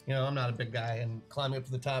because I'm not a big guy, and climbing up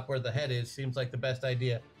to the top where the head is seems like the best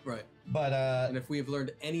idea. Right. But And if we have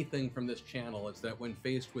learned anything from this channel, it's that when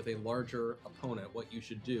faced with a larger opponent, what you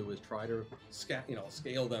should do is try to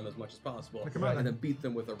scale them as much as possible, and then beat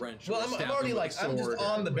them with a wrench. well, or I'm stab already them with like a I'm sword just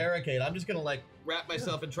on or- the barricade. I'm just gonna like wrap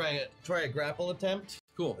myself and try a grapple attempt.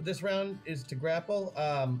 Cool. This round is to grapple.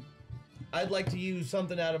 I'd like to use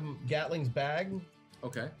something out of Gatling's bag.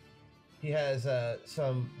 Okay. He has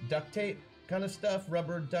some duct tape kind of stuff,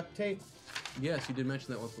 rubber duct tape Yes, you did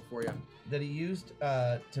mention that once before, yeah. that he used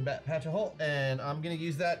to patch a hole, and I'm gonna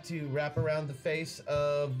use that to wrap around the face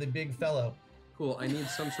of the big fellow. Cool. I need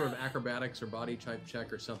some sort of acrobatics or body type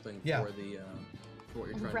check or something Yeah. for the for what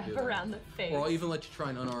you're trying Wrap to do. there. around the face. Or I'll even let you try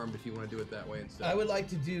an unarmed if you want to do it that way instead. I would like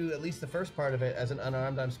to do at least the first part of it as an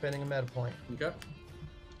unarmed. I'm spending a meta point. Okay.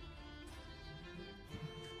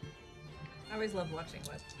 I always love watching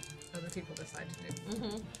what other people decide to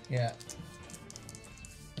do. Yeah.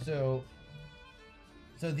 So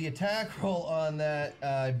the attack roll on that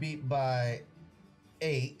I beat by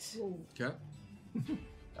 8. Okay.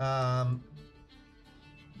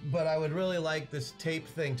 But I would really like this tape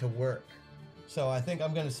thing to work. So I think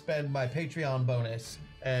I'm going to spend my Patreon bonus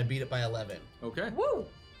and beat it by 11. Okay. Woo!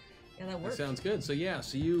 Yeah, that That works. sounds good. So yeah,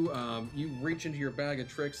 so you reach into your bag of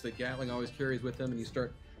tricks that Gatling always carries with him, and you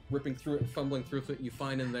start ripping through it, fumbling through it. You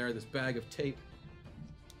find in there this bag of tape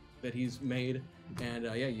that he's made, and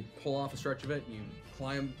yeah, you pull off a stretch of it. You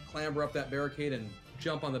clamber up that barricade and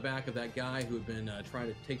jump on the back of that guy who had been trying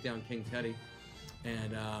to take down King Teddy.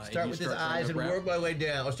 And Start with his eyes and work my way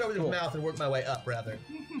down. Or start with his mouth and work my way up, rather.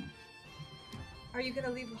 Are you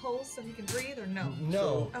gonna leave holes so he can breathe, or no?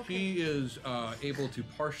 No. So Okay. he is able to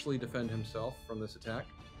partially defend himself from this attack.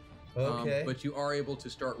 Okay. But you are able to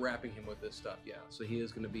start wrapping him with this stuff, yeah. So he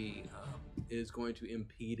is going to be, it is going to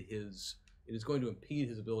impede his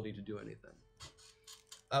ability to do anything.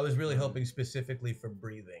 I was really hoping specifically for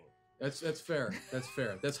breathing. That's fair. That's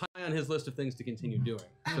fair. That's high on his list of things to continue doing.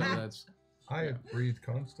 So that's. I breathe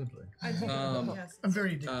constantly. Yes. I'm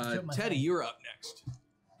very addicted. Teddy, you're up next.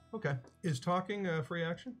 Okay. Is talking a free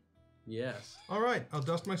action? Yes. All right. I'll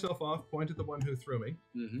dust myself off, point at the one who threw me.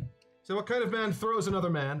 Mm-hmm. So what kind of man throws another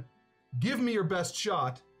man? Give me your best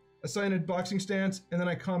shot, assign a boxing stance, and then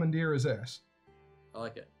I commandeer his ass. I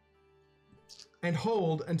like it. And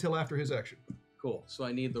hold until after his action. Cool. So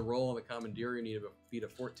I need the roll on the commandeer. You need a feat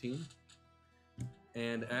of 14.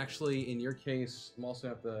 And actually, in your case, I'm also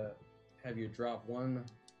have to have you drop one.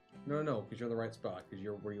 No, because you're in the right spot, because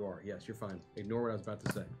you're where you are. Yes, you're fine. Ignore what I was about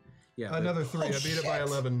to say. Yeah. Another 3. I beat it by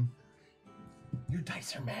 11. Your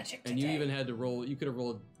dice are magic And you even had to roll. You could have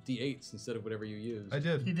rolled d8s instead of whatever you used. I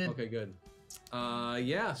did. He did. Okay, good.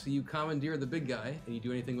 Yeah. So you commandeer the big guy, and you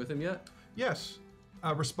do anything with him yet? Yes.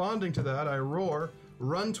 Responding to that, I roar,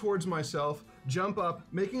 run towards myself, jump up,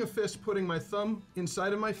 making a fist, putting my thumb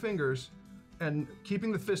inside of my fingers, and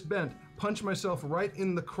keeping the fist bent, punch myself right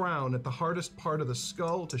in the crown at the hardest part of the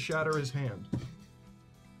skull to shatter his hand.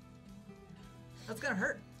 That's gonna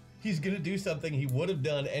hurt. He's gonna do something he would have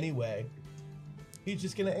done anyway. He's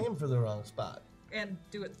just gonna aim for the wrong spot. And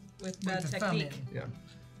do it with bad the thumb technique. in. Yeah.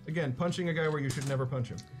 Again, punching a guy where you should never punch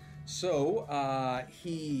him. So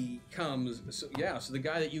he comes. So the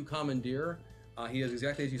guy that you commandeer, he does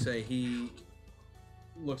exactly as you say. He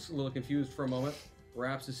looks a little confused for a moment,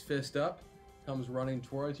 wraps his fist up, comes running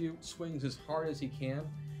towards you, swings as hard as he can,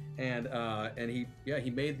 and he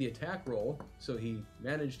made the attack roll, so he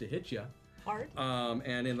managed to hit you. Hard.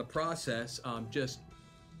 And in the process, just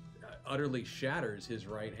utterly shatters his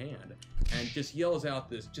right hand, and just yells out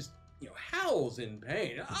this, howls in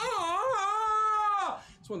pain. Ah!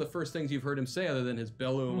 It's one of the first things you've heard him say, other than his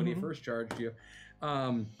bellowing when he first charged you.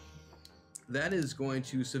 That is going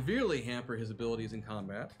to severely hamper his abilities in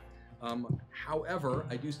combat. However,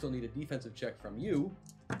 I do still need a defensive check from you,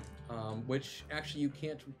 which actually you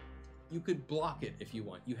can't. You could block it if you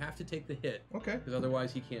want. You have to take the hit. Okay. Because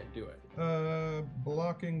otherwise he can't do it.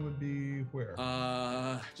 Blocking would be where?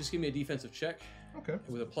 Just give me a defensive check. Okay.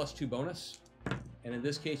 With a +2 bonus. And in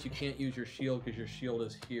this case, you can't use your shield because your shield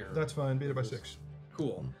is here. That's fine. Beat it by 6.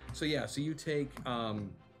 Cool. So yeah, so you take, So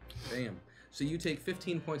you take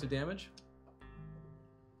 15 points of damage.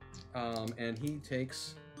 And he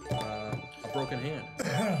takes a broken hand.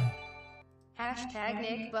 Hashtag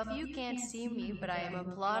Nick Buff, you can't see me, but I am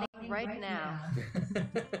applauding right now.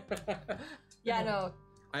 Yeah, no.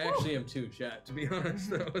 I actually am too, chat, to be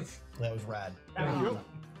honest. That was rad. Thank you.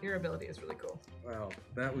 Your ability is really cool. Wow,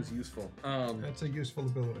 that was useful. That's a useful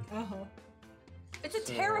ability. It's a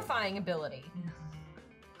terrifying ability.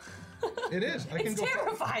 It is. I can It's go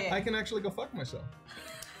terrifying. I can actually go fuck myself.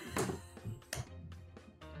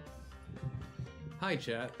 Hi,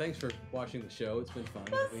 chat. Thanks for watching the show. It's been fun.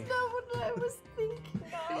 That's not what I was thinking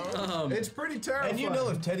of. It's pretty terrifying. And you know,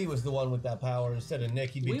 if Teddy was the one with that power instead of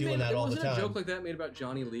Nick, he'd be doing that all the time. Wasn't a joke like that made about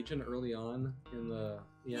Johnny Legion early on in the...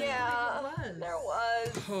 Yeah, there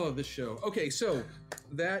was. Oh, this show. Okay, so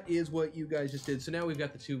that is what you guys just did. So now we've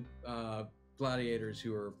got the two gladiators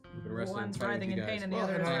who've been wrestling One's and fighting writhing with in you guys. pain and the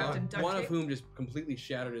other is wrapped in duct One of tape. whom just completely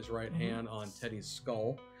shattered his right hand on Teddy's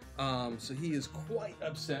skull. So he is quite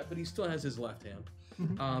upset, but he still has his left hand.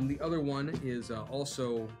 The other one is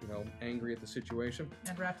also, angry at the situation.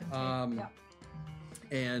 And wrapped in tape.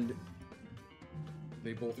 And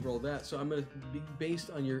they both rolled that. So I'm going to be based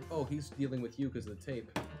on your... Oh, he's dealing with you because of the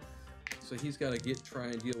tape. So he's got to try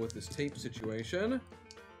and deal with this tape situation.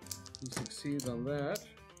 He succeeds on that.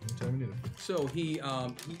 Anytime you need him. So he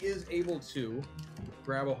is able to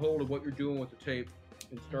grab a hold of what you're doing with the tape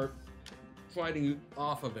and start fighting you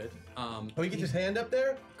off of it. Oh, he gets his hand up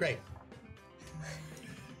there? Great.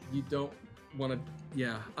 You don't want to...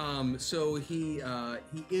 Yeah. So he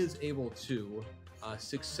is able to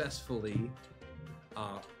successfully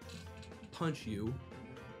punch you.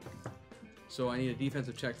 So I need a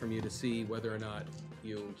defensive check from you to see whether or not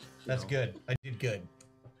you That's good. I did good.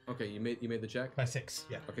 Okay, you made the check? By 6,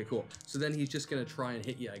 yeah. Okay, cool. So then he's just gonna try and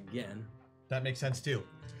hit you again. That makes sense too.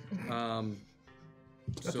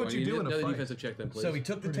 That's So what I you need do in a another fight. defensive check then, please. So he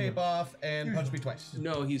took the tape off and punched me twice.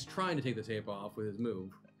 No, he's trying to take the tape off with his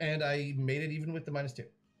move. And I made it even with the -2.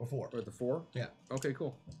 Or 4. Or at the 4? Yeah. Okay,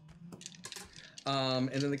 cool. And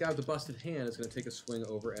then the guy with the busted hand is going to take a swing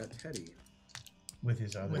over at Teddy. With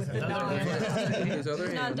his other With hand. another hand. His other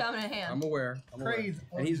hand. Non-dominant hand. I'm aware. Crazy.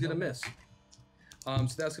 And he's going to miss. So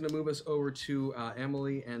that's going to move us over to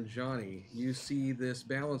Emily and Johnny. You see this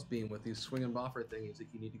balance beam with these swing and boffer things that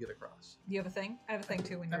you need to get across. You have a thing? I have a thing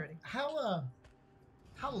too when you're ready. How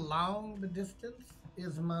long the distance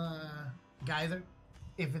is my geyser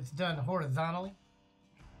if it's done horizontally?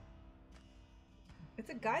 It's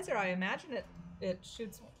a geyser. I imagine it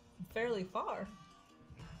shoots fairly far.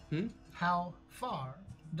 How far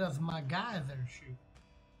does my geyser shoot?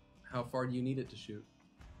 How far do you need it to shoot?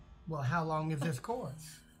 Well, how long is this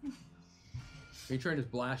course? Are you trying to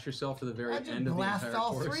blast yourself to the very I end just of the blast entire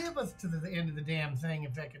all course? 3 of us to the end of the damn thing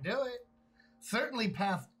if I could do it. Certainly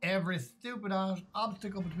past every stupid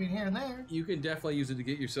obstacle between here and there. You can definitely use it to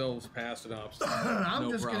get yourselves past an obstacle. I'm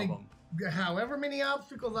no just problem. gonna, however many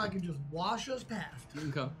obstacles I can just wash us past.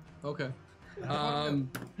 Okay.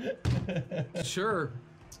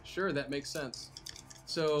 Sure, that makes sense.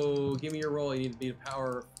 So give me your roll. You need to beat a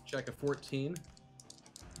power check of 14.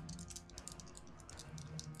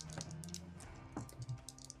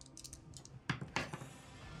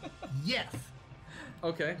 Yes.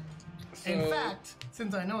 Okay. So, In fact,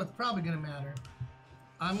 since I know it's probably gonna matter,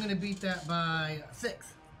 I'm gonna beat that by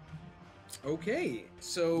 6. okay.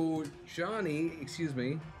 So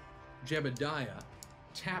Jebediah,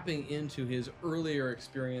 tapping into his earlier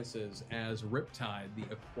experiences as Riptide, the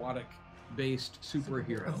aquatic-based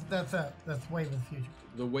superhero, That's way of the future.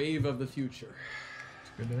 the wave of the future.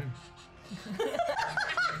 Good name.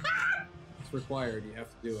 It's required. You have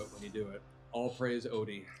to do it when you do it. All praise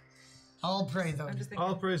Odie. All praise I'm on just thinking.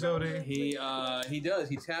 All praise Odie. He does.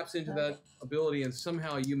 He taps into that ability, and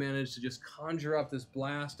somehow you manage to just conjure up this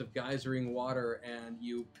blast of geysering water, and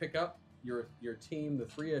you pick up your team, the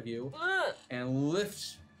 3 of you, and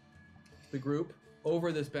lift the group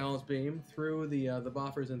over this balance beam through the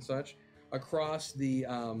buffers and such, across the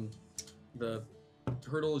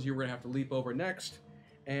hurdles you were gonna have to leap over next,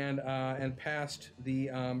 and past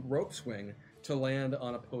the rope swing to land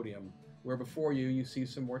on a podium, where before you see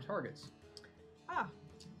some more targets. Ah,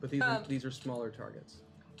 But these are smaller targets.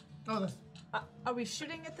 Oh, that's, are we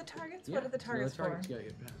shooting at the targets? Yeah, What are the targets some of for? the targets you gotta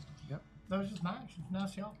get past. that was just nice. It's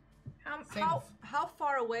nice, y'all. How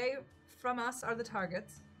far away from us are the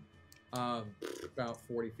targets? About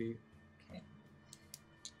 40 feet. You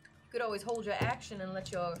could always hold your action and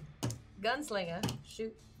let your gunslinger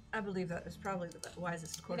shoot. I believe that is probably the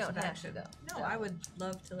wisest course don't of have action. to, though. No, No. I would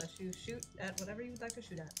love to let you shoot at whatever you would like to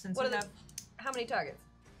shoot at. Since What you are have, How many targets?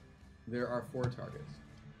 There are 4 targets.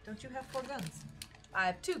 don't you have 4 guns? I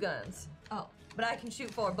have 2 guns, Oh, but I can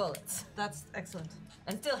shoot 4 bullets that's excellent.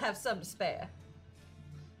 and still have some to spare.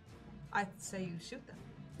 I'd say you shoot them.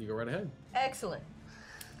 You go right ahead. Excellent.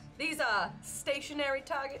 These are stationary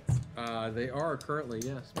targets. They are currently,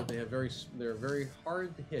 yes, but they're very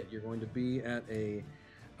hard to hit. You're going to be at a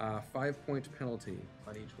 5-point penalty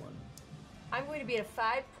on each one. I'm going to be at a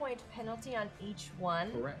 5-point penalty on each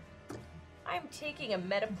one. Correct. I'm taking a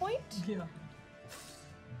meta point. Yeah.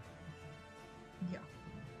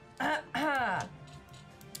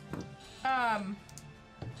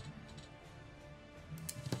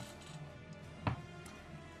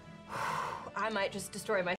 I might just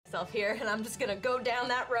destroy myself here, and I'm just gonna go down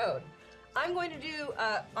that road. I'm going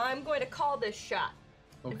to call this shot.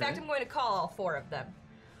 In Okay. fact, I'm going to call all 4 of them.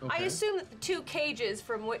 I Okay. assume that the 2 cages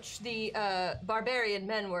from which the barbarian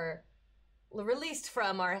men were released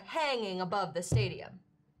from are hanging above the stadium.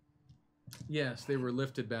 Yes, they were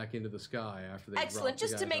lifted back into the sky after they Excellent. dropped the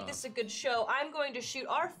Just to guys make off. this a good show, I'm going to shoot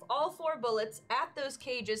all 4 bullets at those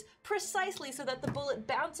cages precisely so that the bullet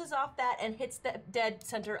bounces off that and hits the dead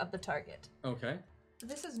center of the target. Okay.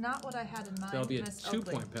 This is not what I had in mind. That'll be a Miss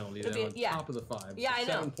 2-point penalty It'll then be- on yeah. top of the 5. Yeah, I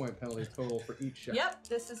know. 7-point penalty total for each shot. Yep.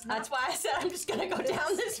 This is not. That's why I said I'm just going to go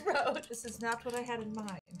down this road. This is not what I had in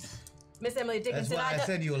mind. Miss Emily That's Dickinson, why I don't-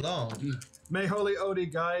 said you along. May Holy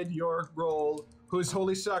Odie guide your roll, whose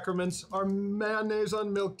holy sacraments are mayonnaise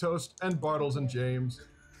on milk toast and Bartles and James.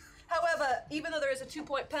 However, even though there is a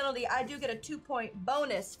 2-point penalty, I do get a 2-point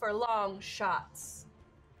bonus for long shots.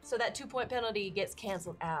 So that 2-point penalty gets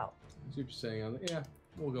canceled out. That's what you're saying. Yeah,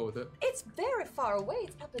 we'll go with it. It's very far away.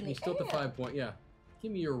 It's up in the You're still at the air. 5-point, yeah.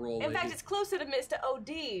 Give me your roll, In lady. fact, it's closer to Mr.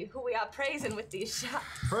 OD, who we are praising with these shots.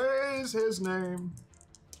 Praise his name.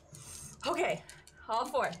 Okay. all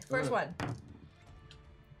four. First one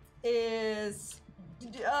is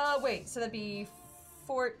wait, so that'd be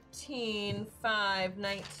 14, 5,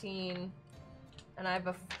 19, and I have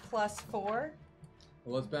a +4. Well,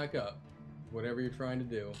 let's back up. Whatever you're trying to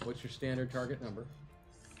do. What's your standard target number?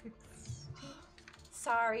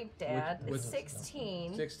 Sorry, Dad. Which- It's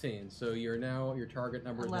 16. 16. So your target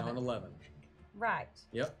number is now an 11. Right.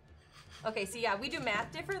 Yep. Okay, so yeah, we do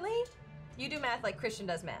math differently. You do math like Christian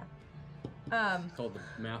does math. It's called the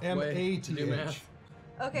math way to do math.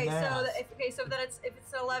 Okay, Math. so then if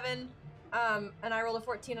it's an 11, and I roll a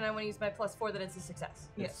 14 and I want to use my +4, then it's a success.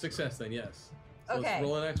 It's success then, yes. So Okay. let's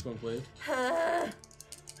roll the next one, please.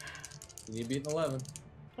 You need to beat an 11.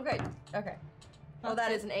 Okay. Oh,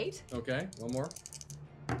 that is an 8. Okay, one more.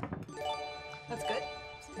 That's good.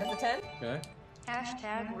 That's a 10. Okay.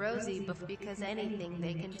 Hashtag Rosie, because anything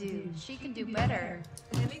they can do, she can do better.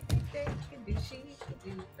 Anything they can do, she can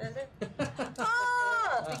do better.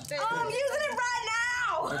 Oh, I'm using it right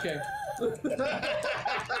now. Okay.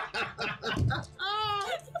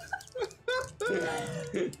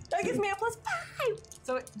 That gives me a +5.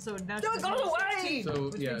 So now No, it she's goes at away. 16, So,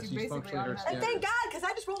 which yeah, means you she's basically functionally her automatically- And thank God, because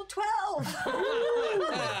I just rolled a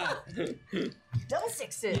 12. Double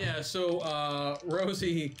sixes. Yeah, so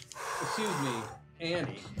Rosie,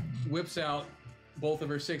 Annie, whips out both of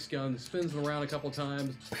her 6 guns, spins them around a couple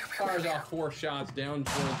times, fires off 4 shots down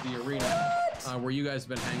towards the arena where you guys have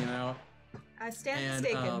been hanging out. I stand And,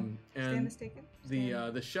 mistaken. and Stand mistaken.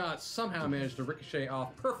 The shots somehow manage to ricochet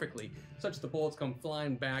off perfectly, such that the bullets come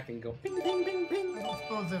flying back and go ping, ping, ping, ping. I don't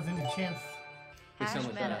suppose there's any chance. They sound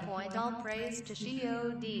like that. Point all praise to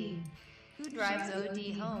She-O-D, who drives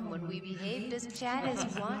OD home when we behaved as Chad as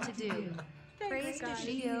you want to do. Praise to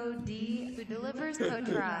She-O-D, who delivers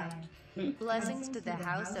co-try. Blessings to the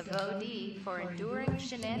house of OD for enduring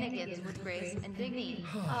shenanigans with grace and dignity.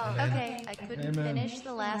 Okay, I couldn't finish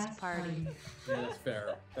the last party. Yeah, that's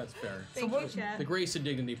fair. That's fair. Thank you, Chad. The grace and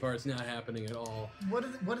dignity part's not happening at all. What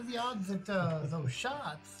are the odds that those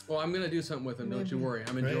shots? Well, I'm gonna do something with them. Don't you worry.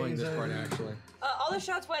 I'm enjoying this part actually. All the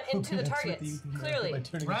shots went into the targets, clearly.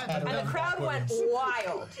 Right, And the crowd went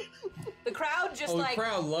wild. The crowd just The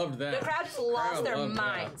crowd loved that. The crowd just lost Crowd their loved that.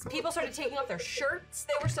 minds. People started taking off their shirts.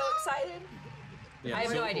 They were so excited. Yeah, I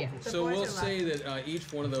have no idea. So we'll say that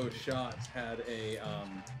each one of those shots had a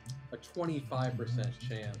 25%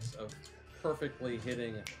 chance of perfectly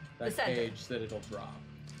hitting that The center. cage that it'll drop.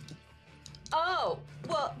 Oh,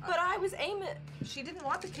 well, but I was aiming. She didn't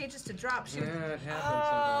want the cages to drop. She Yeah, it happens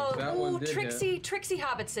Oh, sometimes. That one ooh, did Trixie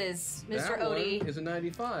Hobbitses, hit. Mr. That Odie. one is a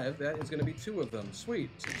 95. That is going to be 2 of them. Sweet.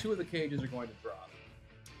 So 2 of the cages are going to drop.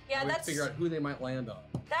 Yeah, We have to that's figure out who they might land on.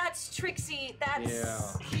 Trixie. That's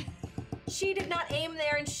Yeah. She did not aim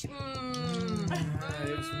there, and she.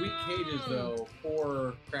 It was weak cages though.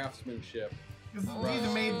 Poor craftsmanship. These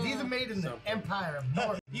are made in the Empire of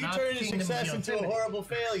North. You not turned a Kingdom of success into a Yosemite. horrible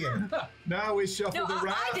failure. Now we shuffle No, the I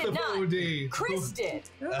wrath did of not. OD. Chris did.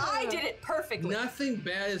 I did it perfectly. Nothing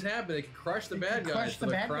bad has happened. They can crush the bad can guys crush for the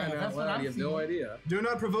the bad crying guys. out That's what loud. I'm You have no feeling. idea. Do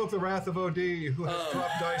not provoke the wrath of OD, who has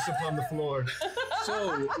dropped dice upon the floor.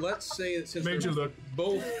 So let's say that since Made they're you look.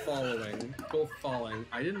 both falling.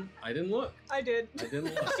 I didn't look. I did. I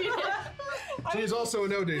didn't look. She's also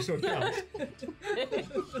an OD, so it counts.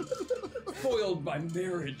 Foiled by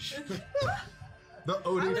marriage. The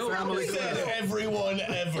OD family Said crest. everyone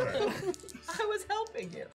ever. I was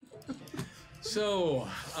helping you. So,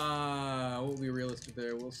 what will be realistic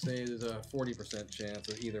there? We'll say there's a 40% chance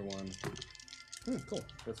of either one. Cool.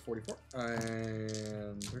 That's 44.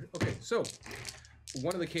 And 30. Okay, so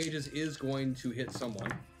one of the cages is going to hit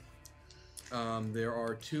someone. There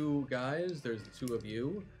are 2 guys. There's the 2 of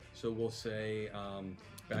you. So we'll say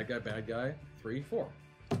bad guy, 3, 4.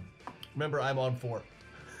 Remember, I'm on 4.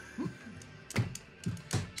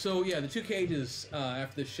 So yeah, the 2 cages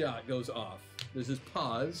after the shot goes off. There's this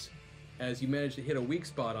pause as you manage to hit a weak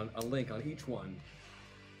spot on a link on each one.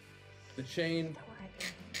 The chain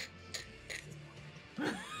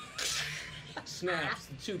snaps.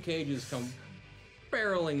 The 2 cages come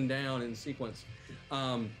barreling down in sequence.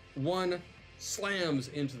 One slams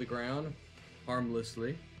into the ground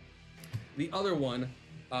harmlessly. The other one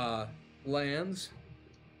lands.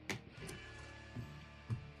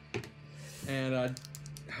 And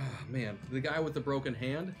man, the guy with the broken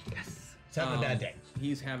hand. He's having a bad day.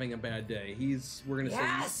 He's having a bad day. We're gonna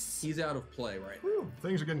Yes! say he's out of play right now.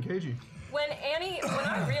 Things are getting cagey. When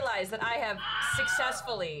I realize that I have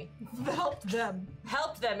successfully Help them.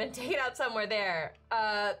 helped them and taken out somewhere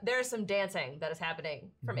there's some dancing that is happening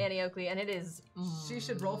from Annie Oakley, and it is She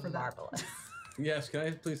should roll for that. marvelous. Yes, can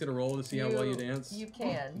I please get a roll to see how well you dance? You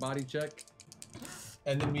can. Body check.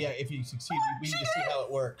 And then if you succeed, we need to see how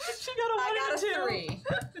it works. She got a 1 I got and a a 2.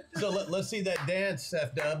 3. So let's see that dance,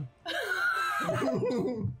 F-Dub.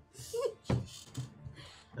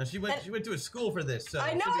 Now she went to a school for this, so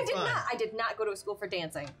I know she'll be I did fine. not. I did not go to a school for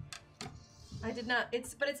dancing. I did not.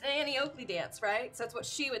 But it's Annie Oakley dance, right? So that's what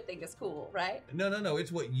she would think is cool, right? No.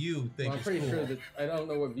 It's what you think Well, I'm is pretty cool. sure that I don't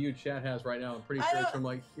know what view chat has right now. I'm pretty I sure it's don't- from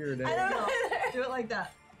like here to I there. don't know. Do it like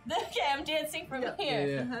that. Okay, I'm dancing from Yeah. here.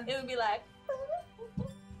 Yeah, Uh-huh. It would be like.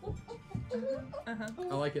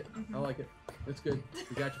 I like it. I like it. It's good.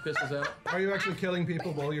 You got your pistols out. Are you actually killing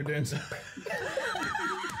people while you're dancing?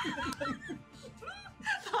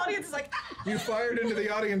 The audience is like, You fired into the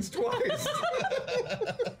audience twice.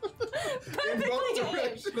 In both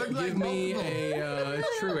directions. Give me a.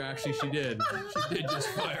 It's true, actually, she did. She did just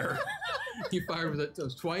fire. You fired with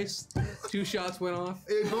those twice. 2 shots went off.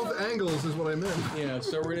 In both angles is what I meant. Yeah,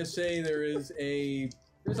 so we're gonna say there's a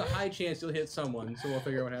high chance you'll hit someone. So we'll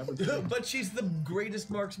figure out what happens. But she's the greatest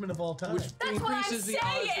marksman of all time. Which That's what I'm increases the odds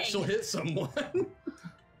that saying. she'll hit someone.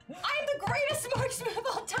 I'm the greatest marksman of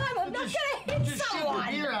all time. I'm not gonna hit Just shoot the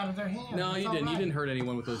someone. beer out of their hand. No, It's you all didn't. You right. didn't hurt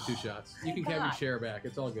anyone with those 2 shots. You can have your God. chair back.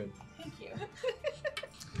 It's all good. Thank you.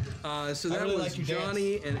 So I that really was like your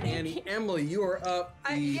Johnny and Annie. Emily, you are up.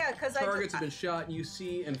 The yeah, 'cause I targets did- have been shot. You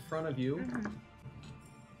see in front of you.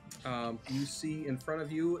 You see in front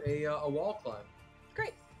of you a wall climb.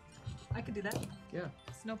 great. I could do that. Yeah,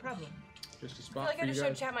 It's no problem. just a I feel spot like for I you just showed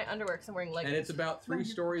guys. Chad my underwear because I'm wearing leggings. And it's about 3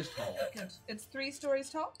 stories tall. Good. It's 3 stories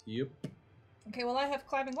tall. Yep. Okay, well I have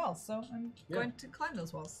climbing walls, so I'm Yeah. going to climb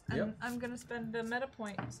those walls. And Yep. I'm going to spend a meta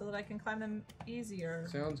point so that I can climb them easier.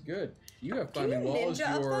 Sounds good. You have Can you climbing walls. ninja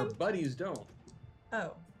up Your them? buddies don't.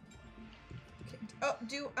 Oh. Okay. Oh,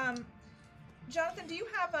 Jonathan, do you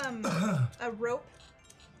have a rope?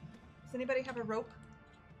 Does anybody have a rope?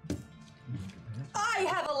 I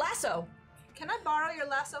have a lasso. Can I borrow your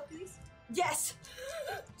lasso, please? Yes.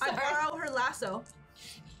 I Sorry. borrow her lasso,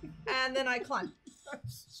 and then I climb.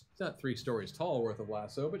 It's not 3 stories tall worth of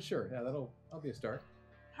lasso, but sure. Yeah, that'll be a start.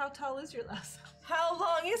 How tall is your lasso? How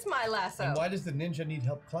long is my lasso? And why does the ninja need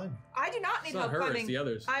help climbing? I do not need It's not help her, climbing. it's the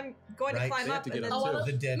others. I'm going Right, to climb they have up to and get then. up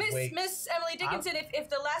too. The dead weight. Miss Emily Dickinson, if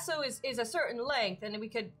the lasso is a certain length, and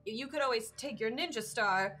you could always take your ninja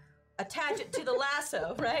star, attach it to the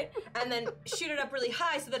lasso, right, and then shoot it up really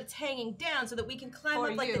high so that it's hanging down, so that we can climb For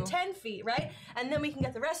up like you. the 10 feet, right, and then we can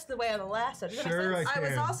get the rest of the way on the lasso. Does that make Sure, sense? I I was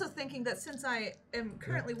can. also thinking that since I am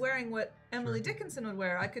currently wearing what Emily Dickinson would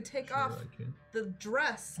wear, I could take off the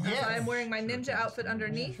dress as Yes. I'm wearing my ninja outfit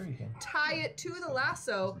underneath, Sure you can. tie it to the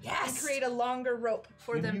lasso, and Yes! create a longer rope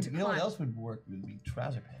for them to You know what climb. else would work? Would be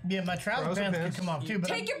trouser pants. Yeah, my trouser Trouser pants pants. could come off too, but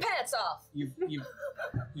Take your pants off.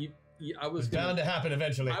 I was It's bound to happen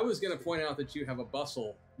eventually. I was gonna point out that you have a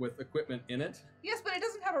bustle with equipment in it. Yes, but it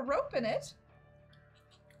doesn't have a rope in it.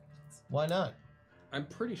 Why not? I'm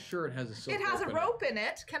pretty sure it has a silk It has a in rope in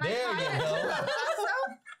it. Can There I tie you it to go. the lasso?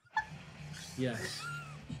 Yes.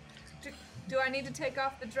 Do I need to take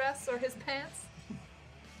off the dress or his pants?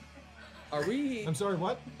 Are we I'm sorry,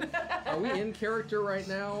 what? in character right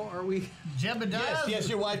now? Are we? Jebediah. Yes,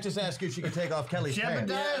 your wife just asked you if she could take off Kelly's pants.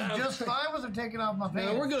 Jebediah just fine with her taking off my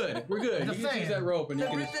pants. No, we're good. We're good. You Just can use saying. that rope and The,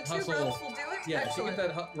 you can the just 2 hustle. ropes will do it? Yeah, so Excellent.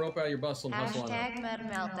 get that rope out of your bustle and hustle on it. Hashtag Meta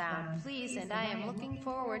Meltdown, please, and I am looking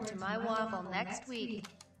forward to my waffle next week.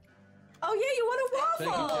 Oh yeah, you want a Thank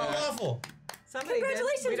you, waffle? Chad. Waffle. Somebody did.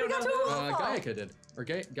 Congratulations, we don't got know to a who. waffle. Gaika did. Or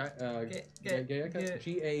Gaika?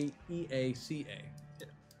 Gaeaca?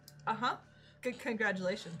 Uh-huh. Good,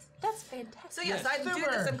 congratulations. That's fantastic. So yes, Yes. I do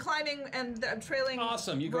Super. this. I'm climbing and I'm trailing.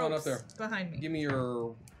 Awesome, you go on up ropes there. behind me. Give me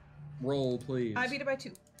your roll, please. I beat it by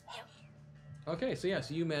 2. Okay, so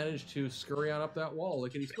you managed to scurry on up that wall,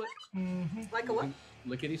 lickety split. Like a what?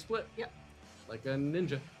 Lickety split. Yep. Like a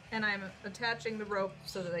ninja. And I'm attaching the rope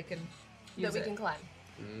so that they can use That we it. can climb.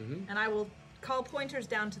 Mm-hmm. And I will call pointers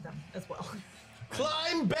down to them as well.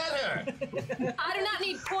 Climb better. I do not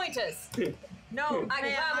need pointers. No, I can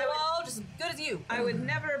man, climb the wall just as good as you. I would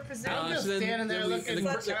never presume. just standing there looking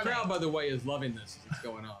the for crowd, by the way, is loving this. It's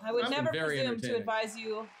going on. I would It's been never very presume to entertaining. advise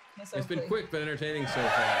you. Miss It's been Oakley. quick but entertaining so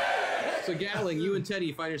far. So Gatling, you and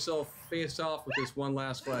Teddy find yourself face off with this one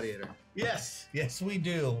last gladiator. Yes, yes, we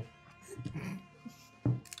do. Do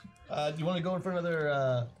you want to go in for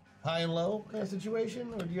another high and low kind of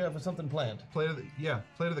situation, or do you have something planned? Play to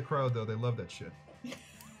the crowd though. They love that shit.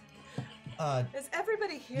 Is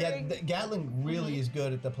everybody Yeah, hearing? Gatling really is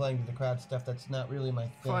good at the playing to the crowd stuff. That's not really my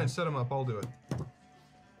thing. Fine, set them up. I'll do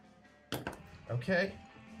it. Okay.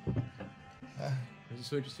 It's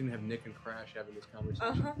so interesting to have Nick and Crash having this conversation.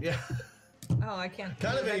 Uh-huh. Yeah. Oh, I can't.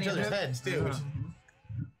 Kind of do in each any other's of it. heads too.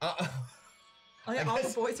 Oh yeah, all the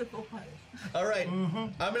boys are full pilot. All right,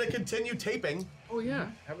 I'm gonna continue taping. Oh yeah,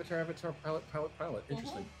 avatar, pilot.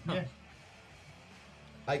 Interesting. Huh. Yeah.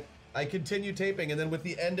 I continue taping, and then with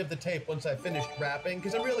the end of the tape, once I finished rapping,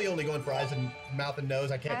 because I'm really only going for eyes and mouth and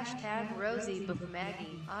nose, I can't. Hashtag Rosie Book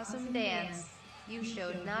Maggie. Awesome dance. You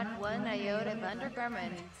showed not one iota of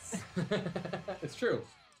undergarment. It's true.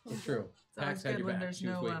 It's true. It's always Pax had good your when back. there's She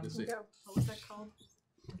was no. waiting to see. What was that called?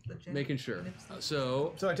 The gym? Making sure.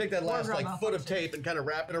 So, So I take that last Wardrobe like foot of malfunction. tape and kind of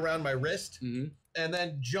wrap it around my wrist, mhm. and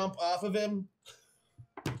then jump off of him,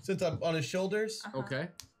 since I'm on his shoulders, Okay.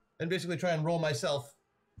 and basically try and roll myself,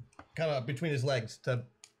 kind of between his legs to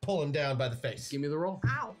pull him down by the face. Give me the roll.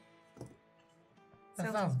 Ow.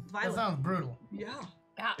 That Sounds that violent. sounds brutal. Yeah.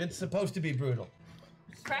 It's supposed to be brutal.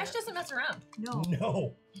 Crash doesn't mess around. No.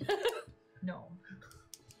 No. No.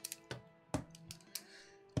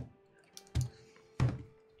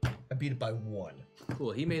 I beat it by 1.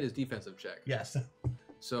 Cool. He made his defensive check. Yes.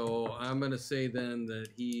 So I'm gonna say then that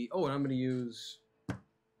he. Oh, and I'm gonna use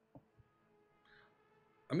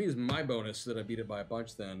my bonus that I beat it by a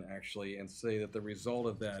bunch then actually, and say that the result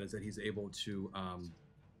of that is that he's able to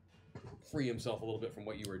free himself a little bit from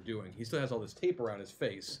what you were doing. He still has all this tape around his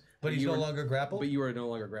face, But he's you no were- longer grappled? But you are no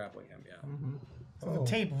longer grappling him. Yeah. So the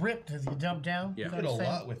tape ripped as you jumped down. Yeah. Is that Did a what you're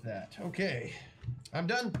saying? lot with that. Okay. I'm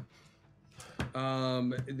done.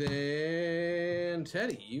 Then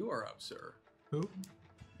Teddy, you are up, sir. Who?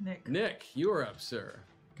 Nick. Nick, you are up, sir.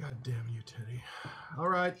 God damn you, Teddy. All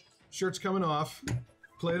right, shirt's coming off.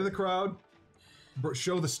 Play to the crowd.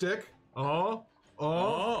 Show the stick. Oh.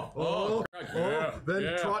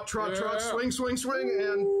 Then trot, swing,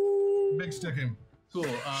 and big stick him. Cool.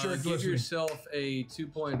 Sure, Give glistening. yourself a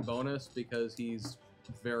 2-point bonus because he's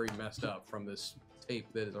very messed up from this tape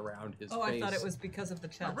that is around his Oh, face. I thought it was because of the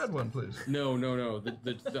A chest. red one, please. No.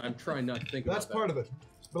 I'm trying not to think That's about part of it.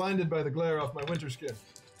 Blinded by the glare off my winter skin.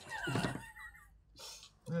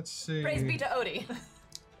 Let's see. Praise be to Odie.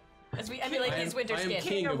 As we emulate his winter I am skin.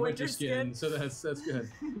 king of winter winter skin, so that's good.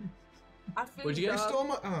 I feel What'd you I get? stole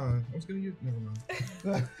my. I was gonna use.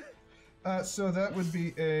 Never mind. So that would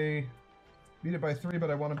be a beat it by 3, but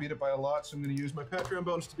I want to beat it by a lot, so I'm gonna use my Patreon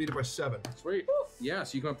bonus to beat it by 7. Sweet. Yeah,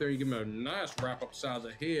 so you come up there, you give him a nice wrap upside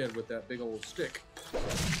the head with that big old stick.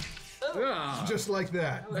 Ah, Just like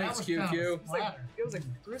that. That Thanks, was QQ. kind of It's like, splatter. it was a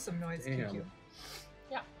gruesome noise. Damn. Thank you.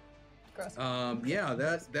 Gross. yeah,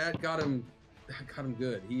 that got him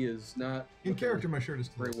good. He is not In character, my shirt is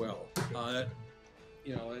very well.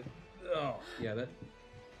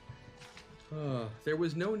 There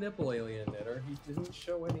was no nipple alien knitter. He didn't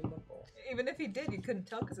show any nipple. Even if he did, you couldn't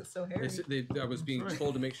tell because it's so hairy. I was being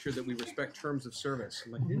told to make sure that we respect terms of service.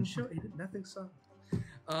 I'm like, he did nothing so.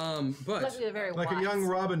 But Luckily, they're very Like a wise. young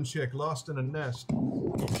robin chick lost in a nest.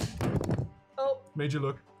 Oh, Made you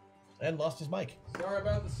look. And lost his mic. sorry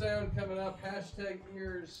about the sound coming up. Hashtag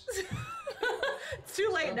ears. it's too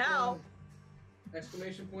late now.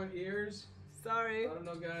 Exclamation point ears. Sorry. I don't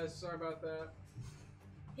know, guys. Sorry about that.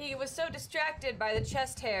 He was so distracted by the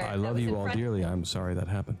chest hair. I that love was you in all front- dearly. I'm sorry that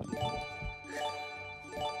happened.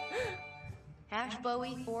 Hash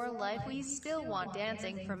Bowie for life. We still want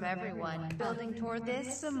dancing from everyone. Building toward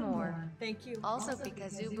this some more. Thank you. Also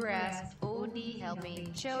because Uber asked, OD help me.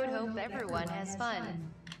 Showed hope everyone has fun.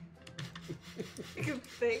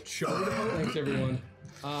 Thanks. Thanks, everyone.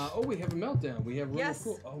 We have a meltdown. We have really Yes.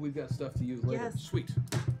 cool. Oh, we've got stuff to use later. Yes. Sweet.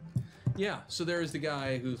 Yeah. So there's the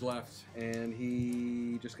guy who's left, and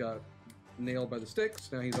he just got nailed by the sticks.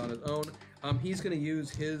 Now he's on his own. He's going to use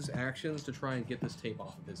his actions to try and get this tape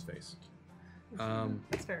off of his face.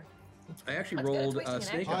 That's fair. I actually That's good. rolled Wasting an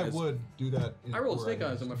snake I eyes. would do that. I rolled before snake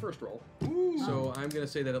eyes on my first roll, so I'm going to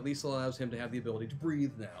say that at least allows him to have the ability to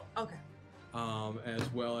breathe now. Okay.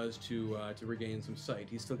 As well as to regain some sight.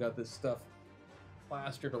 He's still got this stuff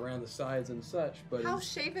plastered around the sides and such, but How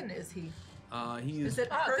shaven is he? he's Is it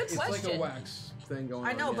Ah, hurt? good it's like a question. wax thing going on.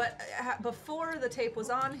 I know, yeah. but before the tape was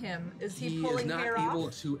on him, is he, he pulling is not hair able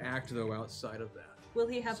off? to act though outside of that. Will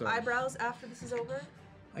he have so- eyebrows after this is over?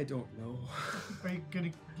 I don't know. Are you gonna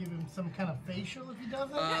give him some kind of facial if he does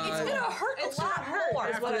that? It's gonna hurt It's a lot gonna hurt, more.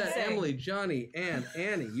 is After what I'm that, saying. Emily, Johnny, and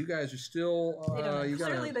Annie, you guys are still. They don't know. You got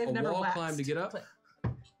Clearly they've a never wall waxed. climb to get up.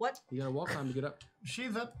 What? You got a wall climb to get up.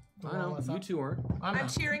 She's up. I know. You two aren't. I'm I'm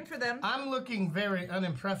not. cheering for them. I'm looking very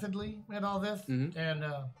unimpressedly at all this, and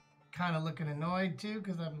kind of looking annoyed too,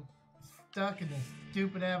 because I'm stuck in this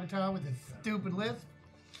stupid avatar with this stupid lisp,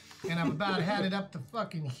 and I'm about had it up to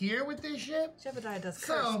fucking here with this shit. Jebediah does curse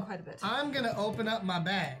So quite a bit. I'm gonna open up my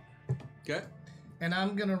bag, Okay. and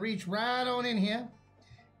I'm gonna reach right on in here,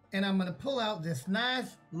 and I'm gonna pull out this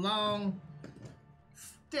nice long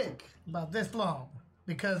stick, about this long,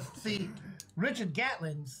 because see, Richard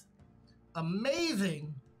Gatlin's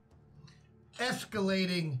amazing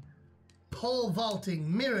escalating pole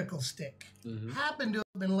vaulting miracle stick happened to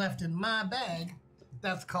have been left in my bag.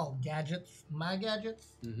 That's called gadgets, my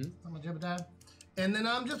gadgets. I'm a Jebediah. And then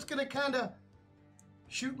I'm just gonna kind of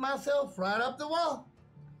shoot myself right up the wall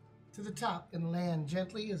to the top and land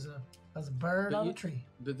gently as a bird on a tree.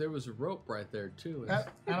 But there was a rope right there too. I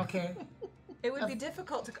don't care. It would be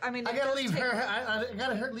difficult to. I mean, I gotta leave her. I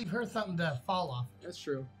gotta leave her something to fall off. That's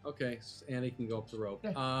true. Okay, so Annie can go up the rope.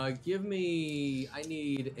 Yeah. Give me. I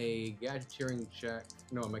need a gadgeteering check.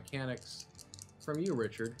 No, mechanics from you,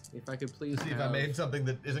 Richard. If I could please. See if I made something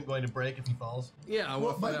that isn't going to break if he falls. Yeah, I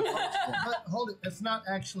want to find out. But hold it. It's not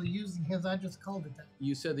actually using his. I just called it that.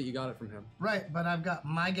 You said that you got it from him. Right, but I've got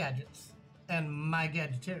my gadgets and my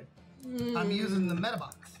gadgeteering. I'm using the meta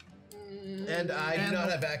box. And I do not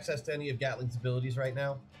have access to any of Gatling's abilities right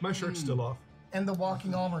now. My shirt's still off. And the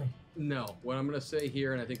walking armory. No. What I'm going to say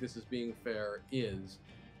here, and I think this is being fair, is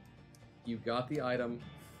you got the item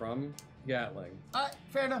from Gatling. All right,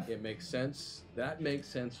 fair enough. It makes sense. That makes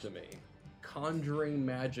sense to me. Conjuring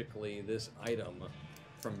magically this item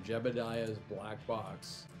from Jebediah's black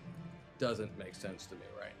box doesn't make sense to me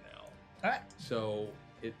right now. All right. So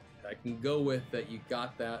I can go with that you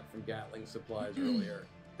got that from Gatling Supplies earlier.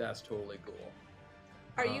 That's totally cool.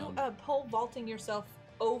 Are you pole vaulting yourself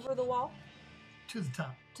over the wall? To the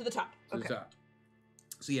top. To the top. To Okay. the top.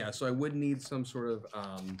 So yeah, so I would need some sort of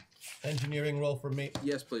engineering roll for me.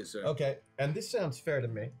 Yes, please, sir. Okay, and this sounds fair to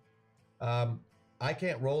me. I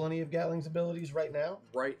can't roll any of Gatling's abilities right now.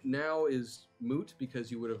 Right now is moot because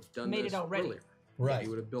you would have done Made this it already. earlier. Right. Yeah, you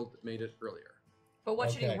would have made it earlier. But what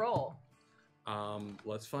should Okay. he roll?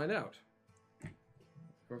 Let's find out.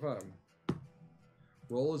 For fun.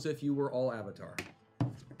 Roll as if you were all Avatar.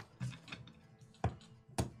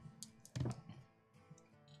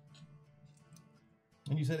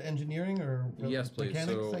 And you said engineering or Yes, please.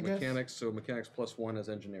 mechanics, So I guess? mechanics plus 1 as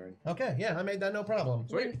engineering. Okay, yeah, I made that no problem.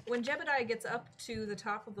 When Jebediah gets up to the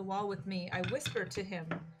top of the wall with me, I whisper to him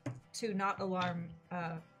to not alarm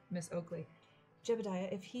Miss Oakley.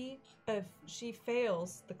 Jebediah, if she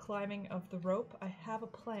fails the climbing of the rope, I have a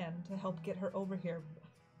plan to help get her over here,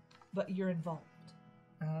 but you're involved.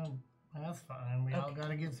 That's fine. We all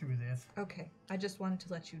gotta get through this. Okay, I just wanted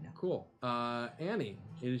to let you know. Cool. Annie,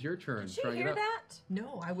 it is your turn. Did she Try and get hear up. that?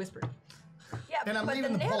 No, I whispered. Yeah, And I'm but the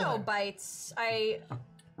leaving the pole there. nanobites, I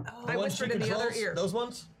I whispered in the other ear. Those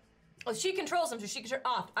ones? Oh, she controls them, so she can turn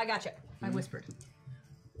off. I gotcha. I whispered.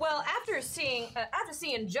 Well, after seeing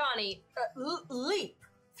Johnny leap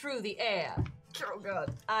through the air, oh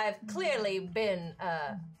god, I've clearly been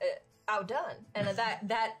outdone, and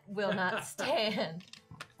that will not stand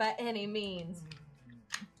by any means.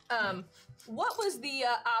 What was the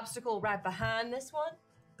obstacle right behind this one?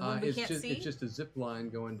 The one we it's can't just, see? It's just a zip line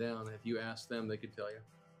going down. If you ask them, they could tell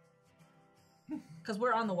you. Because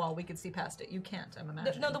we're on the wall, we could see past it. You can't, I'm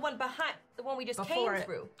imagining. No, the one behind, the one we just Before came it.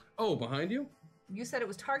 through. Oh, behind you? You said it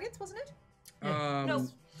was targets, wasn't it? No,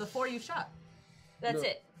 Before you shot. that's No.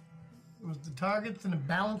 it. It was the targets and the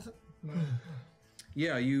balance.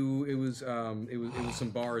 Yeah, it was some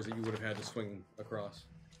bars that you would have had to swing across.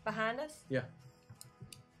 Behind us? Yeah.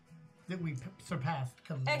 That we surpassed.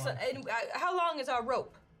 Excellent. And, how long is our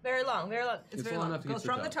rope? Very long, very long. It's very long long. enough to get Goes to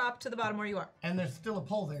the from the top to the bottom where you are. And there's still a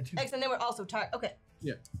pole there too. Excellent. Then we're also tired. Okay.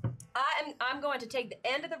 Yeah. I'm going to take the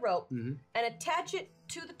end of the rope and attach it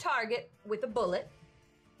to the target with a bullet.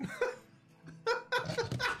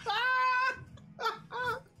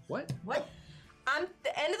 What? What? I'm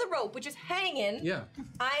the end of the rope, which is hanging. Yeah.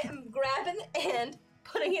 I am grabbing the end,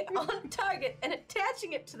 putting it on the target, and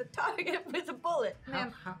attaching it to the target with a bullet. Man,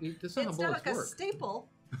 That's not how it's not bullets like a work. staple.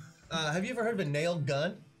 Have you ever heard of a nailed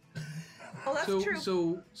gun? Oh, that's So, true.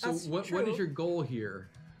 so That's what true. is your goal here?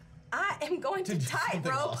 I am going to do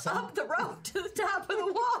tightrope something awesome. up the rope to the top of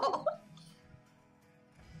the wall.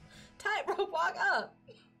 Tightrope walk up.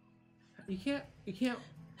 You can't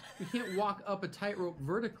walk up a tightrope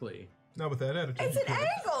vertically. Not with that attitude. It's you an can't.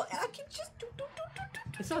 angle. I can just do.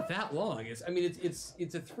 It's not that long. It's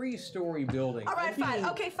a 3-story building. All right, I'm fine. being-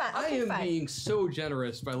 Okay, fine. I Okay, am fine. being so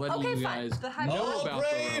generous by letting Okay, you fine. guys The high- know All about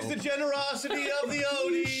praise the the rope. generosity of the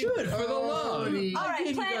Odie. You should, for the love. Odie. All I right,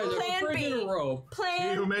 gave you guys plan a friggin' B. rope.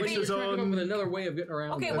 Plan Who makes B. his You're trying to come up with own? another way of getting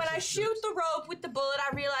around. Okay, this. when I shoot the rope with the bullet,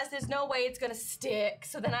 I realize there's no way it's gonna stick,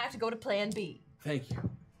 so then I have to go to plan B. Thank you.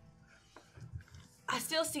 I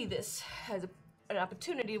still see this as an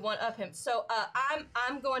opportunity to one-up him, so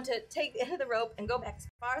I'm going to take the end of the rope and go back as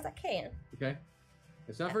far as I can. Okay.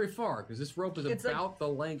 It's not very far because this rope is It's like- about the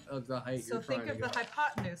length of the height So you're trying think to of the go.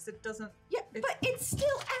 hypotenuse. It doesn't. Yeah, but it's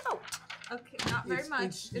still out. Okay, not very much.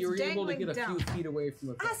 It's You're able to dangling get a down. few feet away from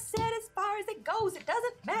the I thing. said as far as it goes. It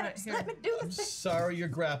doesn't matter. Right Just here. let me do I'm this thing. sorry your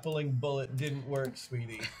grappling bullet didn't work,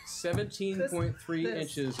 sweetie. 17.3 This.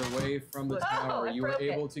 inches away from the Look. tower, I you were broke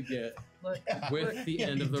it. able to get Look, with the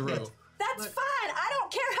end of the rope. That's Look. fine. I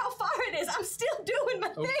don't care how far it is. I'm still doing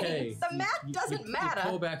my Okay. thing. The math doesn't matter. You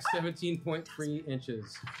pull back 17.3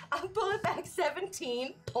 inches. I'm pulling back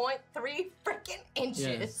 17.3 freaking inches.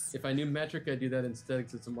 Yes. If I knew metric, I'd do that instead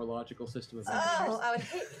because it's a more logical system of measure. Oh, I would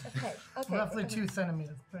hate. Okay. Roughly 2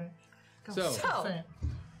 centimeters. Right? So, So Saying.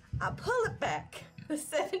 I pull it back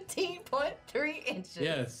 17.3 inches.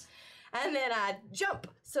 yes. And then I jump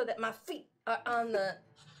so that my feet are on the.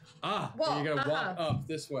 Ah, Wall, and you're going to walk uh-huh. up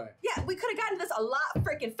this way. Yeah, we could have gotten this a lot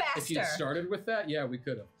freaking faster. If you'd started with that, yeah, we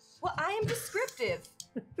could have. Well, I am descriptive.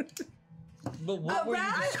 But what were you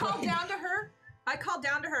I called describing? down to her. I called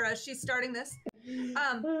down to her as she's starting this.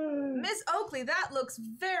 Miss Oakley, that looks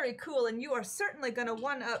very cool, and you are certainly going to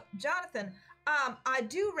one-up Jonathan. I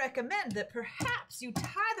do recommend that perhaps you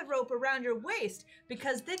tie the rope around your waist,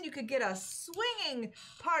 because then you could get a swinging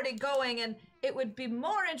party going, and it would be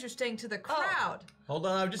more interesting to the crowd. Hold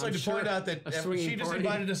on, I would just like I'm to point sure out that a swinging she just party-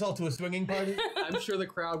 invited us all to a swinging party. I'm sure the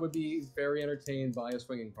crowd would be very entertained by a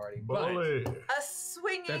swinging party. But Bully. A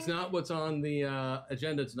swinging. that's not what's on the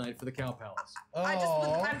agenda tonight for the Cow Palace.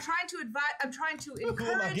 I'm trying to advise. I'm trying to Who am I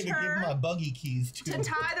encourage going to give her my buggy keys to? to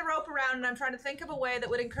tie the rope around, and I'm trying to think of a way that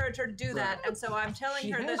would encourage her to do that. And so I'm telling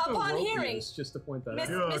She her has that. no Upon rope hearing- use, just to point that Miss,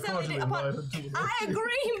 out. You are Miss Emily, cordially upon, invited to the I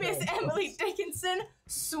agree, Miss Emily Dickinson.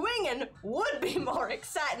 Swinging would be more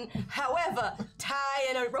exciting. However,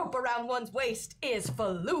 tying a rope around one's waist is for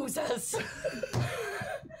losers.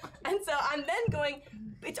 And so I'm then going,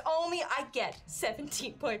 it's only I get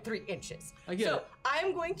 17.3 inches. I get so it.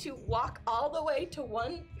 I'm going to walk all the way to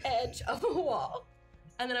one edge of the wall,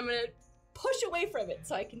 and then I'm going to push away from it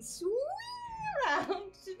so I can swing around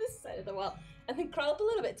to this side of the wall, and then crawl up a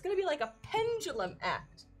little bit. It's going to be like a pendulum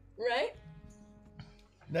act, right?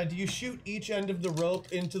 Now, do you shoot each end of the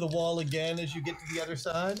rope into the wall again as you get to the other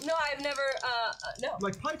side? No, I've never, no.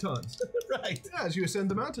 Like pythons. Right. Yeah, as you ascend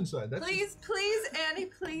the mountainside. That's Please, Annie,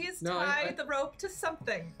 please No, tie I- the rope to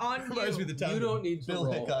something on Reminds me you. of the time You that don't need to Bill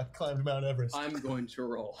roll. Hickok climbed Mount Everest. I'm going to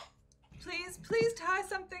roll. Please tie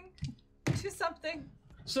something to something.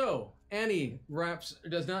 So, Annie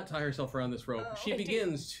does not tie herself around this rope. Oh, She I do.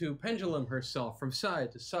 begins to pendulum herself from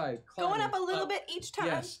side to side, climbing Going up a little bit each time.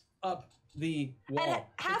 Yes, up the wall. And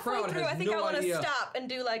The halfway crowd through, has I think no I want to idea stop and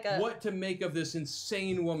do like a. what to make of this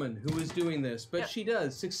insane woman who is doing this, but Yep. she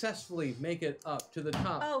does successfully make it up to the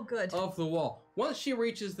top Oh, good. of the wall. Once she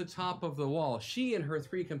reaches the top of the wall, she and her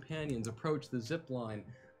 3 companions approach the zip line.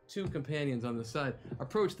 2 companions on the side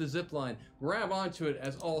approach the zip line, grab onto it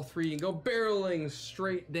as all 3 and go barreling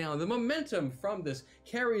straight down. The momentum from this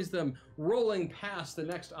carries them rolling past the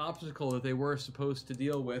next obstacle that they were supposed to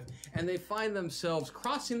deal with, and they find themselves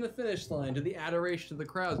crossing the finish line to the adoration of the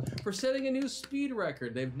crowds for setting a new speed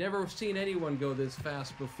record. They've never seen anyone go this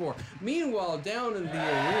fast before. Meanwhile, down in the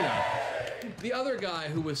arena, the other guy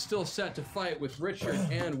who was still set to fight with Richard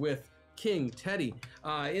and with King Teddy,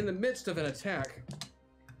 in the midst of an attack,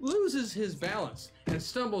 loses his balance and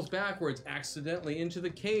stumbles backwards accidentally into the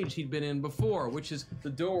cage he'd been in before, which is the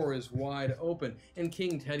door is wide open. And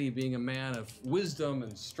King Teddy, being a man of wisdom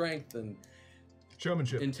and strength and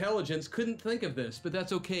showmanship. intelligence, couldn't think of this, but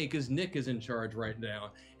that's okay because Nick is in charge right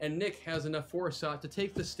now. And Nick has enough foresight to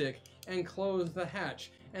take the stick and close the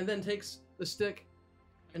hatch, and then takes the stick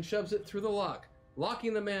and shoves it through the lock,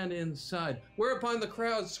 locking the man inside, whereupon the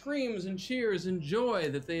crowd screams and cheers in joy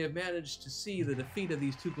that they have managed to see the defeat of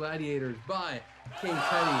these 2 gladiators by King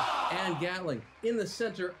Teddy and Gatling in the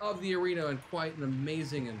center of the arena in quite an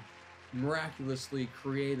amazing and miraculously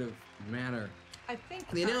creative manner. I think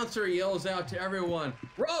The announcer yells out to everyone,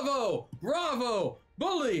 "Bravo! Bravo!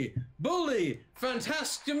 Bully! Bully!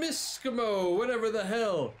 Fantastimissimo! Whatever the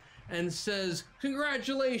hell!" and says,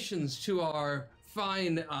 "Congratulations to our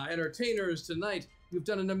fine entertainers tonight. You've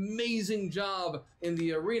done an amazing job in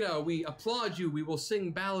the arena. We applaud you. We will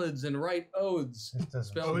sing ballads and write odes."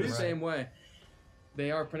 Spelled the right. same way.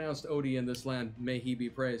 They are pronounced Odie in this land. May he be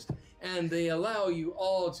praised. And they allow you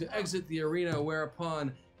all to exit the arena,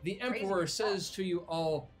 whereupon the Emperor says to you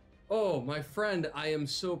all, "Oh, my friend, I am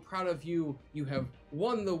so proud of you. You have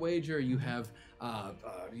won the wager. You have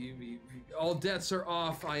all debts are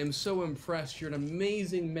off. I am so impressed. You're an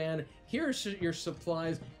amazing man. Here's your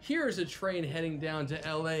supplies. Here's a train heading down to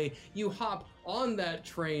LA. You hop on that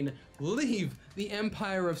train, leave the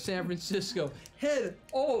Empire of San Francisco, head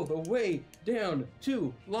all the way down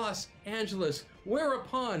to Los Angeles.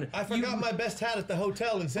 Whereupon I forgot my best hat at the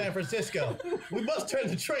hotel in San Francisco. We must turn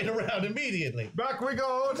the train around immediately. Back we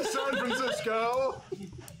go to San Francisco.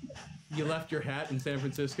 You left your hat in San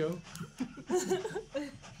Francisco?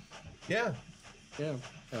 Yeah. Yeah,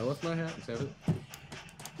 I left my hat in San Francisco.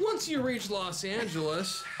 Once you reach Los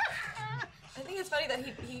Angeles... I think it's funny that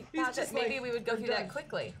he He's thought just that maybe like, we would go through done. that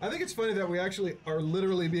quickly. I think it's funny that we actually are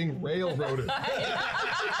literally being railroaded. It's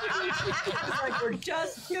like we're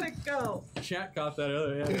just gonna go. Chat got that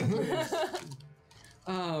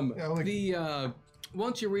other,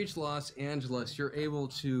 once you reach Los Angeles, you're able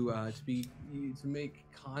to make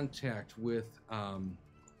contact with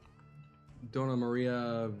Dona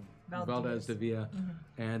Maria Valdez de Villa,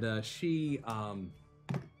 and she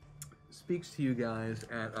speaks to you guys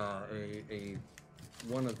at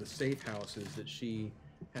one of the safe houses that she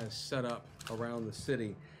has set up around the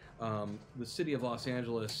city. The city of Los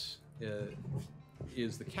Angeles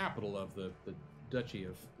is the capital of the Duchy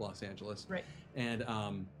of Los Angeles, Right.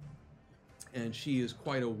 And she is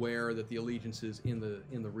quite aware that the allegiances in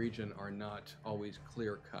the region are not always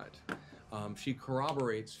clear cut. She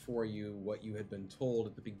corroborates for you what you had been told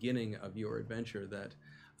at the beginning of your adventure,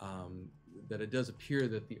 that it does appear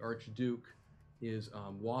that the Archduke is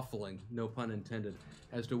waffling, no pun intended,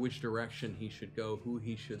 as to which direction he should go, who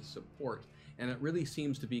he should support. And it really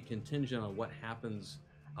seems to be contingent on what happens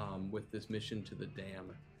with this mission to the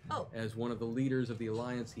dam. Oh. As one of the leaders of the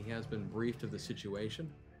Alliance, he has been briefed of the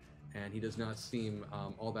situation, and he does not seem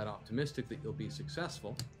all that optimistic that you'll be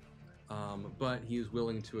successful. But he is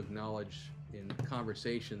willing to acknowledge in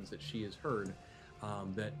conversations that she has heard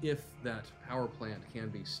that if that power plant can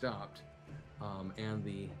be stopped and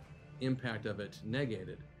the impact of it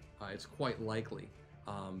negated, it's quite likely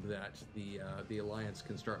that the Alliance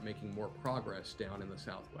can start making more progress down in the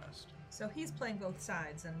Southwest. So he's playing both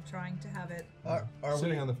sides and trying to have it. Are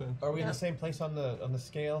Sitting we on the fence. Are we in the same place on the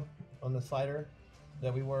scale, on the slider,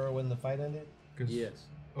 that we were when the fight ended? 'Cause- Yes.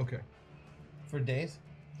 Okay. For days?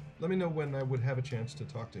 Let me know when I would have a chance to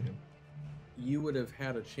talk to him. You would have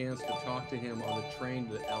had a chance to talk to him on the train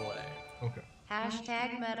to LA. Okay.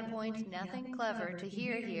 Hashtag MetaPoint, nothing clever to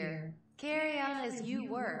hear here. Carry on as you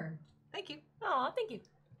were. Thank you. Oh, thank you.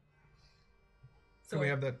 Can we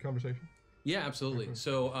have that conversation? Yeah, absolutely.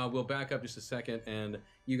 So we'll back up just a second, and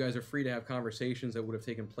you guys are free to have conversations that would have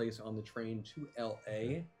taken place on the train to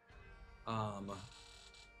LA,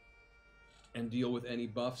 and deal with any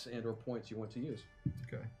buffs and or points you want to use.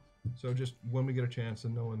 Okay. So just when we get a chance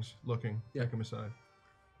and no one's looking, Yeah. take him aside.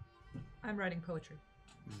 I'm writing poetry.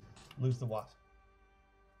 Lose the wasp.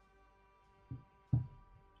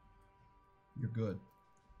 You're good.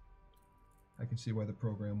 I can see why the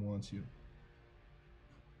program wants you.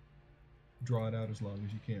 Draw it out as long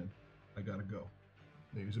as you can. I gotta go.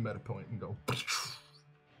 They use a meta point and go.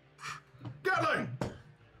 Gatling!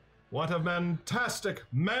 What a mantastic,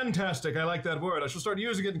 I like that word. I shall start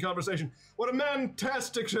using it in conversation. What a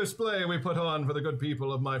mantastic display we put on for the good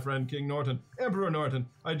people of my friend King Norton. Emperor Norton.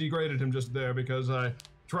 I degraded him just there because I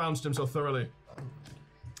trounced him so thoroughly.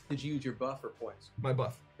 Did you use your buff or points? My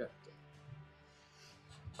buff. Yeah.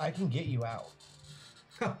 I can get you out.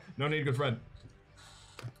 No need, good friend.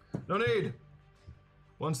 No need.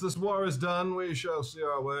 Once this war is done, we shall see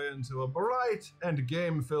our way into a bright and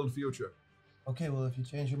game-filled future. Okay, well, if you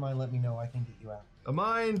change your mind, let me know. I can get you out. A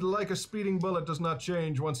mind like a speeding bullet does not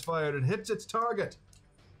change once fired. It hits its target.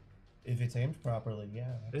 If it's aimed properly,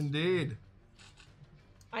 yeah. Indeed.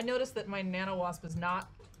 I noticed that my nano wasp is not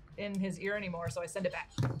in his ear anymore, so I send it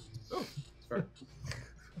back. Oh, fair.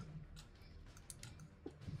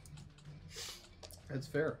 That's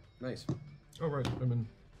fair. Nice. Oh, right. I mean,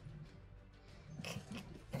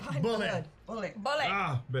 Fine, Bullet. good.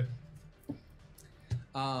 Bullet.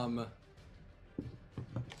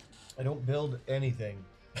 I don't build anything.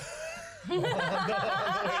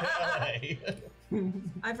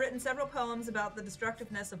 I've written several poems about the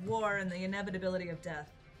destructiveness of war and the inevitability of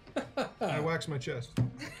death. I wax my chest.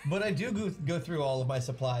 But I do go through all of my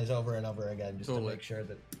supplies over and over again just Totally. to make sure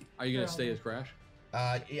that. Are you going to stay as Crash?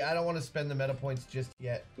 Yeah, I don't want to spend the meta points just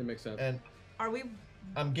yet. That makes sense. And Are we?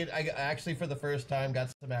 I actually for the first time got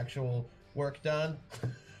some actual work done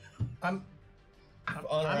I'm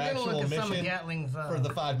on our gonna actual look at some of mission Gatling's. for the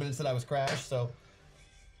 5 minutes that I was crashed. So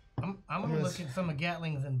I'm gonna look at some of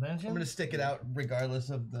Gatling's inventions. I'm gonna stick it out regardless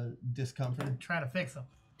of the discomfort. Try to fix them.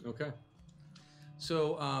 Okay.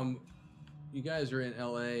 So, you guys are in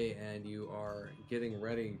LA and you are getting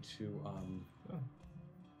ready to.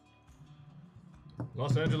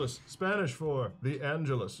 Los Angeles, Spanish for the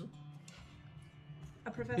Angelus.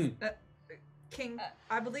 Professor King,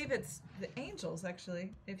 I believe it's the angels,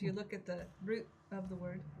 actually, if you look at the root of the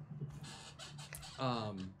word.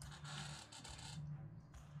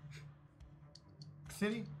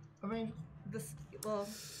 City of Angels? Well,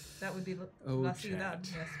 that would be Oh, La chat. Ciudad,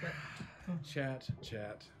 yes, but... Chat.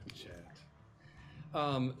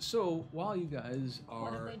 So while you guys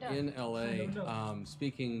What have are they done? in I LA, don't know.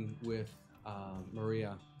 speaking with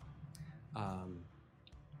Maria,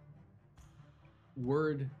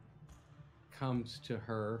 word comes to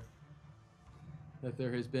her that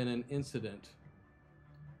there has been an incident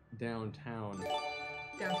downtown.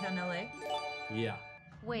 Downtown LA? Yeah.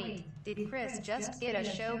 Wait, did Chris just get a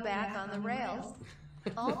show back on the rails?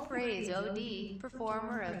 All praise OD,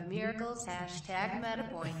 performer of miracles, hashtag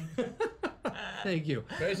MetaPoint. Thank you.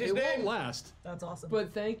 There's his It won't name. last, That's awesome.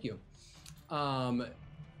 but thank you.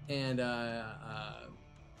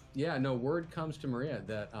 Yeah, no, word comes to Maria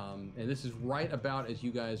that, and this is right about as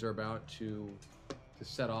you guys are about to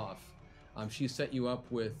set off. She set you up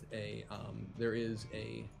with a, there is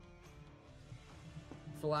a,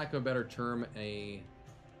 for lack of a better term, a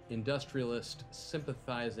industrialist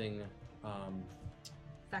sympathizing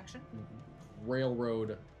Faction?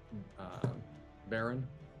 railroad baron.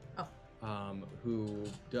 Oh. Who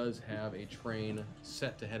does have a train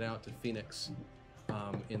set to head out to Phoenix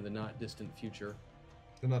in the not distant future.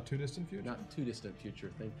 The not too distant future? Not too distant future,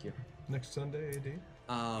 thank you. Next Sunday, AD?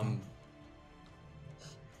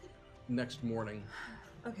 Next morning.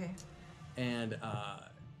 Okay. And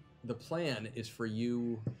the plan is for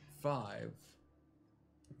you 5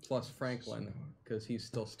 plus Franklin, because he's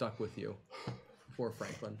still stuck with you. Poor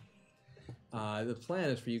Franklin. The plan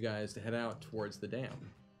is for you guys to head out towards the dam.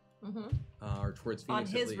 Or towards On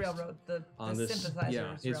Phoenix at his least. railroad, the sympathizers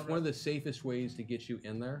yeah, it's railroad. one of the safest ways to get you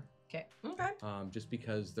in there. Okay. Okay. Just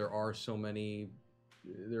because there are so many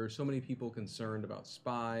people concerned about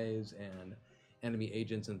spies and enemy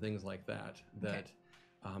agents and things like that, that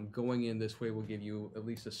going in this way will give you at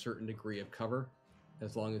least a certain degree of cover,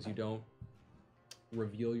 as long as you don't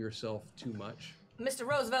reveal yourself too much. Mr.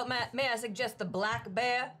 Roosevelt, may I suggest the black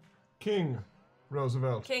bear? King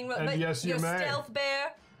Roosevelt. But and yes, you your may. stealth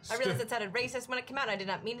bear? I realized it sounded racist when it came out. I did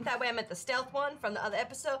not mean it that way. I meant the stealth one from the other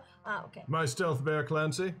episode. Ah, okay. My stealth bear,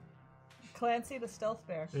 Clancy. Clancy the stealth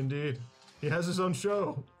bear. Indeed. He has his own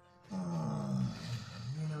show. You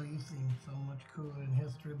know, you seem so much cooler in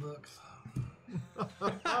history books.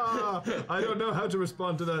 I don't know how to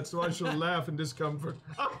respond to that, so I shall laugh in discomfort.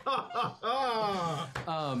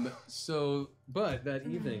 But that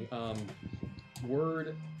evening,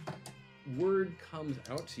 word comes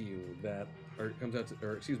out to you that,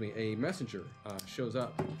 a messenger shows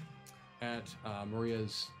up at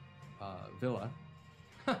Maria's villa.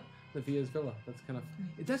 The Via's villa.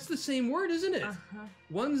 That's the same word, isn't it?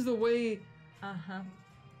 One's the way.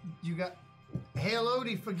 You got Hail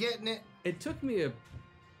Odie for getting it. It took me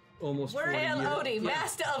almost We're 40 years. Hail Odie,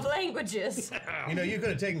 master of languages. You know, you could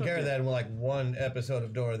have taken care of that in like one episode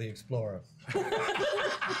of Dora the Explorer.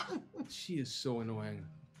 She is so annoying.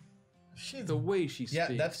 The way she speaks.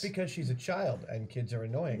 Yeah, that's because she's a child and kids are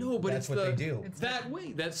annoying. No, but that's it's what they do. That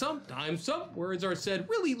way. That sometimes some words are said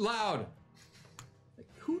really loud.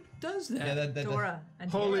 Who does that? Yeah, Dora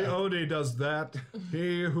and Holy Dora. Odie does that.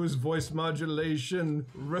 He whose voice modulation.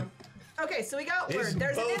 Okay, so we got Is word.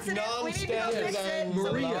 There's an both incident. We need to go non-standard fix it and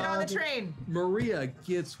so we can Maria. get on the train. Maria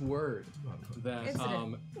gets word that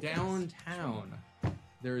Incident. downtown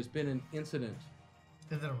there has been an incident.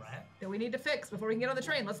 Is it a rat? That we need to fix before we can get on the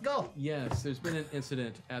train. Let's go. Yes, there's been an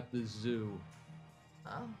incident at the zoo.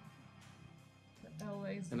 Oh.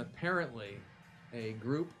 Always. And apparently a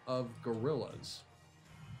group of gorillas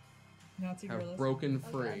Nazi have gorillas. broken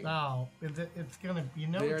free. No, it's gonna, you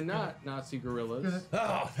know. They are it's gonna- not Nazi gorillas.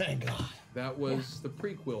 Oh, thank God. That was the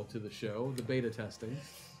prequel to the show, the beta testing.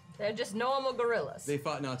 They're just normal gorillas. They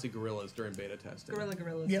fought Nazi gorillas during beta testing.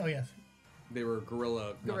 Gorillas. Yeah, oh yes. They were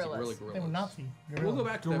gorilla, Nazi Gorillas. gorillas. They were Nazi. We'll go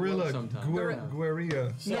back to that Gorilla. one sometime.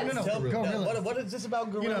 Guerilla. No. Tell me, Gorillas. what is this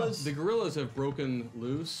about gorillas? The gorillas have broken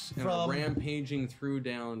loose and are From- rampaging through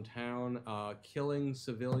downtown, killing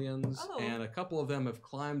civilians, Oh. and a couple of them have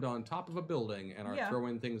climbed on top of a building and are Yeah.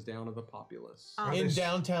 throwing things down at the populace. In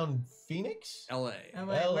downtown Phoenix? LA.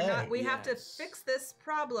 LA. We have to yes. fix this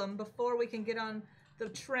problem before we can get on the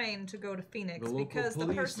train to go to Phoenix The local because the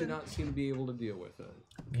police person. do not seem to be able to deal with it.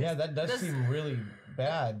 Yeah, that does seem really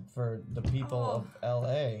bad for the people of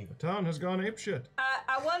LA. The town has gone apeshit.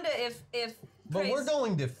 I wonder if But we're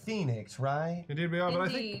going to Phoenix, right? Indeed we are, but I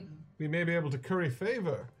think Indeed. we may be able to curry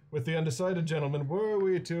favor with the undecided gentleman were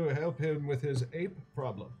we to help him with his ape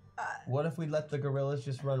problem. What if we let the gorillas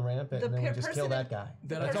just run rampant The and then we per- just person kill that in- guy?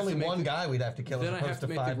 Then I That's have only to make one the- guy we'd have to kill Then as I have opposed to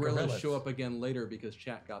to make the 5 gorillas show up again later because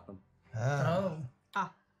chat got them. Oh.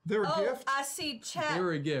 They're a Oh, gift? I see chat. They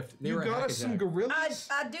were a gift. They You were a got hack us some attack. gorillas?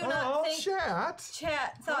 I do not think chat.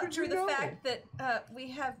 chat How thought did you through the know? fact that we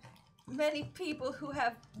have many people who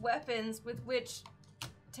have weapons with which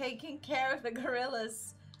taking care of the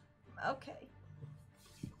gorillas. Okay.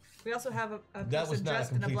 We also have a That was person not a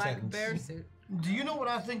dressed in a complete black sentence. bear suit. Do you know what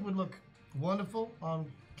I think would look wonderful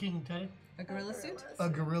on King Teddy? A gorilla suit? A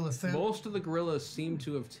gorilla suit. Most of the gorillas seem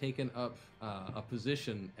to have taken up a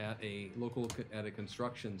position at a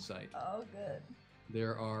construction site. Oh, good.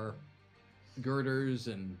 There are girders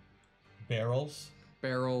and Barrels,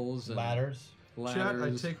 barrels and ladders. Chat, I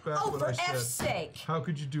ladders. take back Oh, what for I said. F's sake! How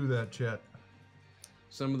could you do that, chat?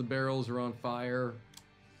 Some of the barrels are on fire,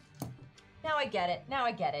 Now I get it. Now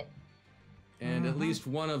I get it. and at least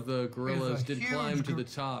one of the gorillas a did huge climb to gor- the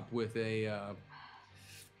top with a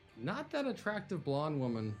not that attractive blonde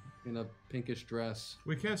woman in a pinkish dress.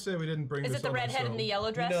 We can't say we didn't bring Is this it the on redhead in ourselves. the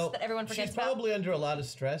yellow dress You know, that everyone forgets she's about? probably under a lot of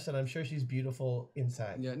stress, and I'm sure she's beautiful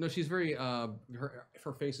inside. Yeah, no, she's very her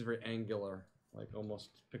face is very angular, like almost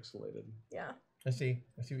pixelated. Yeah. I see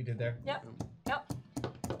what you did there. Yep. Yep.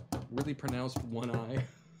 Really pronounced one eye.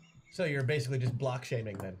 So you're basically just block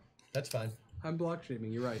shaming then. That's fine. I'm block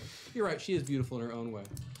shaming. You're right. You're right. She is beautiful in her own way.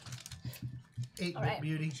 8-bit All right.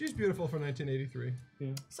 beauty. She's beautiful for 1983.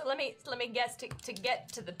 So let me guess to get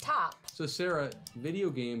to the top. So Sarah, video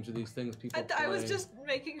games are these things people play. I was just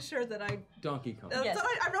making sure that I. Donkey Kong. That's Yes. what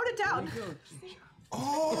I wrote it down.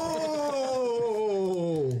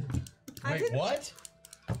 Oh! I Wait, didn't- what?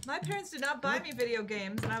 My parents did not buy me video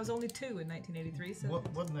games, and I was only 2 in 1983. So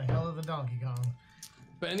What in the hell is the Donkey Kong?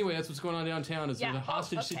 But anyway, that's what's going on downtown. Is Yeah. there's a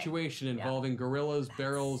hostage Oh, okay. situation involving gorillas,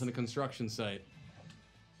 barrels, and a construction site.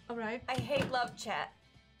 all right, I hate love chat.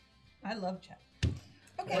 I love chat.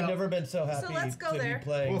 I've Okay, never been so happy let's go to there. be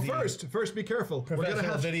playing Well, the first, be careful. We're professional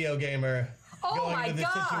gonna have video gamer Oh going my into this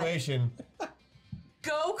God. situation.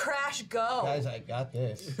 Go Crash Go. Guys, I got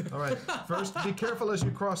this. All right. First, be careful as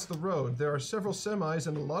you cross the road. There are several semis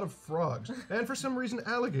and a lot of frogs, and for some reason,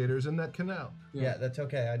 alligators in that canal. Yeah, that's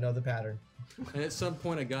okay. I know the pattern. And at some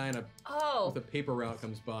point, a guy with Oh. a paper route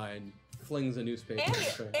comes by and flings a newspaper.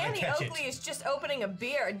 Annie catch it. Oakley is just opening a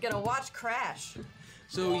beer and gonna watch Crash.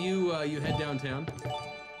 So you head downtown.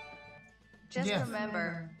 Just Yes.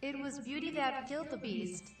 remember, it was beauty that killed the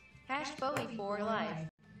beast. Hash Bowie for life.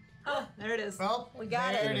 Oh, there it is. Well, We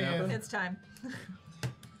got there it. it is. It's time.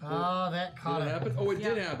 Oh, that Did caught it it. happen? Oh, it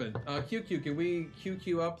did Yeah. happen. QQ, can we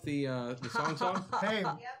QQ up the song? Hey,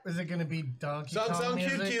 is it gonna be Donkey Song, Kong song,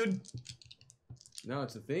 music? cute, cute. No,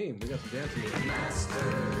 it's a theme. We got some dancing.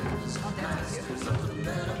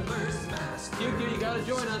 QQ, you gotta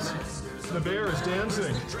join us. The bear is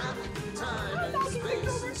dancing.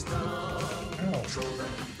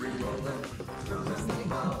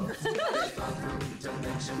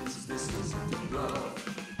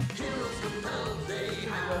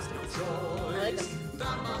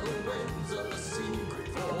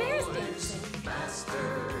 The bear's dancing.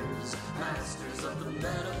 Masters of the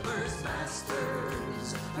Metaverse,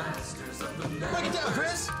 masters of the Metaverse. Break it down,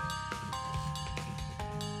 Chris.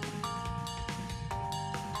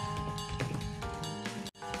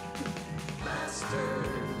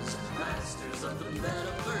 Masters of the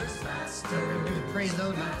Metaverse, Praise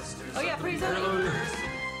Odin. Oh yeah, praise Odin.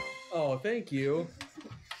 Oh, thank you.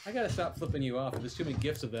 I gotta stop flipping you off. There's too many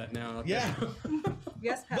gifts of that now. Yeah.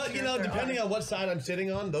 Yes, But you know, depending on what side I'm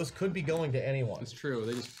sitting on, those could be going to anyone. It's true.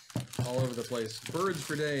 They just all over the place. Birds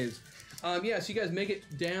for days. Yeah, so you guys make it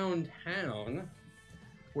downtown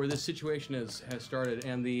where this situation has started,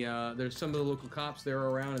 and there's some of the local cops there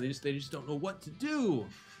around, and they just don't know what to do.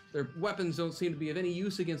 Their weapons don't seem to be of any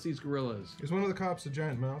use against these gorillas. Is one of the cops a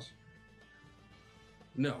giant mouse?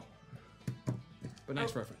 No. But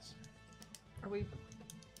nice reference. Are we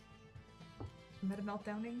meta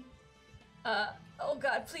meltdowning? Oh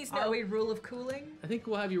God, please no. Are we rule of cooling? I think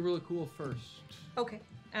we'll have you really cool first. Okay,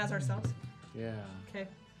 as ourselves. Yeah. Okay.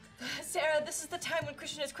 Sarah, this is the time when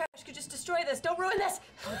Christian as Crash could just destroy this. Don't ruin this.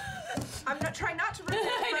 I'm not trying not to ruin it,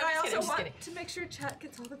 I know, but I I'm just also kidding, want to make sure chat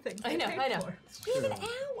gets all the things. I know, they I paid know. for. We have an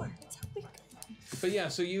hour. That's how we go. But yeah,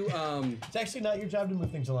 so you It's actually not your job to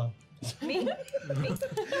move things along. Me?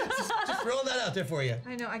 Just throwing that out there for you.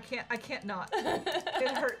 I know. I can't not.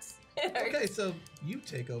 It hurts. It hurts. Okay, so you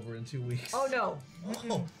take over in 2 weeks. Oh no.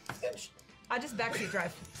 Oh. I just backseat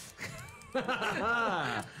drive.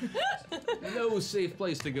 No safe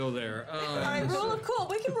place to go there. All right, rule of cool.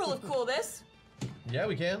 We can rule of cool this. Yeah,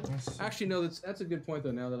 we can. Actually, no, that's a good point,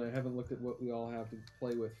 though, now that I haven't looked at what we all have to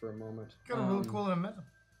play with for a moment. Got a rule of cool in a minute.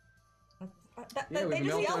 Yeah, we They can just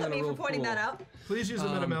melt yelled down at a me for real pointing cool. that out. Please use the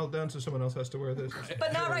meta meltdown so someone else has to wear this.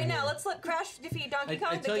 But not right now. Let's let Crash defeat Donkey Kong.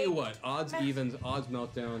 I the tell you game. what, odds, evens, odds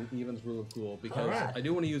meltdown, evens rule of cool, because Alright. I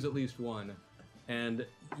do want to use at least one. And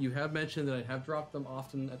you have mentioned that I have dropped them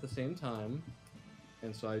often at the same time,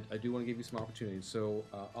 and so I do want to give you some opportunities. So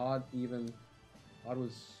odd, even, odd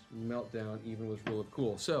was meltdown, even was rule of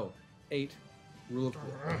cool. So 8, rule of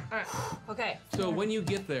cool. All right. Okay. So when you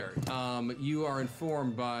get there, you are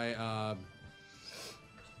informed by.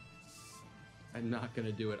 I'm not going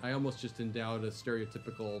to do it. I almost just endowed a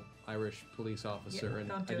stereotypical Irish police officer, and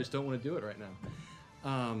don't do I just don't want to do it right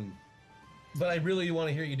now. But I really want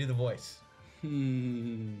to hear you do the voice.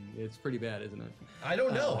 It's pretty bad, isn't it? I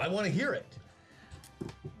don't know. I want to hear it.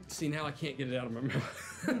 See, now I can't get it out of my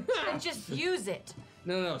mouth. And just use it.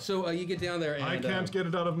 No. So you get down there, and I can't get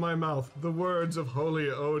it out of my mouth. The words of Holy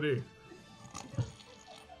Odie.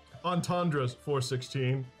 Entendres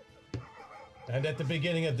 416. And at the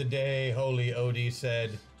beginning of the day, Holy Odie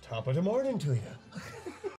said, "Top of the morning to you."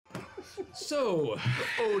 So,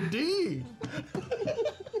 OD!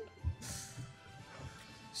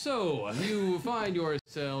 so you find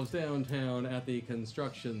yourselves downtown at the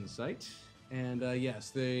construction site, and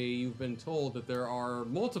yes, you've been told that there are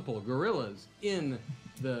multiple gorillas in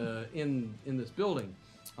this building.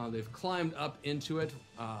 They've climbed up into it,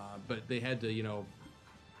 but they had to,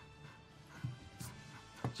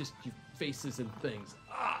 just faces and things.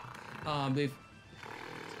 They've.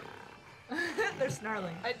 They're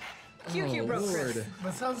snarling. QQ broke Chris. Lord. But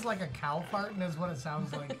it sounds like a cow farting is what it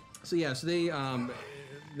sounds like. So yeah, so they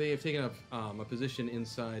have taken up a position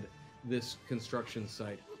inside this construction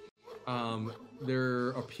site.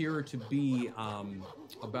 There appear to be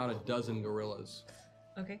about a dozen gorillas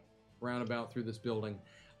Okay. roundabout through this building.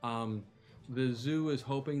 The zoo is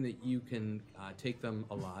hoping that you can take them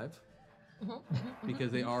alive.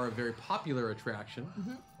 Because they are a very popular attraction.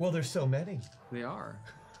 Well, there's so many. They are.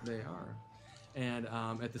 And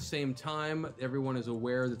at the same time, everyone is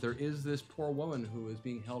aware that there is this poor woman who is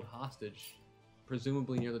being held hostage,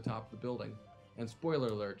 presumably near the top of the building. And spoiler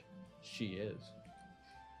alert, she is.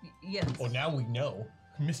 Yes. Well, now we know.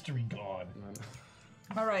 Mystery gone.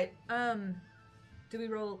 All right. Do we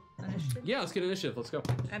roll initiative? Yeah, let's get initiative. Let's go.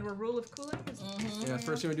 And we're rule of cooling? Yeah,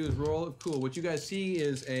 first thing we do is roll of cool. What you guys see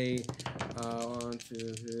is a,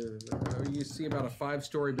 you see about a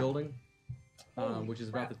 5-story building, which is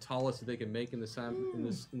about the tallest that they can make in this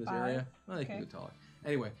area. Well, they can go taller.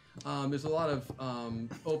 Anyway, there's a lot of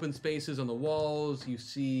open spaces on the walls. You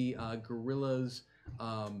see gorillas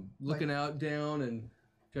looking out down and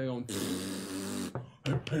kind of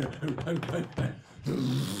going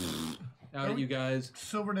out at you guys.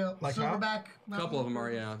 Silverback. A couple of them are,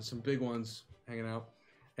 yeah. Some big ones hanging out,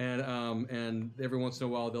 and every once in a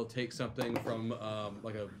while they'll take something from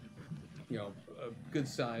like a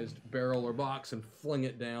good-sized barrel or box and fling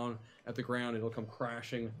it down at the ground. It'll come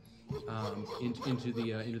crashing into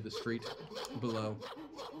the street below.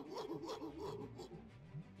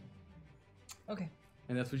 Okay.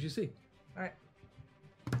 And that's what you see. All right.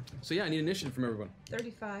 So yeah, I need initiative from everyone.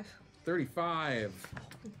 35. 35.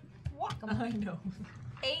 I know.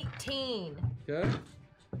 18. Okay.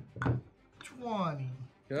 20.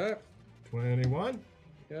 Okay. 21.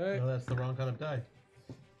 Okay. No, that's the wrong kind of die.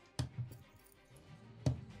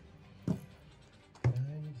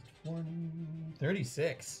 20,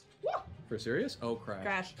 36. For serious? Oh, crash.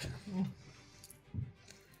 Crash.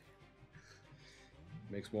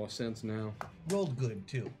 Makes more sense now. Rolled good,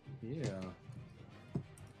 too. Yeah.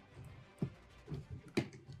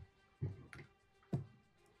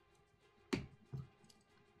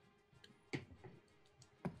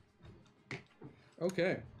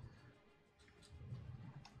 Okay.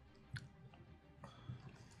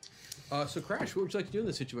 So Crash, what would you like to do in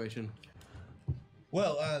this situation?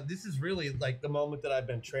 Well, this is really like the moment that I've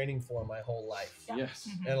been training for my whole life. Yes.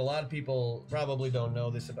 And a lot of people probably don't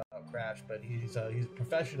know this about Crash, but he's a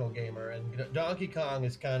professional gamer, and Donkey Kong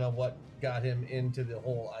is kind of what got him into the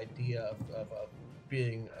whole idea of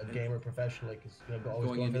being a gamer professionally, because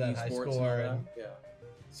always going for that high score. And yeah.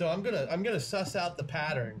 so I'm gonna suss out the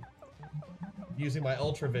pattern using my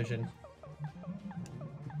ultra vision.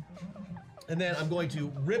 And then I'm going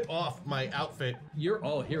to rip off my outfit. You're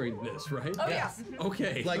all hearing this, right? Oh, yeah.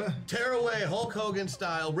 Okay. Like, tear away Hulk Hogan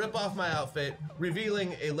style, rip off my outfit,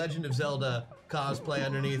 revealing a Legend of Zelda cosplay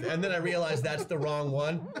underneath. And then I realized that's the wrong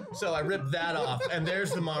one. So I ripped that off, and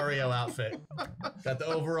there's the Mario outfit. Got the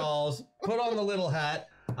overalls, put on the little hat.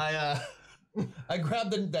 I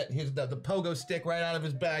grabbed the pogo stick right out of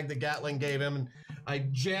his bag that Gatling gave him, and I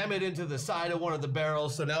jam it into the side of one of the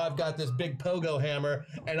barrels, so now I've got this big pogo hammer,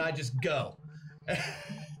 and I just go.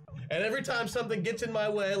 And every time something gets in my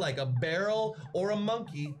way, like a barrel or a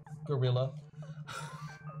monkey, gorilla,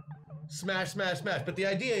 smash, smash, smash. But the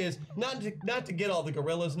idea is not to get all the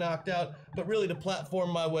gorillas knocked out, but really to platform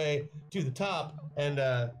my way to the top and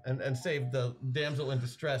save the damsel in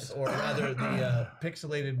distress, or rather the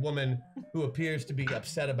pixelated woman who appears to be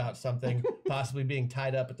upset about something, possibly being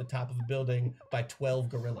tied up at the top of a building by 12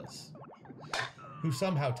 gorillas, who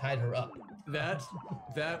somehow tied her up. That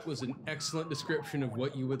was an excellent description of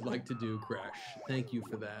what you would like to do, Crash. Thank you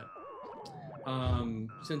for that.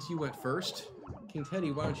 Since you went first, King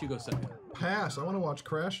Teddy, why don't you go second? Pass. I want to watch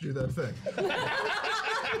Crash do that thing.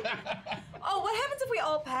 Oh, what happens if we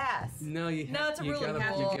all pass? No, it's a rule gotta, you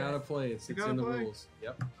have you to- gotta play. It's gotta in the play? rules.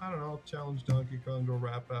 Yep. I don't know. I'll challenge Donkey Kong to a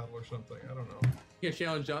rap battle or something. I don't know. You're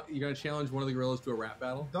gonna challenge one of the gorillas to a rap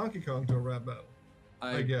battle? Donkey Kong to a rap battle.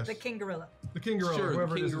 I guess. The King Gorilla. The King Gorilla, Sure, whoever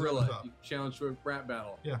the it King is, is on Gorilla. top. You challenge to a rap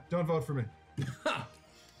battle. Yeah, don't vote for me.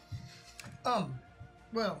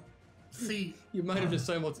 Well, see, You might have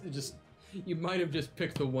you might have just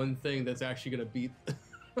picked the one thing that's actually gonna beat.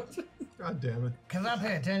 God damn it. because I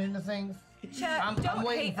pay attention to things, Chat, I'm don't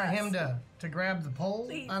waiting hate for us. him to grab the pole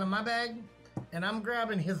Please. out of my bag, and I'm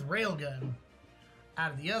grabbing his railgun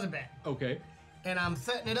out of the other bag. Okay. And I'm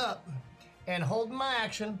setting it up and holding my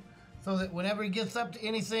action so that whenever he gets up to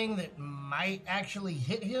anything that might actually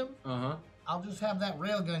hit him, I'll just have that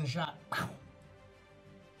railgun shot.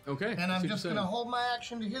 Okay. And I'm see what just you're going to saying. hold my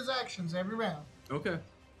action to his actions every round Okay.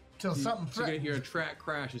 till something So you're threatens. gonna track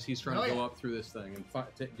Crash as he's trying Oh, to go yeah. up through this thing and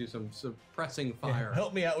do some suppressing fire.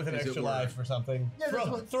 Help me out with an As it extra were. life or something. Yeah, that's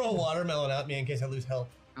what- Throw a watermelon at me in case I lose health.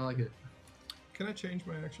 I like it. Can I change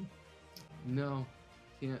my action? No,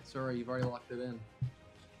 can't. Sorry, you've already locked it in.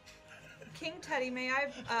 King Teddy, may I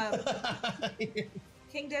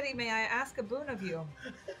ask a boon of you?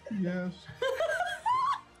 Yes.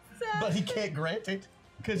 But he can't grant it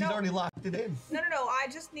because he's No. already locked it in. No. I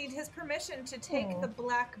just need his permission to take the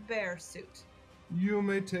black bear suit. You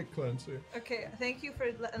may take Clancy. Okay, thank you for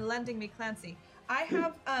lending me Clancy. I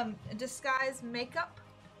have disguise makeup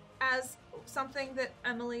as something that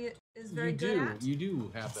Emily is very good at. You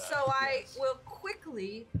do have that. So I yes. will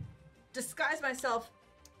quickly disguise myself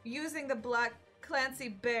using the black Clancy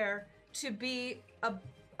bear to be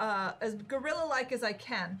as gorilla-like as I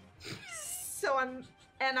can. So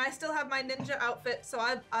I still have my ninja outfit, so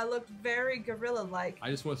I look very gorilla-like. I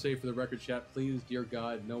just want to say for the record, chat, please, dear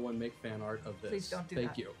God, no one make fan art of this. Please don't do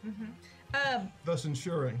Thank that. you. Thus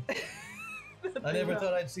ensuring. I never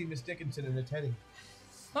thought I'd see Miss Dickinson in a Teddy.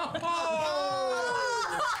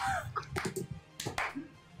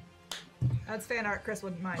 That's fan art Chris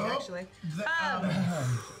wouldn't mind, Oh. actually.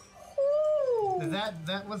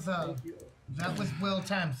 That was well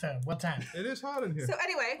timed, sir. Well timed. It is hot in here. So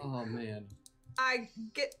anyway, Oh man. I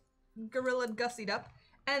get gorilla gussied up,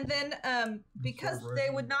 and then because they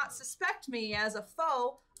would not suspect me as a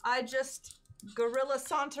foe, I just gorilla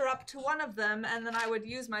saunter up to one of them, and then I would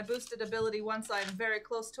use my boosted ability once I'm very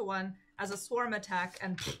close to one as a swarm attack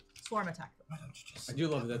and swarm attack them. I do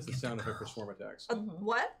love that that's the sound effect for swarm attacks.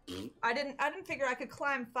 What? I didn't figure I could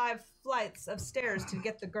climb 5 flights of stairs to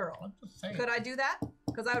get the girl. Saying. Could I do that?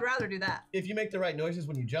 Because I would rather do that. If you make the right noises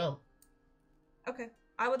when you jump. Okay.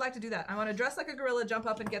 I would like to do that. I want to dress like a gorilla, jump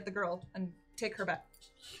up and get the girl, and take her back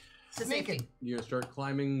to safety. Sneaking. You're gonna start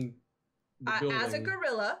climbing the building. As a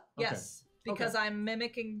gorilla, Okay. yes. Because Okay. I'm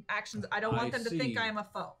mimicking actions. I don't I want them to think see. I am a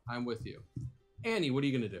foe. I'm with you. Annie, what are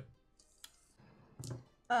you gonna do?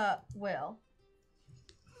 Well,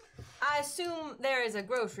 I assume there is a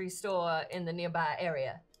grocery store in the nearby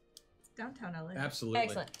area. Downtown LA. Absolutely.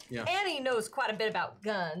 Excellent. Yeah. Annie knows quite a bit about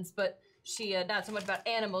guns, but she not so much about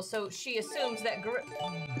animals, so she assumes that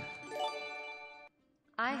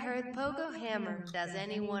I heard Pogo Hammer. Does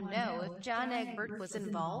anyone know if John Egbert was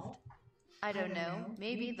involved? I don't know.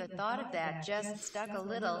 Maybe the thought of that just stuck a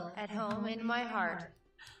little at home in my heart.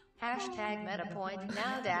 Hashtag MetaPoint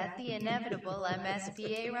now that the inevitable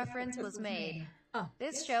MSPA reference was made.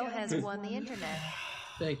 This show has won the internet.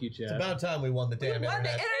 Thank you, It's Chad. about time we won the damn Won the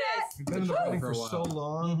internet. internet! We've been in the running For a for while. so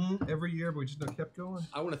long, every year, but we just kept going.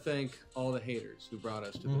 I want to thank all the haters who brought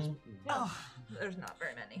us to this. Oh, there's not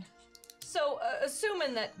very many. So,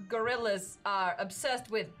 assuming that gorillas are obsessed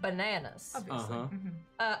with bananas, Obviously.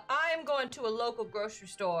 I am going to a local grocery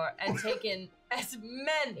store and taking as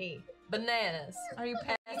many bananas Are you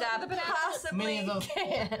paying as for I the bananas? possibly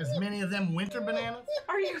can. As many of them winter bananas?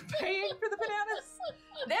 Are you paying for the bananas?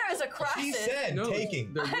 There is a crisis. She said No,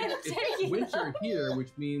 taking. It's taking winter them. here,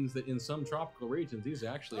 which means that in some tropical regions, these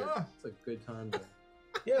actually it's a good time to.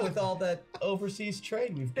 Yeah, with all that overseas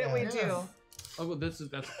trade we've got. That we do. Oh, well, that's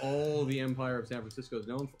all the Empire of San Francisco is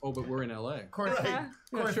known for. Oh, but we're in LA. Of course, Right.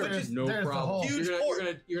 of course Sure, there's no the problem. whole- Huge You're port.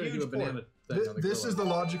 gonna do a Huge banana thing on the This is the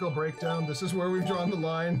gorilla. logical breakdown. This is where we've drawn the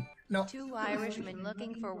line. No, 2 Irishmen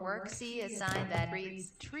looking for work see a sign that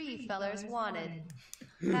reads, "Tree fellers wanted."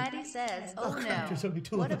 Patty says, "Oh There's only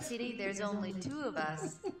 2 no, what of a us." pity there's only 2 of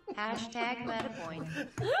us." Hashtag MetaPoint.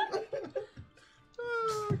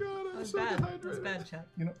 Oh god, I'm That's so bad. That's dehydrated. bad, Chad.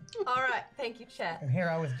 you know, All right, thank you, chat. and here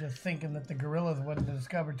I was just thinking that the gorillas wasn't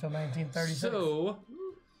discovered till 1936.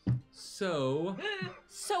 So,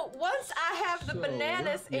 So once I have the So,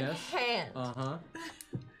 bananas in yes. hand,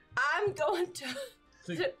 I'm going to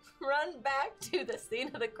run back to the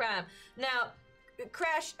scene of the crime. Now,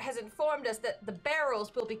 Crash has informed us that the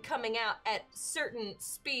barrels will be coming out at certain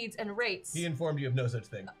speeds and rates. He informed you of no such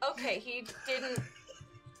thing. Okay, he didn't.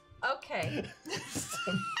 Okay.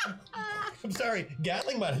 I'm sorry,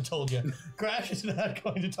 Gatling might have told you. Crash is not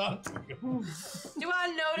going to talk to you. Do I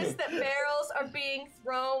notice that barrels are being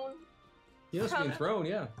thrown? yes, being thrown,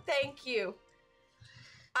 yeah. Thank you.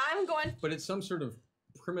 I'm going. But it's some sort of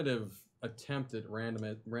primitive attempt at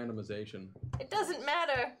randomization. It doesn't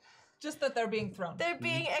matter. Just that they're being thrown. They're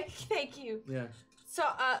being. Thank you. Yeah. So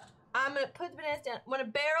I'm gonna put the bananas down. When a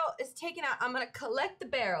barrel is taken out, I'm gonna collect the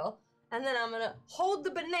barrel, and then I'm gonna hold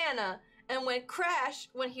the banana. And when Crash,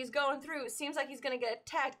 when he's going through, it seems like he's gonna get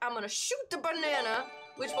attacked. I'm gonna shoot the banana,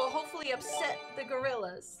 which will hopefully upset the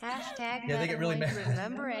gorillas. Hashtag Yeah, they get really MetaPoint. mad.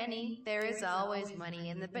 Remember Annie, there is always money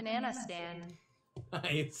in the banana stand.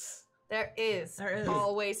 Nice. There is There is.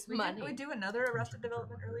 always We money. Didn't we do another Arrested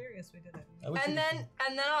Development earlier? Yes, we did. And then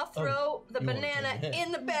I'll throw the you wanted banana to.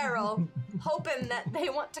 in the barrel, hoping that they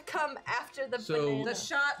want to come after the So- banana. The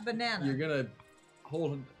shot banana. You're gonna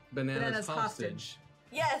hold bananas Bananas hostage.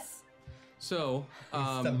 Yes. So,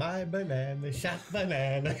 It's my banana, shot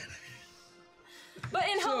banana. But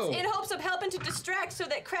in So- hopes of helping to distract so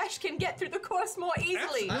that Crash can get through the course more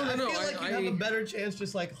easily. I no, feel like you have a better chance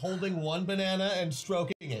just like holding one banana and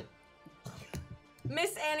stroking it.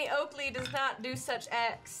 Miss Annie Oakley does not do such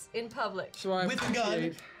acts in public. so I With a gun.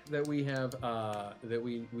 appreciate that we have that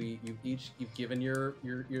you've given your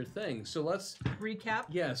thing. So let's Recap.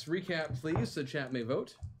 recap please, so chat may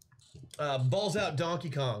vote. Balls out Donkey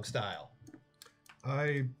Kong style.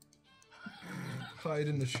 I hide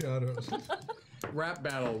in the shadows. Rap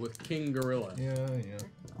battle with King Gorilla. Yeah.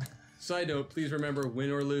 Side note, please remember, win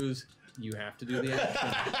or lose, you have to do the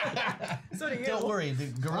action. So do you. Don't worry, the I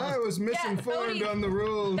gorilla. was misinformed Cody, on the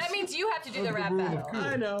rules. That means you have to do Of the the rap rule of battle. cool.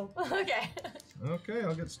 I know. Okay. Okay,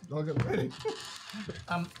 I'll get ready.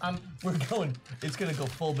 We're going. It's gonna go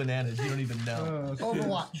full bananas. You don't even know.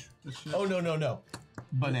 Overwatch. Oh no.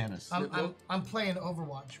 Bananas. I'm playing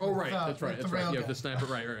Overwatch. Oh with, right, that's right, with that's the right. You have railgun. to snipe it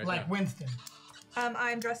right. Like yeah. Winston.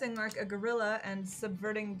 I'm dressing like a gorilla and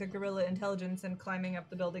subverting the gorilla intelligence and climbing up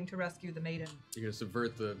the building to rescue the maiden. You're gonna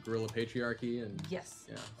subvert the gorilla patriarchy and Yes.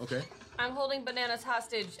 yeah. Okay. I'm holding bananas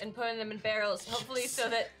hostage and putting them in barrels, hopefully so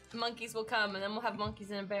that monkeys will come and then we'll have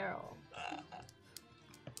monkeys in a barrel.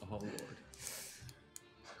 Oh lord.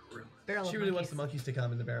 Barrel She of really wants the monkeys. monkeys to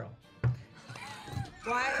come in the barrel.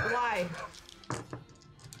 Why?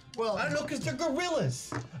 Well, I don't know, because they're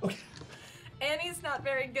gorillas. Okay. Annie's not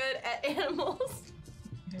very good at animals.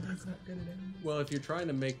 He's not good at it. Well, if you're trying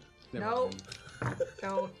to make never No. mind.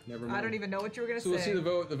 Don't. Never I mind. don't even know what you were gonna So say. we'll see the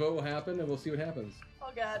vote. The vote will happen, and we'll see what happens. Oh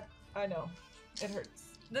god. I know. It hurts.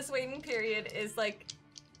 This waiting period is like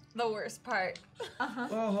the worst part.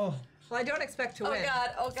 Oh. Well, I don't expect to win.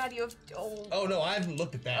 Oh god, you have Oh no, I haven't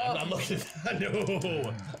looked at that. I'm not looking at that.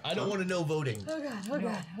 No. I don't want to know voting. Oh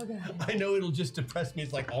god. I know it'll just depress me.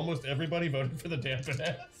 It's like almost everybody voted for the damn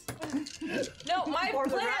bananas. No, my Or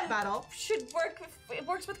the rap plan battle. should work. It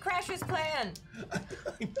works with Crash's plan.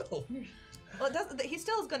 I know. Well, it doesn't. He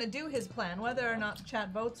still is going to do his plan, whether or not chat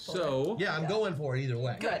votes for it. So Yeah, I'm going for it either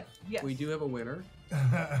way. Good. Yes. we do have a winner,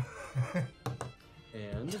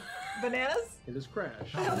 and Bananas? it is Crash.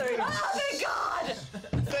 Oh, there you go. Oh thank God!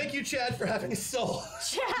 Thank you, Chad, for having a soul.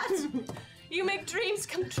 Chat, you make dreams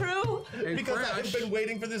come true. And Because Crash, I've been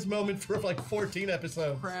waiting for this moment for like 14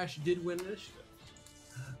 episodes. Crash did win initiative.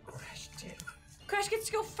 Crash did. Crash gets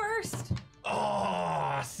to go first.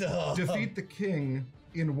 Awesome. Defeat the king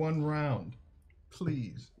in one round,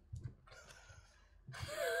 please.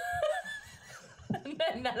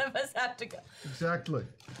 None of us have to go. Exactly.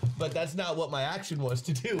 But that's not what my action was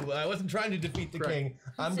to do. I wasn't trying to defeat the king.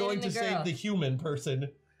 I'm going to Saving the save girl. the human person.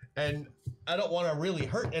 And I don't want to really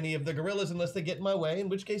hurt any of the gorillas unless they get in my way, in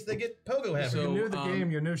which case they get pogo hammered. So- You knew the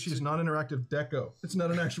game, you knew she's non-interactive deco. It's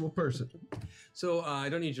not an actual person. So I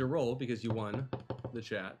don't need you to roll because you won the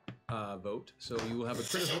chat vote. So you will have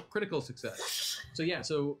a critical success. So yeah,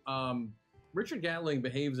 so Richard Gatling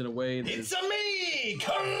behaves in a way that is It's a me!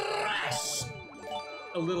 Crash!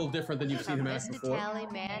 a little different than you've seen him act Mr. before. Tally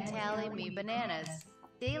man tally me bananas.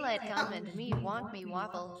 Daylight come and me want me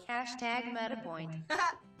waffle. Hashtag MetaPoint.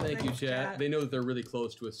 Thank you, chat. They know that they're really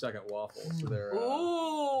close to a second waffle, so they're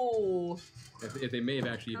Ooh. if they may have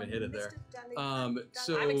actually even hit it there.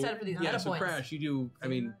 So I'm excited for these yeah, meta so points. Crash, you do. I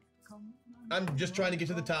mean, I'm just trying to get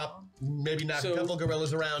to the top. Maybe knock So- a couple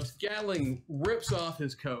gorillas around. Gatling rips off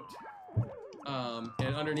his coat,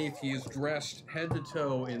 and underneath he is dressed head to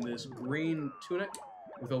toe in this green tunic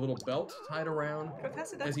with a little belt tied around.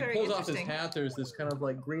 Professor, that's As he very pulls off his interesting. hat, there's this kind of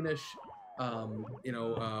like greenish,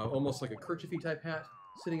 almost like a kerchiefy type hat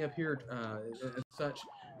sitting up here, and such.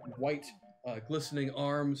 White, glistening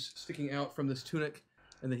arms sticking out from this tunic,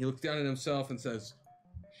 and then he looks down at himself and says,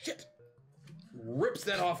 "Shit!" Rips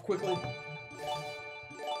that off quickly.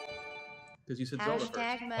 Because you said Zelda first.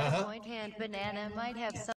 Hashtag MetaPoint and Banana might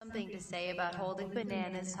have something to say about holding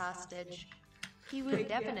bananas hostage. He would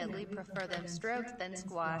definitely prefer them stroked than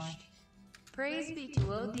squashed. Praise be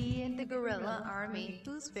to OD and the gorilla army,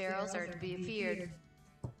 whose barrels are to be feared.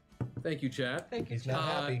 Thank you, Chad. He's not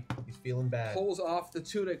happy. He's feeling bad. Pulls off the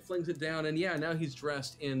tunic, flings it down, and yeah, now he's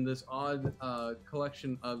dressed in this odd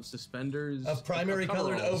collection of suspenders. Of primary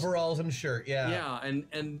colored overalls and shirt, yeah. Yeah,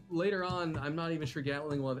 and later on, I'm not even sure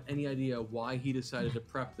Gatling will have any idea why he decided to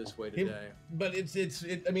prep this way today. But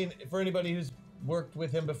I mean, for anybody who's worked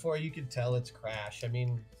with him before, you could tell it's Crash. I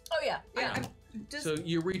mean... Oh yeah. Yeah. So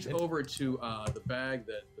you reach over to the bag,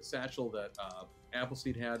 the satchel that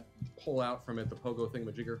Appleseed had, pull out from it the pogo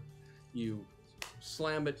thingamajigger. You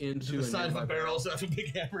slam it into the side of the barrel, so I have a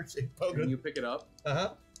big hammer shaped pogo. And you pick it up. Uh-huh.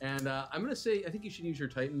 And I'm going to say, I think you should use your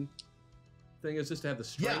Titan thing is just to have the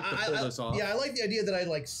strength to pull this off. Yeah, I like the idea that I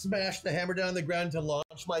like smash the hammer down on the ground to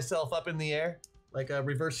launch myself up in the air, like a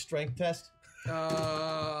reverse strength test. You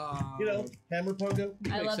know, hammer pogo.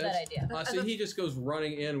 I love that idea. So he just goes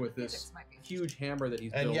running in with this huge hammer that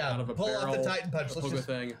he's built out of a pull barrel, off the Titan punch. a pogo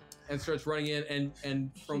thing, and starts running in.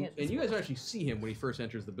 And you guys actually see him when he first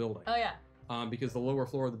enters the building. Oh yeah. Because the lower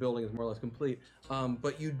floor of the building is more or less complete.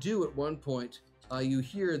 But you do at one point. You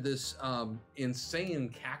hear this insane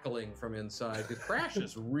cackling from inside. Because Crash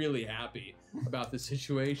is really happy about the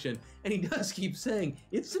situation, and he does keep saying,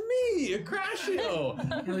 "It's me,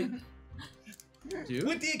 Crashio." Dude.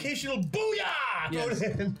 With the occasional booyah! Yes.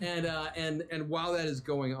 And while that is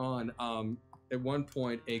going on, at one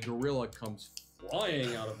point a gorilla comes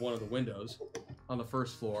flying out of one of the windows on the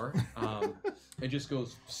first floor, and just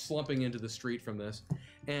goes slumping into the street from this,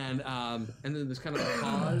 and then there's kind of a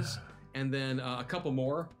pause, and then a couple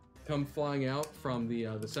more come flying out from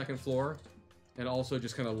the second floor, and also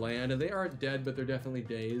just kind of land, and they aren't dead, but they're definitely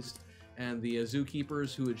dazed, and the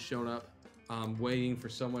zookeepers who had shown up. Waiting for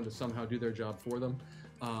someone to somehow do their job for them,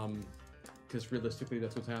 because realistically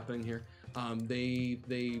that's what's happening here.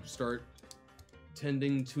 They start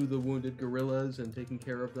tending to the wounded gorillas and taking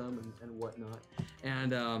care of them and whatnot.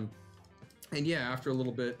 And yeah, after a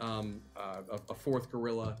little bit, a fourth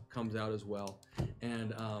gorilla comes out as well,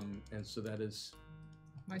 and so that is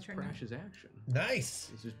my turn. Crash's action. Nice.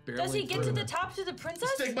 He's just Does he barreling get to through. the top to the princess?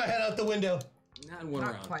 Stick my head out the window. Not in one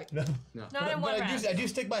Not round. quite. No. Not But in one round. I do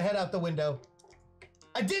stick my head out the window.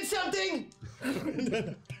 I did something!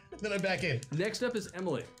 Then I'm back in. Next up is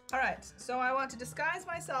Emily. All right, so I want to disguise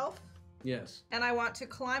myself, Yes. and I want to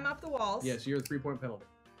climb up the walls. Yes, you're a 3-point penalty.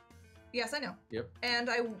 Yes, I know. Yep. And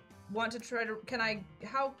I want to try to.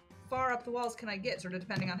 How far up the walls can I get? Sort of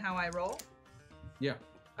depending on how I roll. Yeah.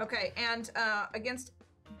 Okay, and against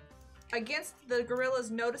the gorillas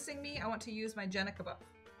noticing me, I want to use my Jenica buff.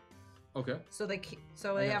 Okay. So they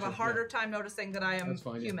have a gotcha, harder time noticing that I am That's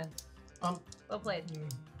fine, yeah. human. Well played.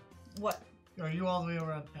 What? Are you all the way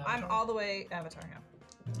around? I'm all the way Avatar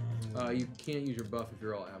now. You can't use your buff if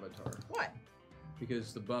you're all Avatar. What?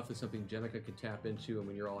 Because the buff is something Jenica can tap into, and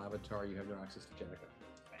when you're all Avatar, you have no access to Jenica.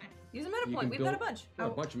 Use a meta You point. can We've got a build- bunch. A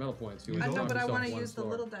bunch of metal points. You I can know, knock but I yourself want to one use the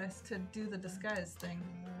floor. little dice to do the disguise thing.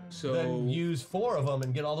 So Then use 4 of them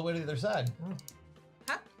and get all the way to the other side.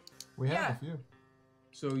 Huh? We have Yeah. a few.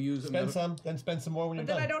 So use a Spend meta, some, then spend some more when But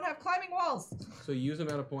you're then I done. don't have climbing walls. So use a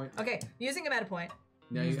meta point. Okay, using a meta point.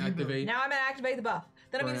 Now you activate. Now I'm gonna activate the buff.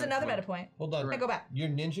 Then I'm gonna use Correct. another meta point. Hold on. I go back. Your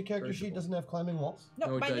ninja character Very sheet simple. doesn't have climbing walls? No,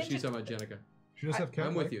 No, it my does. ninja. She's talking about Jenica. She does have cat.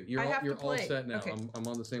 I'm with you. You're I have you're to all play. set now. Okay. I'm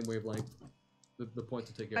on the same wavelength. The points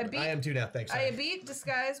will take care I of it. beat- I am too now. Thanks. I beat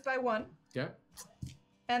disguise by 1, Yeah.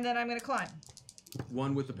 and then I'm gonna climb.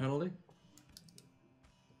 1 with the penalty.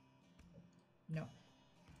 No.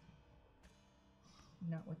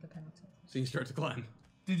 Not with the penalty. So you start to climb.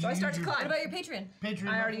 Did you So I start to use What climb. about your Patreon? your Patreon?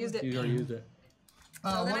 I already used it. You already used it.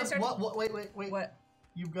 So then I What, start- wait. What?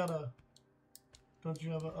 You've got a. Don't you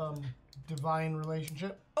have a divine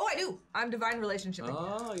relationship? Oh, I do. I'm divine relationshiping.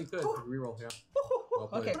 Oh, you could reroll. Yeah. Well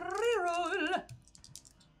played. Okay. Reroll.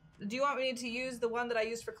 Do you want me to use the one that I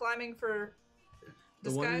used for climbing for The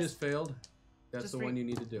disguise? one you just failed. That's Just the one you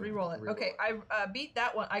need to do. Reroll it. Okay, I beat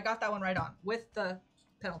that one. I got that one right on with the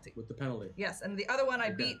penalty. With the penalty. Yes, and the other one I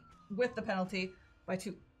Okay. beat with the penalty by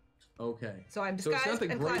 2. Okay. So I'm So it's disguised not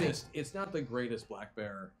the and climbing. greatest. It's not the greatest black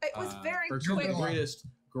bear. It was very or quick. the greatest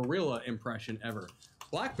gorilla impression ever.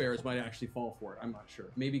 Black bears might actually fall for it. I'm not sure.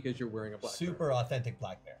 Maybe because you're wearing a black bear. Super authentic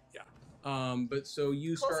black bear. Yeah. But so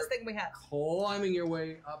you Closest start thing we had. climbing your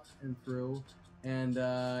way up and through, and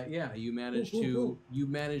yeah, you manage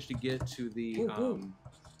to get to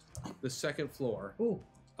the second floor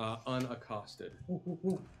unaccosted.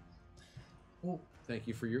 Thank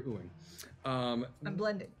you for your oohing. I'm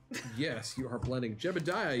blending. Yes, you are blending.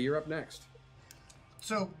 Jebediah, you're up next.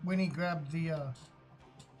 So when he grabbed the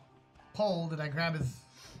pole, did I grab his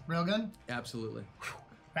railgun? Absolutely.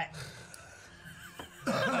 Right.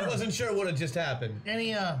 I wasn't sure what had just happened.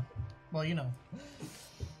 Any well, you know.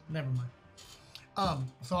 Never mind.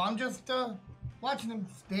 So I'm just watching him,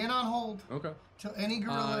 staying on hold Okay. till any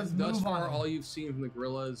gorillas Thus move far, on. all you've seen from the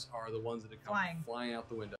gorillas are the ones that have come Flying. flying out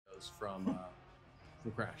the windows from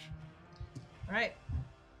Crash. All right.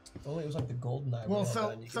 If only it was like the golden eye. Well,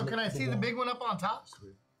 so can I see the big one up on top?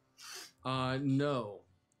 No.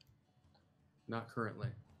 Not currently.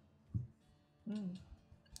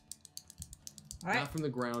 All right. Not from the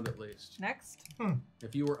ground, at least. Next.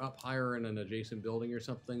 If you were up higher in an adjacent building or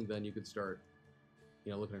something, then you could start,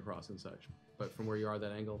 looking across and such. But from where you are,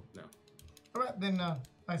 that angle, no. All right, then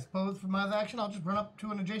I suppose for my action, I'll just run up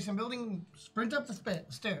to an adjacent building and sprint up the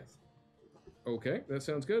stairs. Okay, that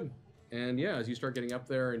sounds good. And yeah, as you start getting up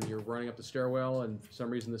there and you're running up the stairwell, and for some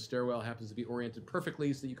reason the stairwell happens to be oriented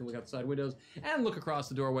perfectly so that you can look out the side windows and look across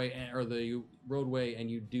the doorway or the roadway, and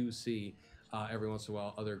you do see every once in a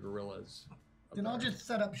while other gorillas. up Then I'll there. just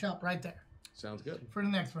set up shop right there Sounds good. for the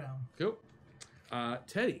next round. Cool.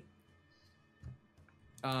 Teddy,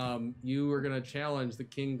 you are going to challenge the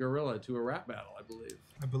King Gorilla to a rap battle, I believe.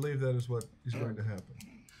 I believe that is what is going to happen.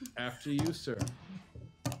 After you, sir.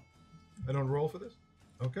 I don't roll for this?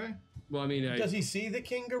 Okay. Well, I mean, Does he see the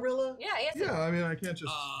king gorilla? Yeah, yes. Yeah, I mean, I can't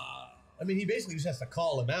just... I mean, he basically just has to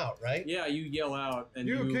call him out, right? yeah, you yell out, and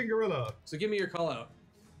you, King Gorilla. So give me your call out.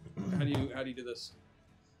 How do you do this?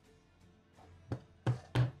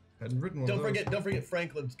 Hadn't written one Don't of those. forget,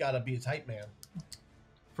 Franklin's got to be his hype man.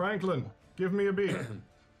 Franklin, give me a beat.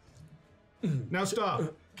 Now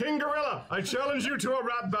stop. King Gorilla, I challenge you to a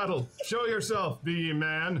rap battle. Show yourself, be ye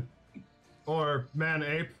man. Or man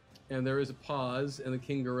ape. And there is a pause, and the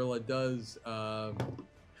King Gorilla does poke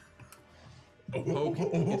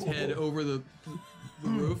its head over the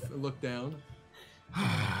roof and look down.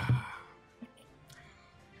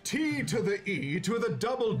 T to the E to the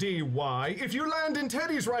double D-Y. If you land in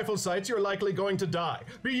Teddy's rifle sights, you're likely going to die.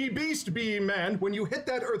 Be ye beast, be ye man. When you hit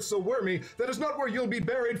that earth so wormy, that is not where you'll be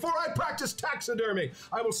buried, for I practice taxidermy.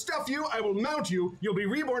 I will stuff you, I will mount you. You'll be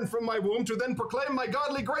reborn from my womb to then proclaim my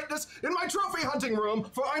godly greatness in my trophy hunting room,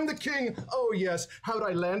 for I'm the king. Oh yes, how'd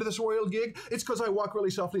I land this royal gig? It's because I walk really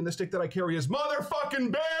softly and the stick that I carry is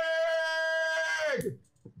motherfucking big!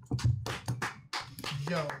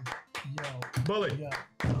 Yo. Bully. Yo.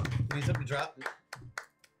 Need something to drop?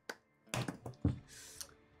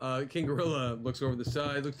 King Gorilla looks over the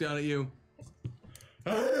side, looks down at you.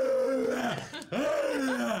 Then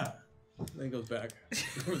goes back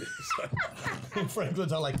over the side.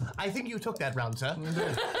 Franklin's all like, I think you took that round, sir.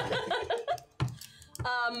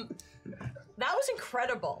 That was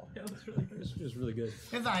incredible. This was really good.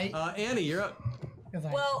 It's I. Annie, you're up.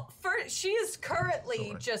 Well, she is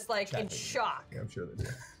currently just like in shock Yeah, I'm sure they do.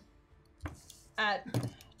 at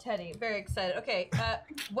Teddy. Very excited. Okay.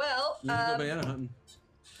 Well, You can go banana hunting.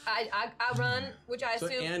 I run, which I So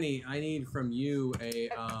assume. Annie, I need from you a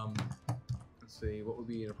let's see, what would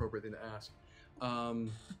be an appropriate thing to ask?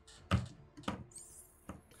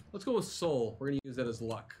 Let's go with soul. We're gonna use that as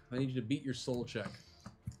luck. I need you to beat your soul check.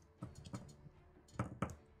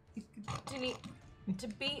 Do you need to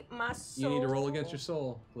beat my soul? You need to roll against your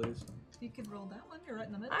soul, please. You could roll that one. You're right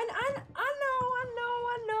in the middle. I know.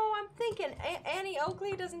 I'm thinking. Annie Annie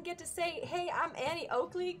Oakley doesn't get to say, "Hey, I'm Annie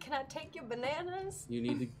Oakley. Can I take your bananas?" You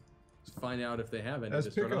need to find out if they have any As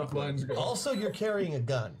to start pickup off with. lines go. Also, you're carrying a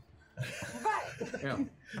gun. Right. Yeah.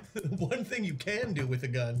 One thing you can do with a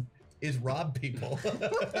gun is rob people.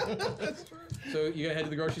 So you gotta head to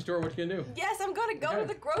the grocery store. What you gonna do? Yes, I'm gonna go Okay. to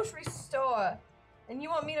the grocery store. And you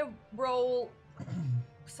want me to roll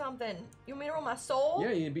something? You want me to roll my soul?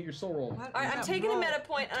 Yeah, you beat your soul roll. What? All right, I'm Yeah, taking a roll. meta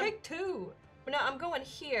point. Take 2. No, I'm going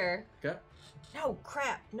here. Okay. No,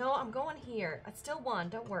 crap. No, I'm going here. I still won.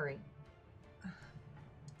 Don't worry.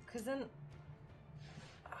 Cause then.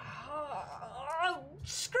 Oh,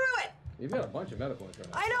 screw it! You've got a bunch of meta points right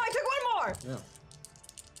now. I know. I took one more.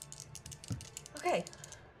 Yeah. Okay.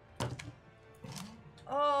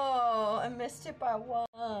 Oh, I missed it by 1.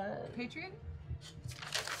 Patriot?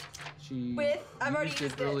 She I've already used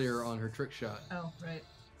used it it. earlier on her trick shot. Oh, right.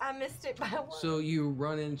 I missed it by 1. So you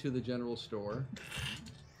run into the general store,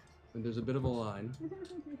 and there's a bit of a line.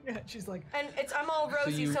 Yeah, she's like, And I'm all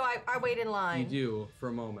rosy, you- so I wait in line. You do for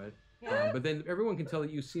a moment, Yeah. but then everyone can tell that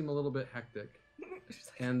you seem a little bit hectic.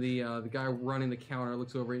 And the guy running the counter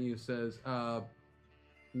looks over at you and says,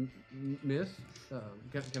 "Miss,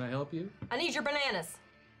 can I help you?" I need your bananas.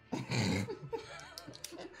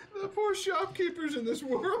 The poor shopkeepers in this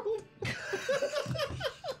world.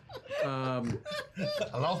 I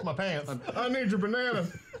lost my pants. I need your banana.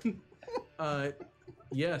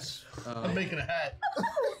 Yes. I'm making a hat.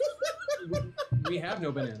 We have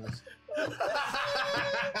no bananas.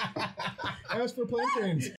 Ask for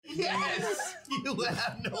plantains. Yes! You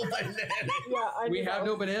have no banana. yeah, We have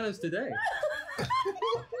no bananas today.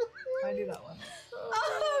 I knew that one.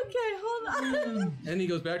 Oh, okay, hold on. And he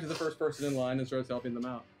goes back to the first person in line and starts helping them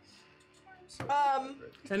out. And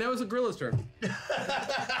And that was the gorilla's turn. I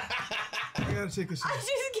gotta take this. I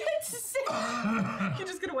just get to say. You're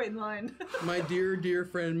just gonna wait in line. My dear, dear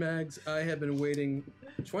friend Mags, I have been waiting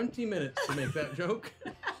 20 minutes to make that joke.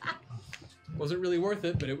 Wasn't really worth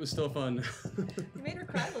it, but it was still fun. You made her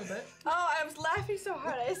cry a little bit. Oh, I was laughing so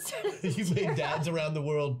hard I started. You made dads around the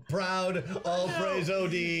world proud. All praise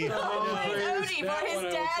OD. Oh, Praise Odie that for his one I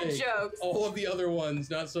will dad take. jokes. All of the other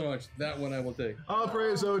ones, not so much. That one I will take. I'll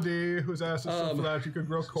praise OD, whose ass is so flat you could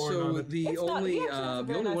grow corn on So it. the It's not- only he actually has a the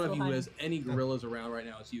very only nice one of little you who hide. has any gorillas around right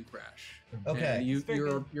now is you, Crash. Okay. And very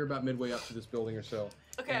good. you're about midway up to this building or so.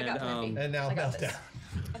 Okay, I got plenty. And now I got meltdown. this.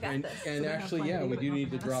 I got And, this. and we have actually, plenty, yeah, we but do not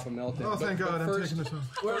need to bananas. drop a meltdown. Oh, thank God, I'm first, taking this one.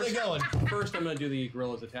 Where are they going? First, I'm going to do the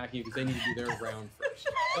gorillas attacking you because they need to do their round first.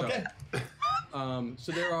 So, Okay.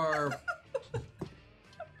 So there are.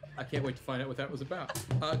 I can't wait to find out what that was about.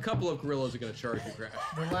 A couple of gorillas are going to charge you, Crash,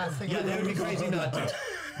 The last thing Yeah, I that would be crazy not to.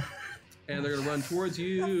 and they're going to run towards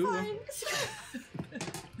you. Fine.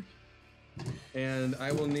 And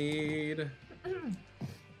I will need.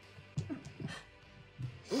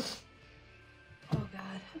 Oh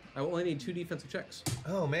God. I will only need 2 defensive checks.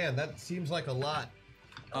 Oh man, that seems like a lot.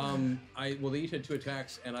 They each had 2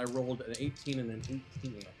 attacks, and I rolled an 18 and an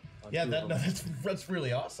 18. On Yeah, 2 of them. that's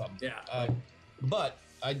really awesome. Yeah. But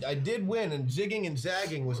I did win, and zigging and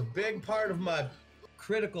zagging was a big part of my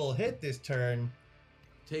critical hit this turn.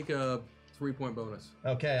 Take a 3-point bonus.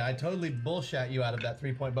 Okay, I totally bullshit you out of that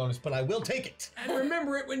 3-point bonus, but I will take it. And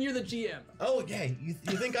remember it when you're the GM. Oh, yeah, you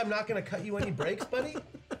think I'm not going to cut you any breaks, buddy?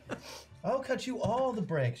 I'll cut you all the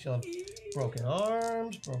breaks. You'll have broken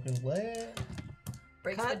arms, broken legs.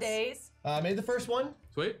 Breaks for days. Made the first one.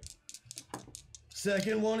 Sweet.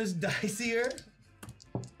 Second one is dicier.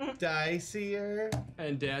 Dicier.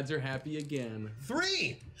 And dads are happy again.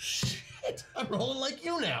 3! Shit! I'm rolling like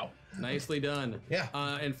you now. Nicely done. Yeah.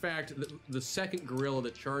 In fact, the second gorilla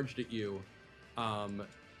that charged at you,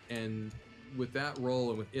 and with that roll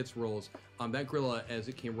and with its rolls, that gorilla, as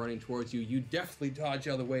it came running towards you, you deftly dodged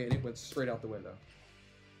out of the way and it went straight out the window.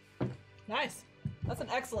 Nice. That's an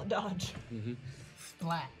excellent dodge.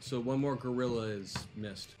 Splat. So one more gorilla is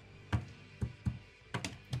missed.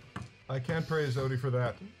 I can't praise Odie for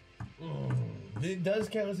that. It does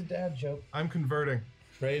count as a dad joke. I'm converting.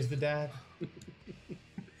 Praise the dad.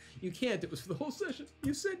 You can't. It was for the whole session.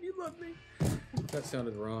 You said you loved me. That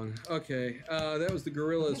sounded wrong. Okay, that was the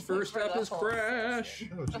gorillas. First up is Crash.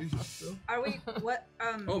 Oh, Jesus. Bill. Are we, what,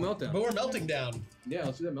 Oh, meltdown. But we're melting down. Yeah,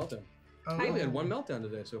 let's do that meltdown. Oh, I only had 1 meltdown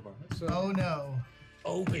today so far. So, oh no.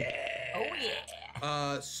 Oh, yeah. Oh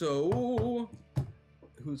yeah. So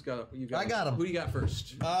who's got? You got? I got him. Who do you got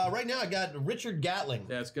first? Right now I got Richard Gatling.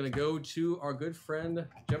 That's gonna go to our good friend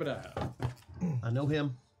Jebediah. I know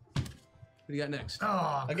him. Who do you got next?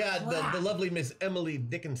 Oh, I got the lovely Miss Emily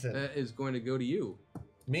Dickinson. That is going to go to you.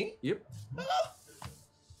 Me? Yep.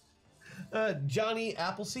 Johnny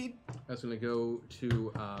Appleseed. That's gonna go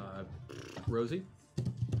to Rosie.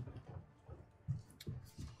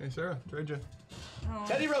 Hey, Sarah, trade you.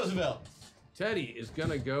 Teddy Roosevelt. Teddy is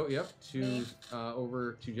gonna go, to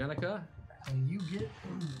over to Jenica. And you get.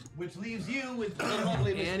 Which leaves you with the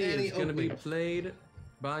lovely Miss Annie Annie is gonna be Oakley. played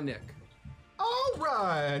by Nick. All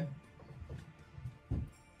right.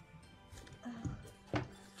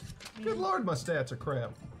 Good lord, my stats are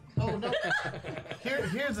crap. Oh no!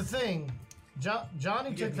 Here's the thing.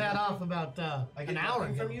 Johnny took that off about an hour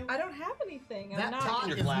ago. from you. I don't have anything. I'm That not. pot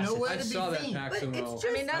Your is glasses. nowhere I to be saw that, seen. Maximo. It's just-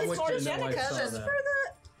 I mean, that's want for you to know I Jenica. saw That's that. for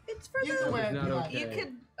the. It's for You the. can wear it. Not be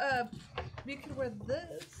okay. You could wear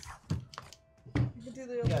this. You could do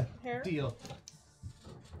the Yeah, hair. deal.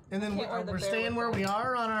 And then Can't wear the we're bear staying with where it. we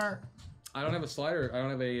are on our. I don't have a slider. I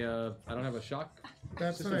don't have a shock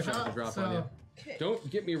That's system what I shock to thought. drop So on you. Okay. Don't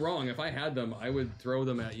get me wrong. If I had them, I would throw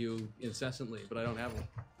them at you incessantly, but I don't have them.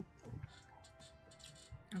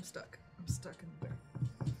 I'm stuck. I'm stuck in the bear.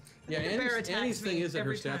 Yeah, The bear attacks Annie's thing me is that her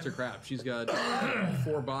every stats time. are crap. She's got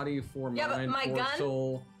 4 body, 4 Yeah, but mind, my 4 gun?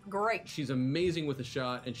 soul. Great. She's amazing with a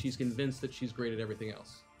shot, and she's convinced that she's great at everything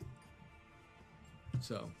else.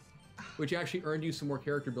 So, which actually earned you some more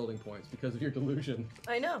character building points because of your delusion.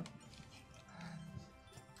 I know.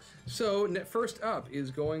 So, first up is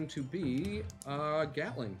going to be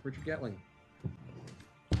Gatling, Richard Gatling.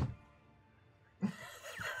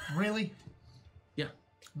 really? Yeah.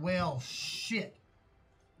 Well, shit.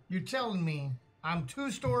 You're telling me I'm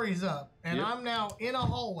 2 stories up and Yep. I'm now in a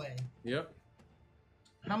hallway. Yep.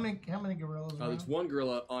 How many gorillas? There's around? 1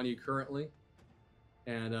 gorilla on you currently,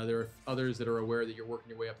 and there are others that are aware that you're working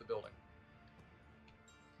your way up the building.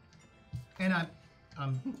 And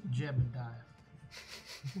I'm Jebediah.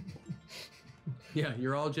 Yeah,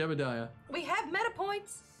 you're all Jebediah. We have meta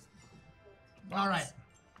points. All right.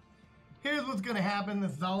 Here's what's gonna happen.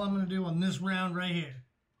 This is all I'm gonna do on this round right here.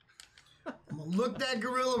 I'm gonna look that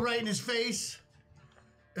gorilla right in his face,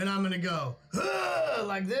 and I'm gonna go "Huh,"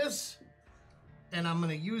 like this, and I'm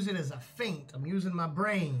gonna use it as a feint. I'm using my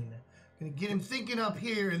brain. I'm gonna get him thinking up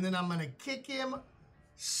here, and then I'm gonna kick him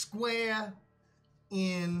square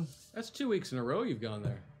in. That's 2 weeks in a row you've gone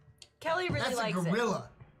there. Kelly really That's a likes it. gorilla.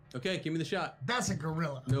 Okay, give me the shot. That's a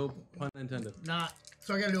gorilla. No pun intended. Not.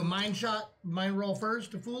 So I gotta do a mind roll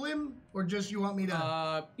first to fool him, or just you want me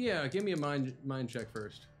to? Yeah, give me a mind check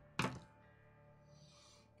first.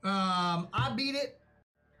 I beat it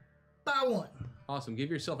by 1. Awesome. Give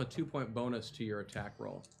yourself a 2-point bonus to your attack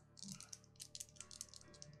roll.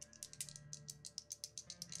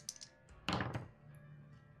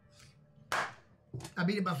 I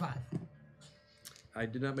beat it by 5. I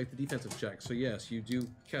did not make the defensive check, so yes, you do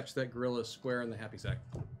catch that gorilla square in the happy sack.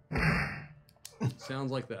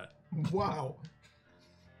 Sounds like that. Wow.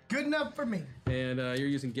 Good enough for me. And you're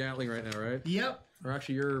using Gatling right now, right? Yep. Or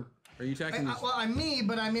actually, are you attacking these? Well, I'm me,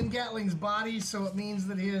 but I'm in Gatling's body, so it means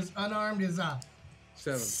that his unarmed is a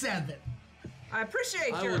 7. 7. I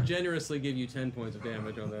appreciate I your. will generously give you 10 points of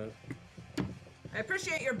damage on that. I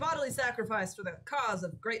appreciate your bodily sacrifice for the cause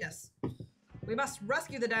of greatness. We must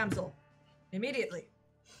rescue the damsel immediately.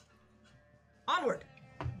 Onward.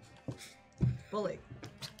 Bully.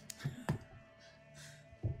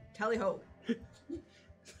 Tally ho.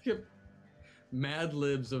 Mad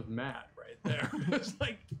Libs of Matt right there. It's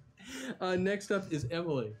like, next up is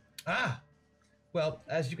Emily. Well,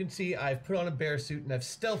 as you can see, I've put on a bear suit and I've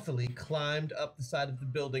stealthily climbed up the side of the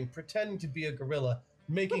building, pretending to be a gorilla,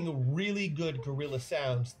 making really good gorilla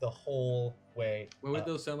sounds the whole way. What would up.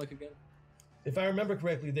 those sound like again? If I remember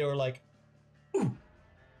correctly, they were like, ooh,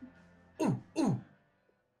 ooh, ooh,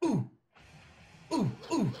 ooh, ooh,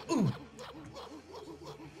 ooh, ooh,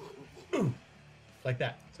 ooh, like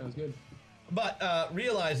that. Sounds good. But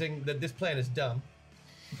realizing that this plan is dumb,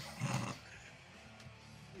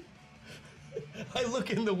 I look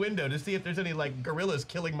in the window to see if there's any like gorillas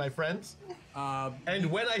killing my friends.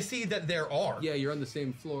 And when I see that there are, Yeah, you're on the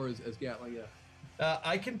same floor as Gatling, yeah.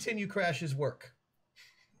 I continue Crash's work.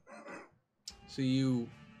 So you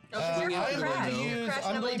Okay, swing out you're the Crash. window. You're Crash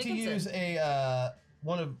I'm Emily going to Dickinson. use a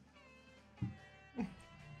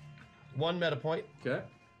one meta point, Okay.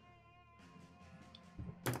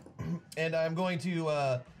 and I'm going to.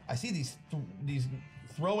 I see these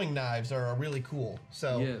throwing knives are really cool,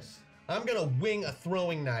 so Yes. I'm gonna wing a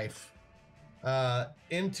throwing knife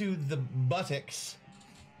into the buttocks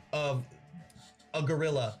of a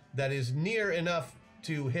gorilla that is near enough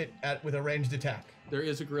to hit with a ranged attack. There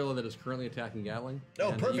is a gorilla that is currently attacking Gatling. Oh,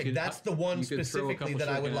 and perfect. you could- That's the one you could throw a specifically couple that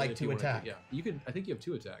I would shotgun like if to you wanted attack. Yeah, you could. I think you have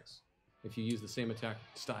 2 attacks if you use the same attack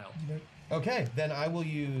style. Okay, then I will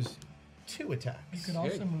use 2 attacks. You could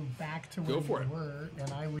also move back to Go where for you it. were,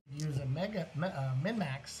 and I would use a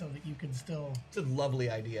min-max so that you can still... It's a lovely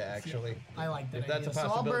idea, actually. I like that If that's idea. a So I'll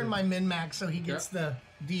possibility. burn my min-max so he gets the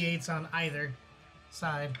D8s on either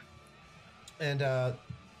side. And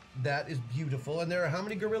that is beautiful. And there are how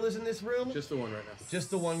many gorillas in this room? Just the one right now.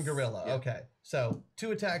 Just the one gorilla. Yeah. Okay. So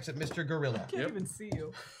 2 attacks at Mr. Gorilla. Can't even see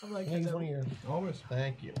you. I'm like, Yeah, he's one of your. Always.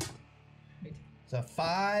 Thank you. It's a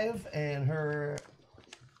 5, and her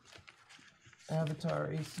avatar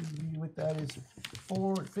ACV with that is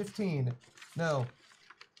 15. No,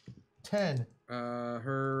 10.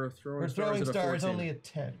 Her throwing Her star throwing is at a star is 14. only a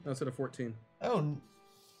 10. No, it's at a 14. Oh,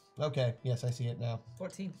 okay. Yes, I see it now.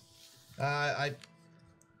 14. I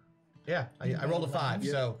rolled a 5,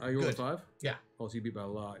 so Are you rolled a good. 5? Yeah. Oh, so you beat by a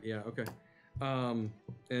lot. Yeah, okay.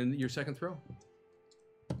 And your second throw?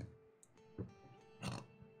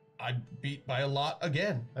 I beat by a lot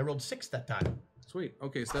again. I rolled 6 that time. Sweet.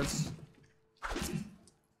 Okay, so that's...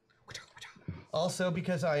 Also,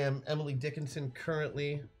 because I am Emily Dickinson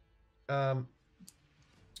currently, Do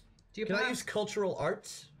you can I plan- use cultural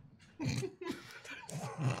arts?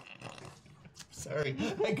 Sorry,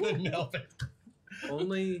 I couldn't help it.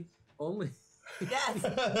 only... Yes.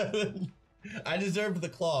 I deserved the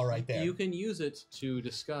claw right there. You can use it to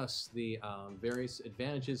discuss the various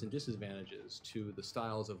advantages and disadvantages to the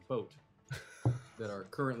styles of boat that are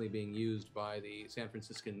currently being used by the San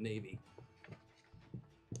Franciscan Navy.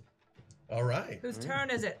 All right. Whose turn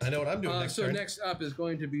is it? I know what I'm doing next So turn. next up is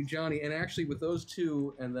going to be Johnny, and actually with those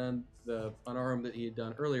 2 and then the unarmed that he had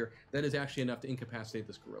done earlier, that is actually enough to incapacitate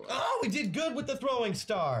this gorilla. Oh, we did good with the throwing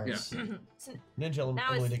stars. Ninja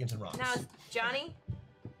Now Emily it's- Dickinson rocks. Now it's Johnny.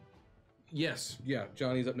 Yes, yeah,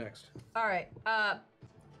 Johnny's up next. All right.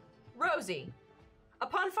 Rosie,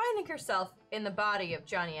 upon finding herself in the body of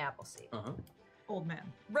Johnny Appleseed, Uh-huh. Old man.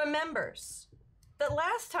 remembers that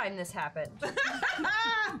last time this happened,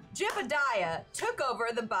 Jebediah took over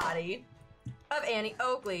the body of Annie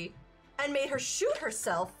Oakley and made her shoot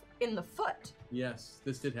herself in the foot. Yes,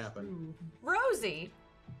 this did happen. Rosie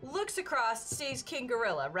looks across, sees King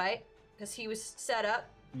Gorilla, right? Because he was set up.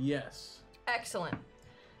 Yes. Excellent.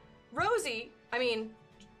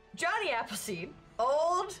 Johnny Appleseed,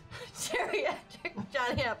 old geriatric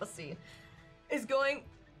Johnny Appleseed, is going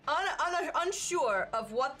unsure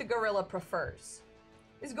of what the gorilla prefers.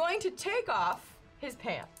 Is going to take off his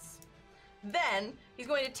pants. Then he's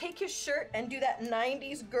going to take his shirt and do that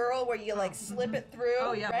 90s girl where you like slip it through,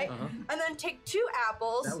 Oh, yeah. right? Uh-huh. And then take 2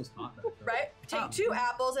 apples, That was hot. right? Take 2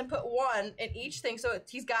 apples and put 1 in each thing, so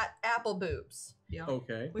he's got apple boobs. Yeah.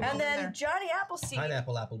 Okay. We've all And been then there. Johnny Appleseed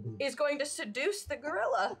Pineapple apple boob. is going to seduce the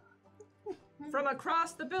gorilla From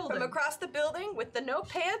across the building. from across the building with the no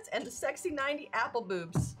pants and the sexy 90 apple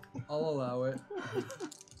boobs. I'll allow it.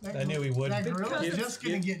 I knew he would. That gorilla's Give- just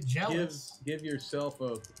gonna get jealous. Give yourself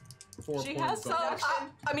a 4-point She bonus. has So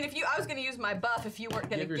I was gonna use my buff if you weren't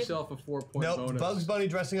gonna Give yourself a 4-point Nope, bonus. Bugs Bunny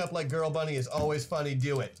dressing up like Girl Bunny is always funny.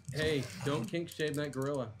 Do it. Hey, don't kink shame that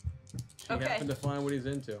gorilla. She Okay. happened to find what he's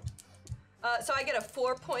into. So I get a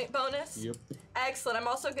 4-point bonus. Yep. Excellent. I'm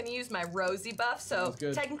also gonna use my Rosie buff, so Sounds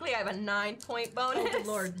good. technically I have a 9-point bonus. Oh, good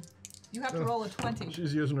lord. You have to roll a 20.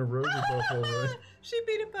 She's using a rosy buff already. She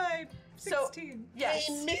beat it by So- 16. Yes.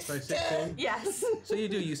 By 16? Yes. So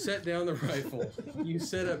you set down the rifle. You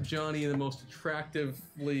set up Johnny in the most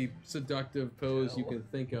attractively seductive pose you can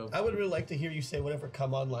think of. I would really like to hear you say whatever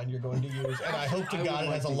come online you're going to use, and I hope to I God would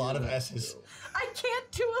it has like a to lot hear of that, S's. too. I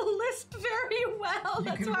can't do a list very well.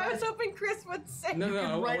 That's can why I write- was hoping Chris would say. No, no, I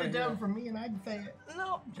Write wanna it down hear for me and I'd say it.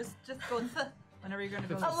 No. Just go whenever you're going to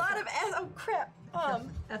go. A lot of oh crap.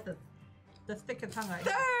 That's the thick of tongue I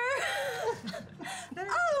Sir!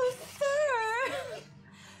 Oh, sir!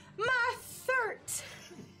 My shirt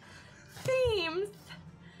seems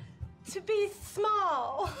to be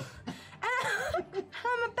small. And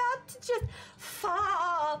I'm about to just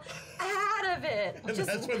fall out of it. And Just,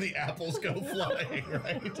 that's when the apples go flying,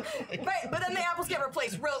 right? right, but then the apples get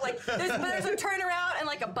replaced. Real like there's a turnaround and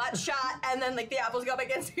like a butt shot, and then like the apples go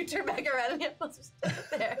back in, so you turn back around and the apples are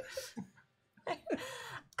still there. I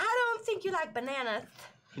don't think you like bananas.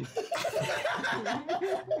 I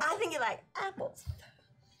think you like apples.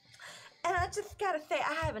 And I just gotta say,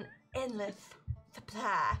 I have an endless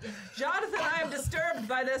supply. Jonathan, I am disturbed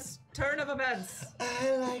by this turn of events.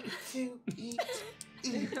 I like to eat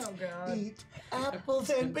Oh, God. apples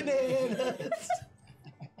and bananas.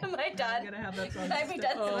 Am I I'm done? going to have that song. Can I be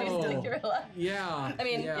done so I Oh. still gorilla? Yeah. I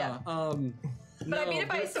mean, yeah. But I beat it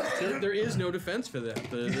by 16. There is no defense for that.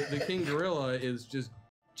 The king gorilla is just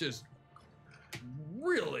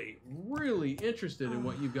really really interested in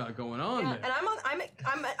what you've got going on Yeah, there.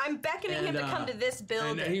 and I'm beckoning him to come to this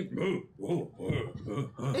building. And he,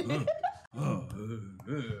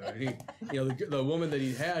 the woman that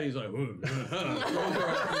he had, he's like, Right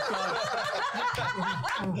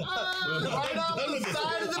off the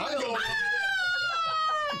side of the building.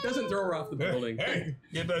 doesn't throw her off the building. Hey,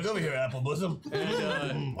 get back over here, Apple Bosom.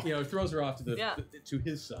 And throws her off to to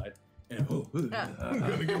his side. And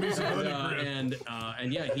Gonna give me some honey grip.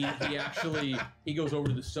 and yeah, he actually goes over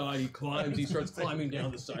to the side. He climbs. He starts climbing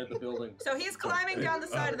down the side of the building. So he's climbing down the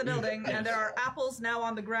side of the building, and there are apples now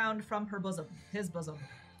on the ground from her bosom, his bosom.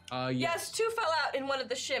 Yes, 2 fell out in one of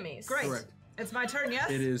the shimmies. Great. Correct. It's my turn,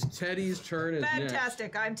 yes? It is Teddy's turn.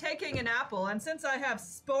 Fantastic. I'm taking an apple, and since I have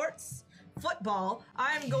sports football,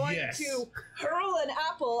 I'm going to hurl an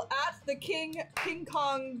apple at the King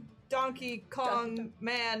Kong, Donkey Kong,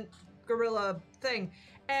 man, gorilla thing,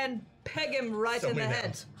 and peg him right in the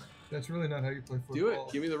head. That's really not how you play football. Do it.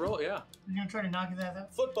 Give me the roll. Yeah. You're gonna try to knock his ass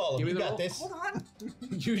out? Football, Give me you the got roll. this. Hold on.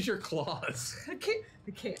 Use your claws. I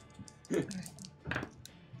can't.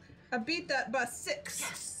 I beat that by 6.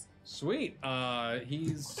 Yes. Sweet.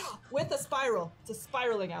 He's With a spiral. It's a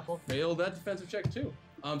spiraling apple. failed that defensive check too.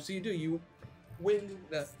 So you wing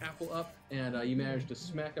that apple up, and you manage to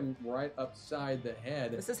smack him right upside the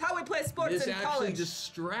head. This is how we play sports This in actually college.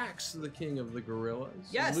 distracts the king of the gorillas.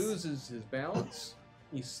 Yes. He loses his balance.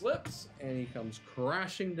 He slips, and he comes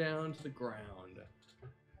crashing down to the ground.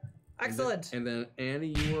 Excellent. And then Annie,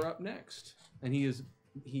 you are up next, and he is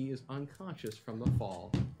unconscious from the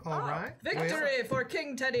fall. All right. Victory for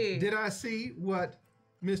King Teddy. Did I see what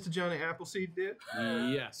Mr. Johnny Appleseed did?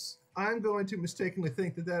 Yes. I'm going to mistakenly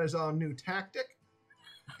think that that is our new tactic,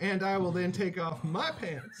 and I will then take off my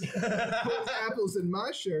pants, put apples in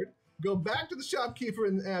my shirt, go back to the shopkeeper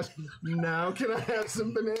and ask, now can I have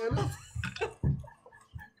some bananas?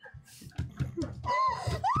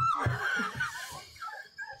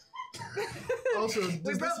 Also, We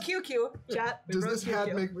does broke this, QQ, chat. We does broke this hat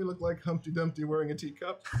QQ. make me look like Humpty Dumpty wearing a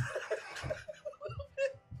teacup?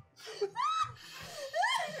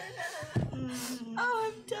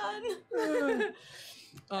 Oh, I'm done.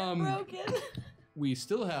 Broken. We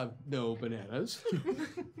still have no bananas.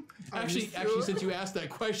 Actually, sure? since you asked that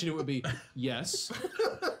question, it would be yes.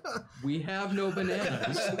 We have no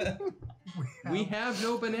bananas. We have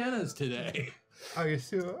no bananas today. Are you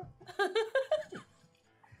sure?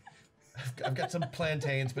 I've got some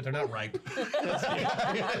plantains, but they're not ripe.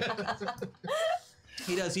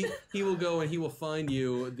 He does. He will go and he will find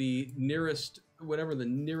you the nearest, whatever the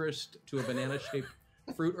nearest to a banana-shaped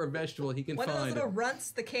fruit or vegetable he can One of those find. little runts,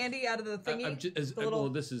 the candy out of the thingy. The little- well,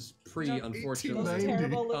 this is unfortunately. Those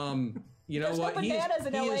terrible little- You know There's no what? bananas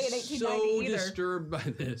in he LA in is 1890 so either. disturbed by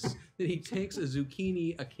this that he takes a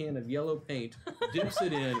zucchini, a can of yellow paint, dips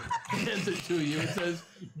it in, hands it to you, and says,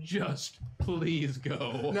 "Just please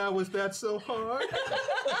go." Now, was that so hard?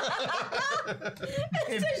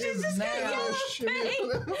 She's just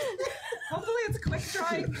Hopefully it's quick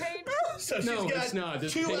drying paint. So No, she's got it's not.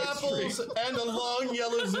 This 2 paint's apples free. and a long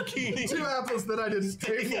yellow zucchini. 2 apples that I didn't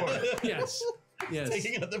pay for. Yes. Yes.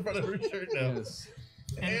 Taking out the front of her shirt now. Yes.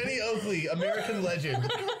 Annie Oakley, American legend.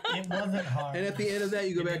 It wasn't hard. And at the end of that,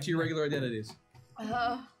 you go back to your regular identities. Do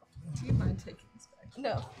you mind taking this back?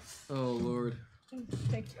 No. Oh Lord.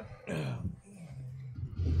 Thank you.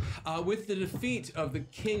 With the defeat of the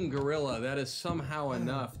king gorilla, that is somehow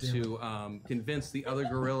enough to convince the other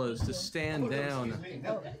gorillas to stand down.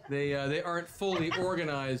 They aren't fully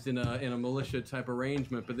organized in a militia type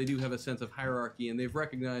arrangement, but they do have a sense of hierarchy, and they've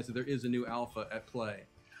recognized that there is a new alpha at play.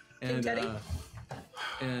 And Teddy?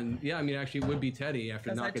 and yeah, I mean, actually, it would be Teddy after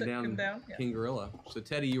 'Cause I knocking took him down down, yeah. King Gorilla. So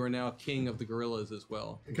Teddy, you are now king of the gorillas as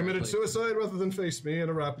well. Committed Congratulations. suicide rather than face me in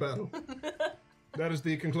a rap battle. That is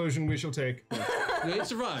the conclusion we shall take. They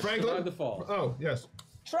survived. Franklin? Survived the fall. Oh, yes.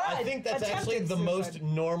 Tried. I think that's actually Attempted the suicide. most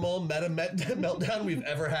normal meltdown we've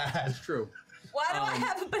ever had. True. Why do I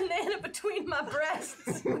have a banana between my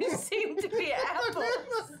breasts, which seem to be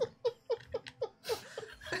apples?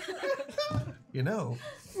 You know,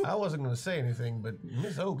 I wasn't going to say anything, but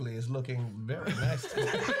Miss Oakley is looking very nice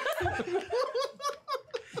today.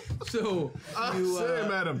 So you Say,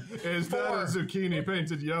 madam, is that a zucchini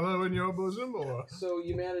painted yellow in your bosom, or? so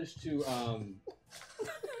you managed to I'm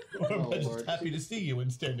Lord. just happy to see you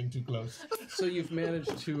and standing too close. so you've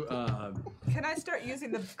managed to Can I start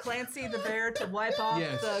using the Clancy the bear to wipe off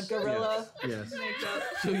yes, the gorilla yes. makeup?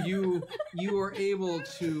 So you were able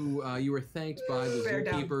to you were thanked by the Bear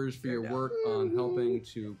down. zookeepers for your Bear work on helping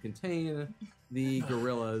to contain the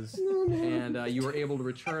gorillas, and you were able to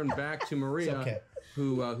return back to Maria. okay.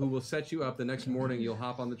 who will set you up. The next morning, you'll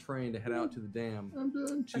hop on the train to head out to the dam I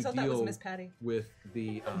to thought that was deal Miss Patty. with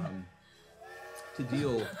the to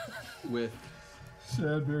deal with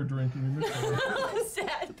Sad bear drinking in the car.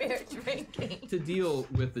 Sad bear drinking. to deal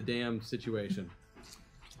with the dam situation.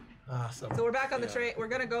 Awesome. So we're back on the train. We're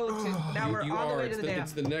gonna go to now. We're You on the are. way to the dam.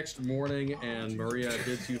 It's the next morning, and Maria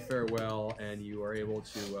bids you farewell, and you are able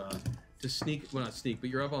to sneak. Well, not sneak, but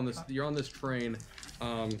you're up on this. You're on this train.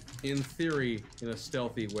 In theory, in a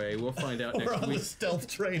stealthy way. We'll find out We're next on week. the stealth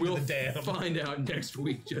train We'll to the dam. find out next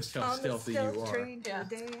week just how On the stealthy stealth you are. train to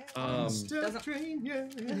the dam. Stealth train, yeah.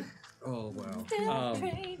 Oh wow.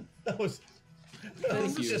 That was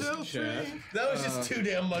Thank you, stealth chat. train. that was just too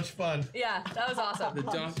damn much fun. Yeah, that was awesome. I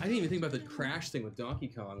didn't even think about the crash thing with Donkey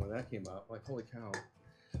Kong when that came up. Like, holy cow.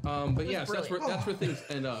 But yeah, so that's where things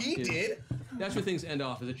end up. He did. That's where things end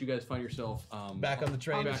off. Is that you guys find yourself Back on the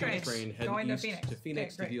train. back on the train. train, heading Going to east Phoenix. to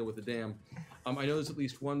Phoenix Okay, to deal with the dam. I know there's at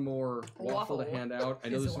least one more waffle to Waffle. hand out. I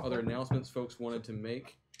know Is there's it some other waffle? announcements folks wanted to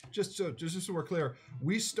make. Just so we're clear,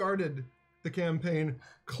 we started the campaign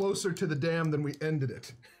closer to the dam than we ended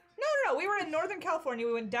it. No. We were in Northern California.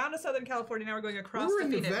 We went down to Southern California. Now we're going across We were to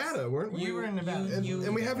in Phoenix. Nevada, weren't we? We were in Nevada.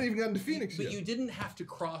 And we haven't even gotten to Phoenix But yet. you didn't have to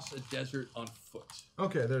cross a desert on foot.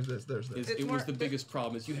 Okay, there's this. It It's was more- the biggest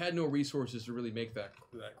problem. Is you had no resources to really make that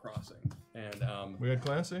crossing. And We had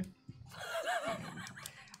Clancy.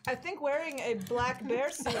 I think wearing a black bear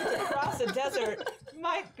suit across a desert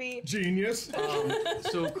might be. Genius.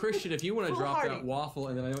 so Christian, if you want to drop Foolhardy. that waffle,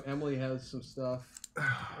 and then I know Emily has some stuff.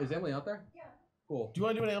 Is Emily out there? Yeah. Cool. Do you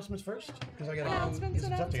want to do announcements first? Because I got Announcements,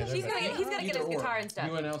 some stuff together. He's gonna get his Either or. guitar and stuff.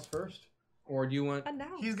 You announce first, or do you want?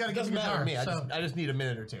 Announce. He's got to It get the doesn't matter to guitar. me. So I just need a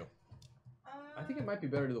minute or two. I think it might be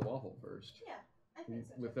better to do the waffle first. Yeah, I think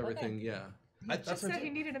so. With everything, yeah. I Just said he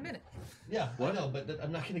needed a minute. Yeah, What? I know, but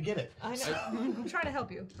I'm not going to get it. I know. I'm trying to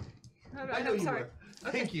help you. I know I'm you sorry.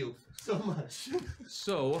 were. Thank you so much.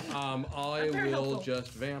 So, I very will helpful.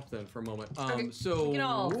 just vamp then for a moment. Okay. So, We can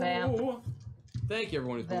all vamp. Thank you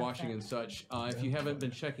everyone who's been Vamp, watching vamp. and such. If you haven't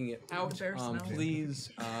been checking it out, Bear smell.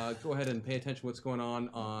 please go ahead and pay attention to what's going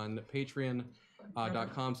on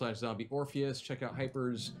patreon.com/zombieorpheus. Check out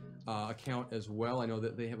Hyper's account as well. I know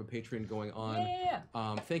that they have a Patreon going on. Yeah.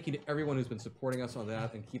 Thank you to everyone who's been supporting us on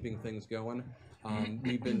that and keeping things going.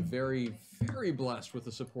 We've been very, very blessed with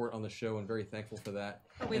the support on the show and very thankful for that.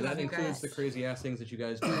 We And love that you includes guys. the crazy ass things that you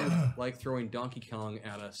guys do, like throwing Donkey Kong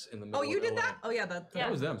at us in the middle Oh, you of did LA. that? Oh, yeah.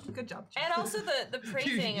 That was them. Good job. And also the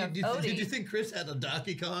praising of Odie. Did you think Chris had a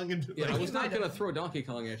Donkey Kong? And, Yeah, I was not might going to have. throw Donkey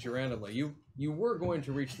Kong at you randomly. You were going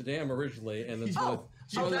to reach the dam originally, and then some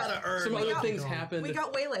gotta earn some Donkey other Kong. things happened. We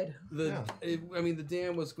got waylaid. I mean, the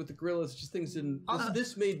dam was with the gorillas. Just things didn't.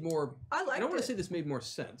 This made more. I liked don't want it. to say this made more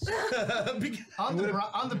sense. on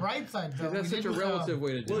the bright side, though, That's we such a didn't, relative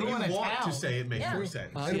way to do well, it. we you won a want to town. say it makes Yeah. more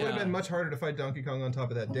sense. And it would Yeah. have been much harder to fight Donkey Kong on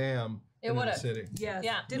top of that dam It than in the would've. city. Yes.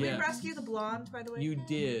 Yeah. Did Yes. we rescue the blonde, by the way? You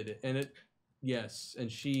did, and it. Yes,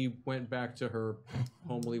 and she went back to her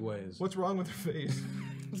homely ways. What's wrong with her face?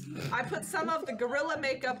 I put some of the gorilla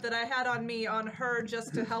makeup that I had on me on her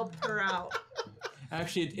just to help her out.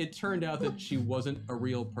 Actually, it turned out that she wasn't a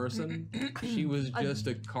real person. She was just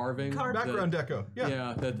a carving. Background that, deco.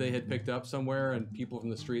 Yeah, that they had picked up somewhere, and people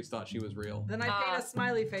from the streets thought she was real. Then I paint a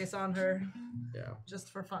smiley face on her Yeah.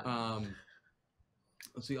 just for fun.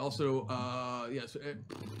 Let's see. Also, yeah. So,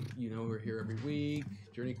 we're here every week.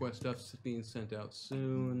 Journey Quest stuff's being sent out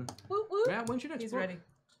soon. Whoop, whoop. Matt, when's your next He's book? ready.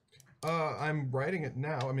 I'm writing it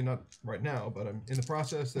now. I mean, not right now, but I'm in the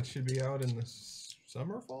process. That should be out in the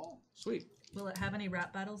summer, fall. Sweet. Will it have any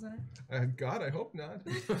rap battles in it? God, I hope not.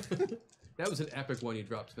 That was an epic one you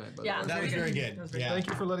dropped tonight. By Yeah. the way. That was very good. That was very Yeah. Thank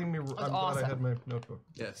you for letting me. I'm glad awesome. I had my notebook.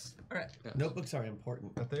 Yes. All right. Notebooks are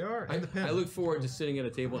important. That they are. And the pen. I look forward to sitting at a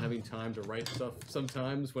table having time to write stuff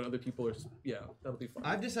sometimes when other people are. Yeah, that'll be fun.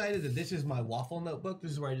 I've decided that this is my waffle notebook.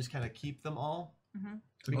 This is where I just kind of keep them all.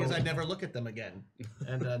 Because I never look at them again.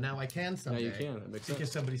 And now I can Now someday. you can. That makes sense.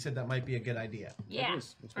 Because somebody said that might be a good idea. Yeah. It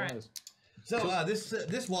is. It's All right. wise. So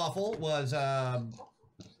this waffle was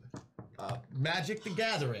Magic the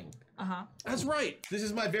Gathering. That's right. This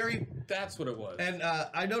is my very... That's what it was. And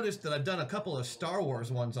I noticed that I've done a couple of Star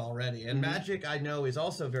Wars ones already. And Magic, I know, is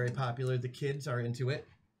also very popular. The kids are into it.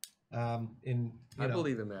 I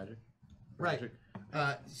believe in magic. Right.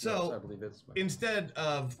 Magic. So Yes, I believe it's magic. instead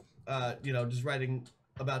of just writing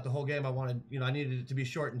about the whole game, I needed it to be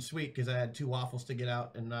short and sweet because I had 2 waffles to get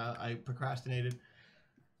out and I procrastinated.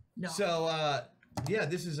 No. So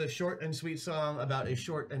this is a short and sweet song about a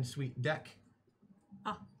short and sweet deck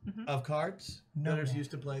of cards that are used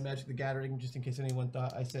to play Magic the Gathering. Just in case anyone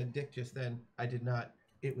thought I said dick just then, I did not.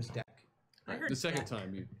 It was deck. I heard The second that.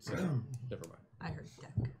 time you said never mind. I heard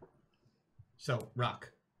deck. So,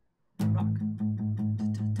 rock. Rock.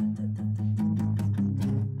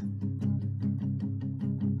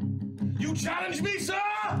 You challenge me, sir?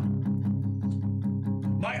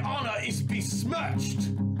 My honor is besmirched.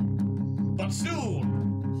 But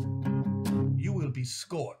soon, you will be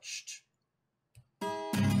scorched.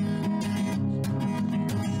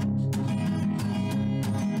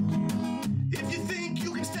 If you think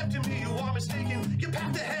you can step to me, you are mistaken. Your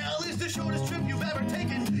path to hell is the shortest trip you've ever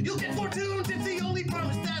taken. You'll get fortunes, it's the only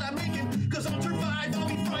promise that I'm making. Cause I'll survive, I'll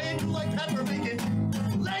be frying you like pepper bacon.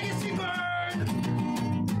 Legacy burn!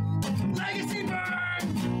 Legacy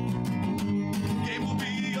burn! Game will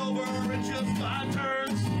be over in just 5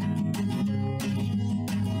 turns.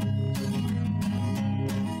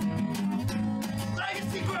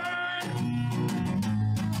 Legacy burn!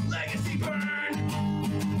 Legacy burn!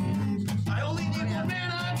 I only need 1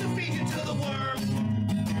 mana to feed you to the worms.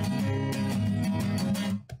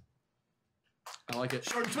 I like it.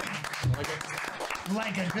 Short and sweet. I like it.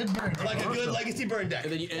 Like a good bird. Like a good legacy burn deck.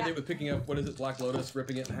 And then you end it with picking up, what is it, Black Lotus,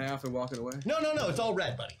 ripping it in half and walking away? No, it's all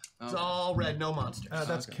red, buddy. It's all red, no monsters.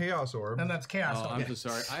 That's Chaos Orb. And that's chaos. Oh, I'm so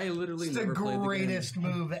sorry. I literally It's the never played the game. greatest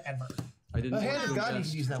move ever. I didn't The hand watch of the God you test.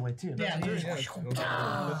 can use that way too. Yeah,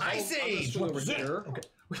 Ice I'll Age! just swing over here.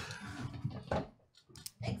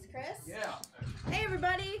 Thanks, Chris. Yeah. Hey,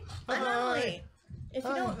 everybody. I'm Emily. If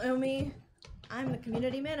you don't know me, I'm the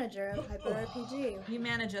community manager of Hyper RPG. You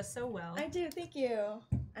manage us so well. I do, thank you.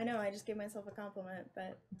 I know, I just gave myself a compliment,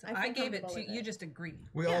 but I gave it comfortable to with you. Just agreed.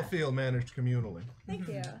 We all feel managed communally. Thank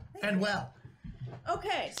you. And well.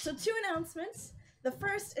 Okay, so 2 announcements. The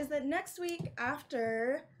first is that next week,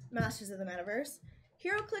 after Masters of the Metaverse,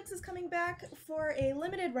 HeroClix is coming back for a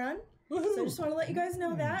limited run. So I just want to let you guys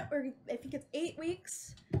know that. I think it's 8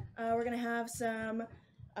 weeks. We're going to have some,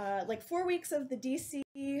 like 4 weeks of the DC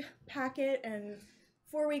packet and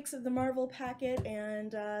 4 weeks of the Marvel packet,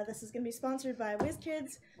 and this is going to be sponsored by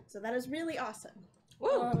WizKids, so that is really awesome.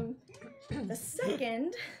 The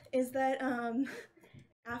second is that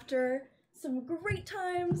after some great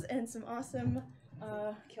times and some awesome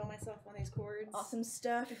kill myself on these chords. awesome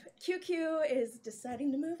stuff, QQ is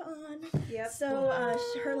deciding to move on. Yep. So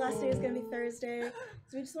her last day is going to be Thursday.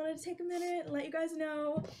 So we just wanted to take a minute and let you guys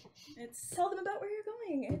know. Tell them about where you're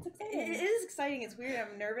going. It's exciting. It is exciting. It's weird.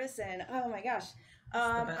 I'm nervous, and oh my gosh.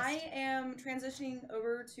 I am transitioning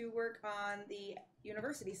over to work on the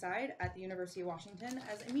university side at the University of Washington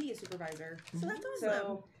as a media supervisor. So that's awesome.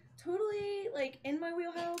 So totally like in my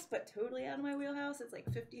wheelhouse, but totally out of my wheelhouse. It's like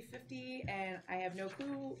 50-50, and I have no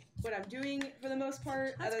clue what I'm doing for the most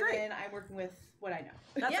part, That's other great. than I'm working with what I know.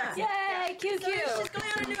 That's Yeah. excellent. Yay, QQ! She's going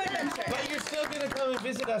on a new adventure. But you're still gonna come and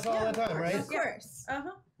visit us all the time, right? Of course.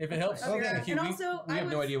 If it helps, Okay. thank you. And we also, we I have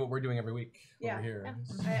no was- idea what we're doing every week Yeah. over here.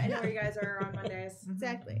 I know where you guys are on Mondays.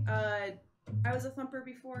 Exactly. I was a thumper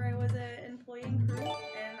before I was an employee in crew,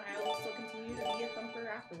 and I will still continue to be a thumper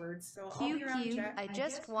afterwards. So I'll be around QQ, chat. I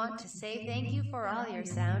just want to say thank you for all your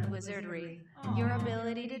sound wizardry. Your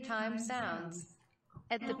ability to time sounds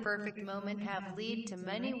at the perfect moment have led to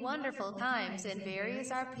many wonderful times in various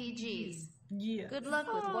RPGs. Yeah. Good luck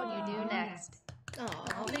with what you do next. Aw.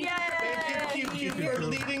 Thank you, QQ, for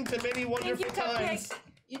leading to many wonderful times.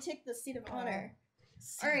 You take the seat of honor.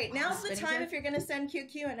 All right, now's the time if you're going to send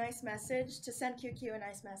QQ a nice message, to send QQ a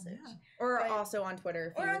nice message. Or Right. also on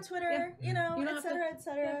Twitter. Or on Twitter, you know, You don't have to- etc.,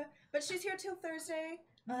 etc. But she's here till Thursday,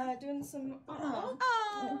 doing some... We're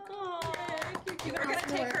gonna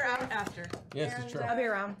take her out after. Yes, And, it's true. I'll be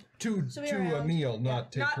around. To She'll be a around. meal,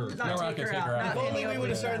 not take Not- her. not No, we're not take gonna her take her out. out. If Not only any we would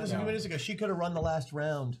have started this a few No. minutes ago, she could have run the last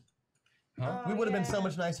round. Huh? We would have been so yeah.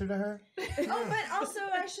 much nicer to her. Oh, but also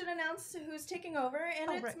I should announce who's taking over, and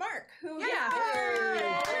it's right. Mark, who Yeah.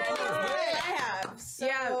 I have. So,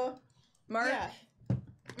 Yeah. Mark. yeah.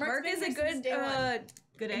 Mark been is a here since good day one.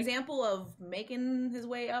 Good egg. example of making his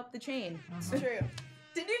way up the chain. It's true.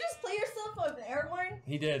 Did you just play yourself with an air horn?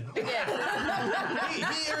 He did. he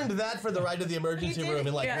earned that for the ride to the emergency He did. room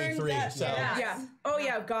in like Yeah. week 3, That- so yeah. Yeah. Oh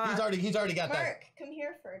yeah, God. he's already got that. Mark, come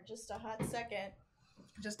here for just a hot second.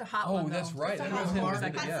 Just a hot Oh, one. that's though. right. Just a That hot was him. one.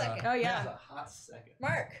 wasn't it? Hot Yeah. second. Oh That yeah. was a hot second.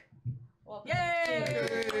 Mark. Welcome.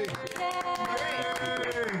 Yay!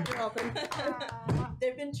 You're welcome.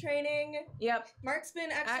 They've been training. Yep. Mark's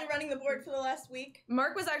been actually running the board for the last week.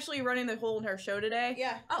 Mark was actually running the whole entire show today.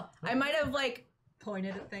 Yeah. Oh, I might have like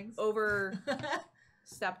pointed at things.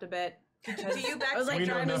 overstepped a bit. Do you back? I was like We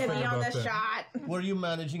know trying to nothing be on about the that. shot. Were you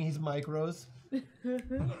managing his micros?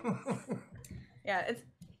 Yeah,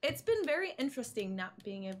 It's been very interesting not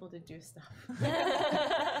being able to do stuff.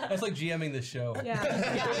 That's like GMing this show. Yeah.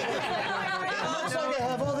 Looks like I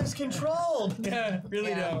have all this controlled. Yeah,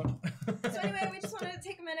 really don't. So anyway, we just wanted to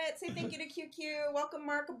take a minute, say thank you to QQ, welcome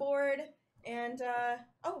Mark aboard, and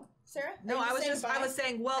oh, Sarah? No, I was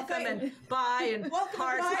saying welcome and bye and welcome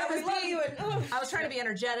hearts. and bye. I was love you. And, I was trying to be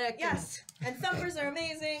energetic. Yes, and thumpers are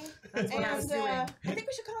amazing. That's what I was doing. I think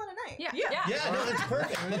we should call it a night. Yeah, no, that's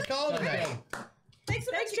perfect. Let's call it a night. Thanks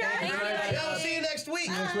so much, guys. See you next week.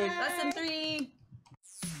 Lesson 3.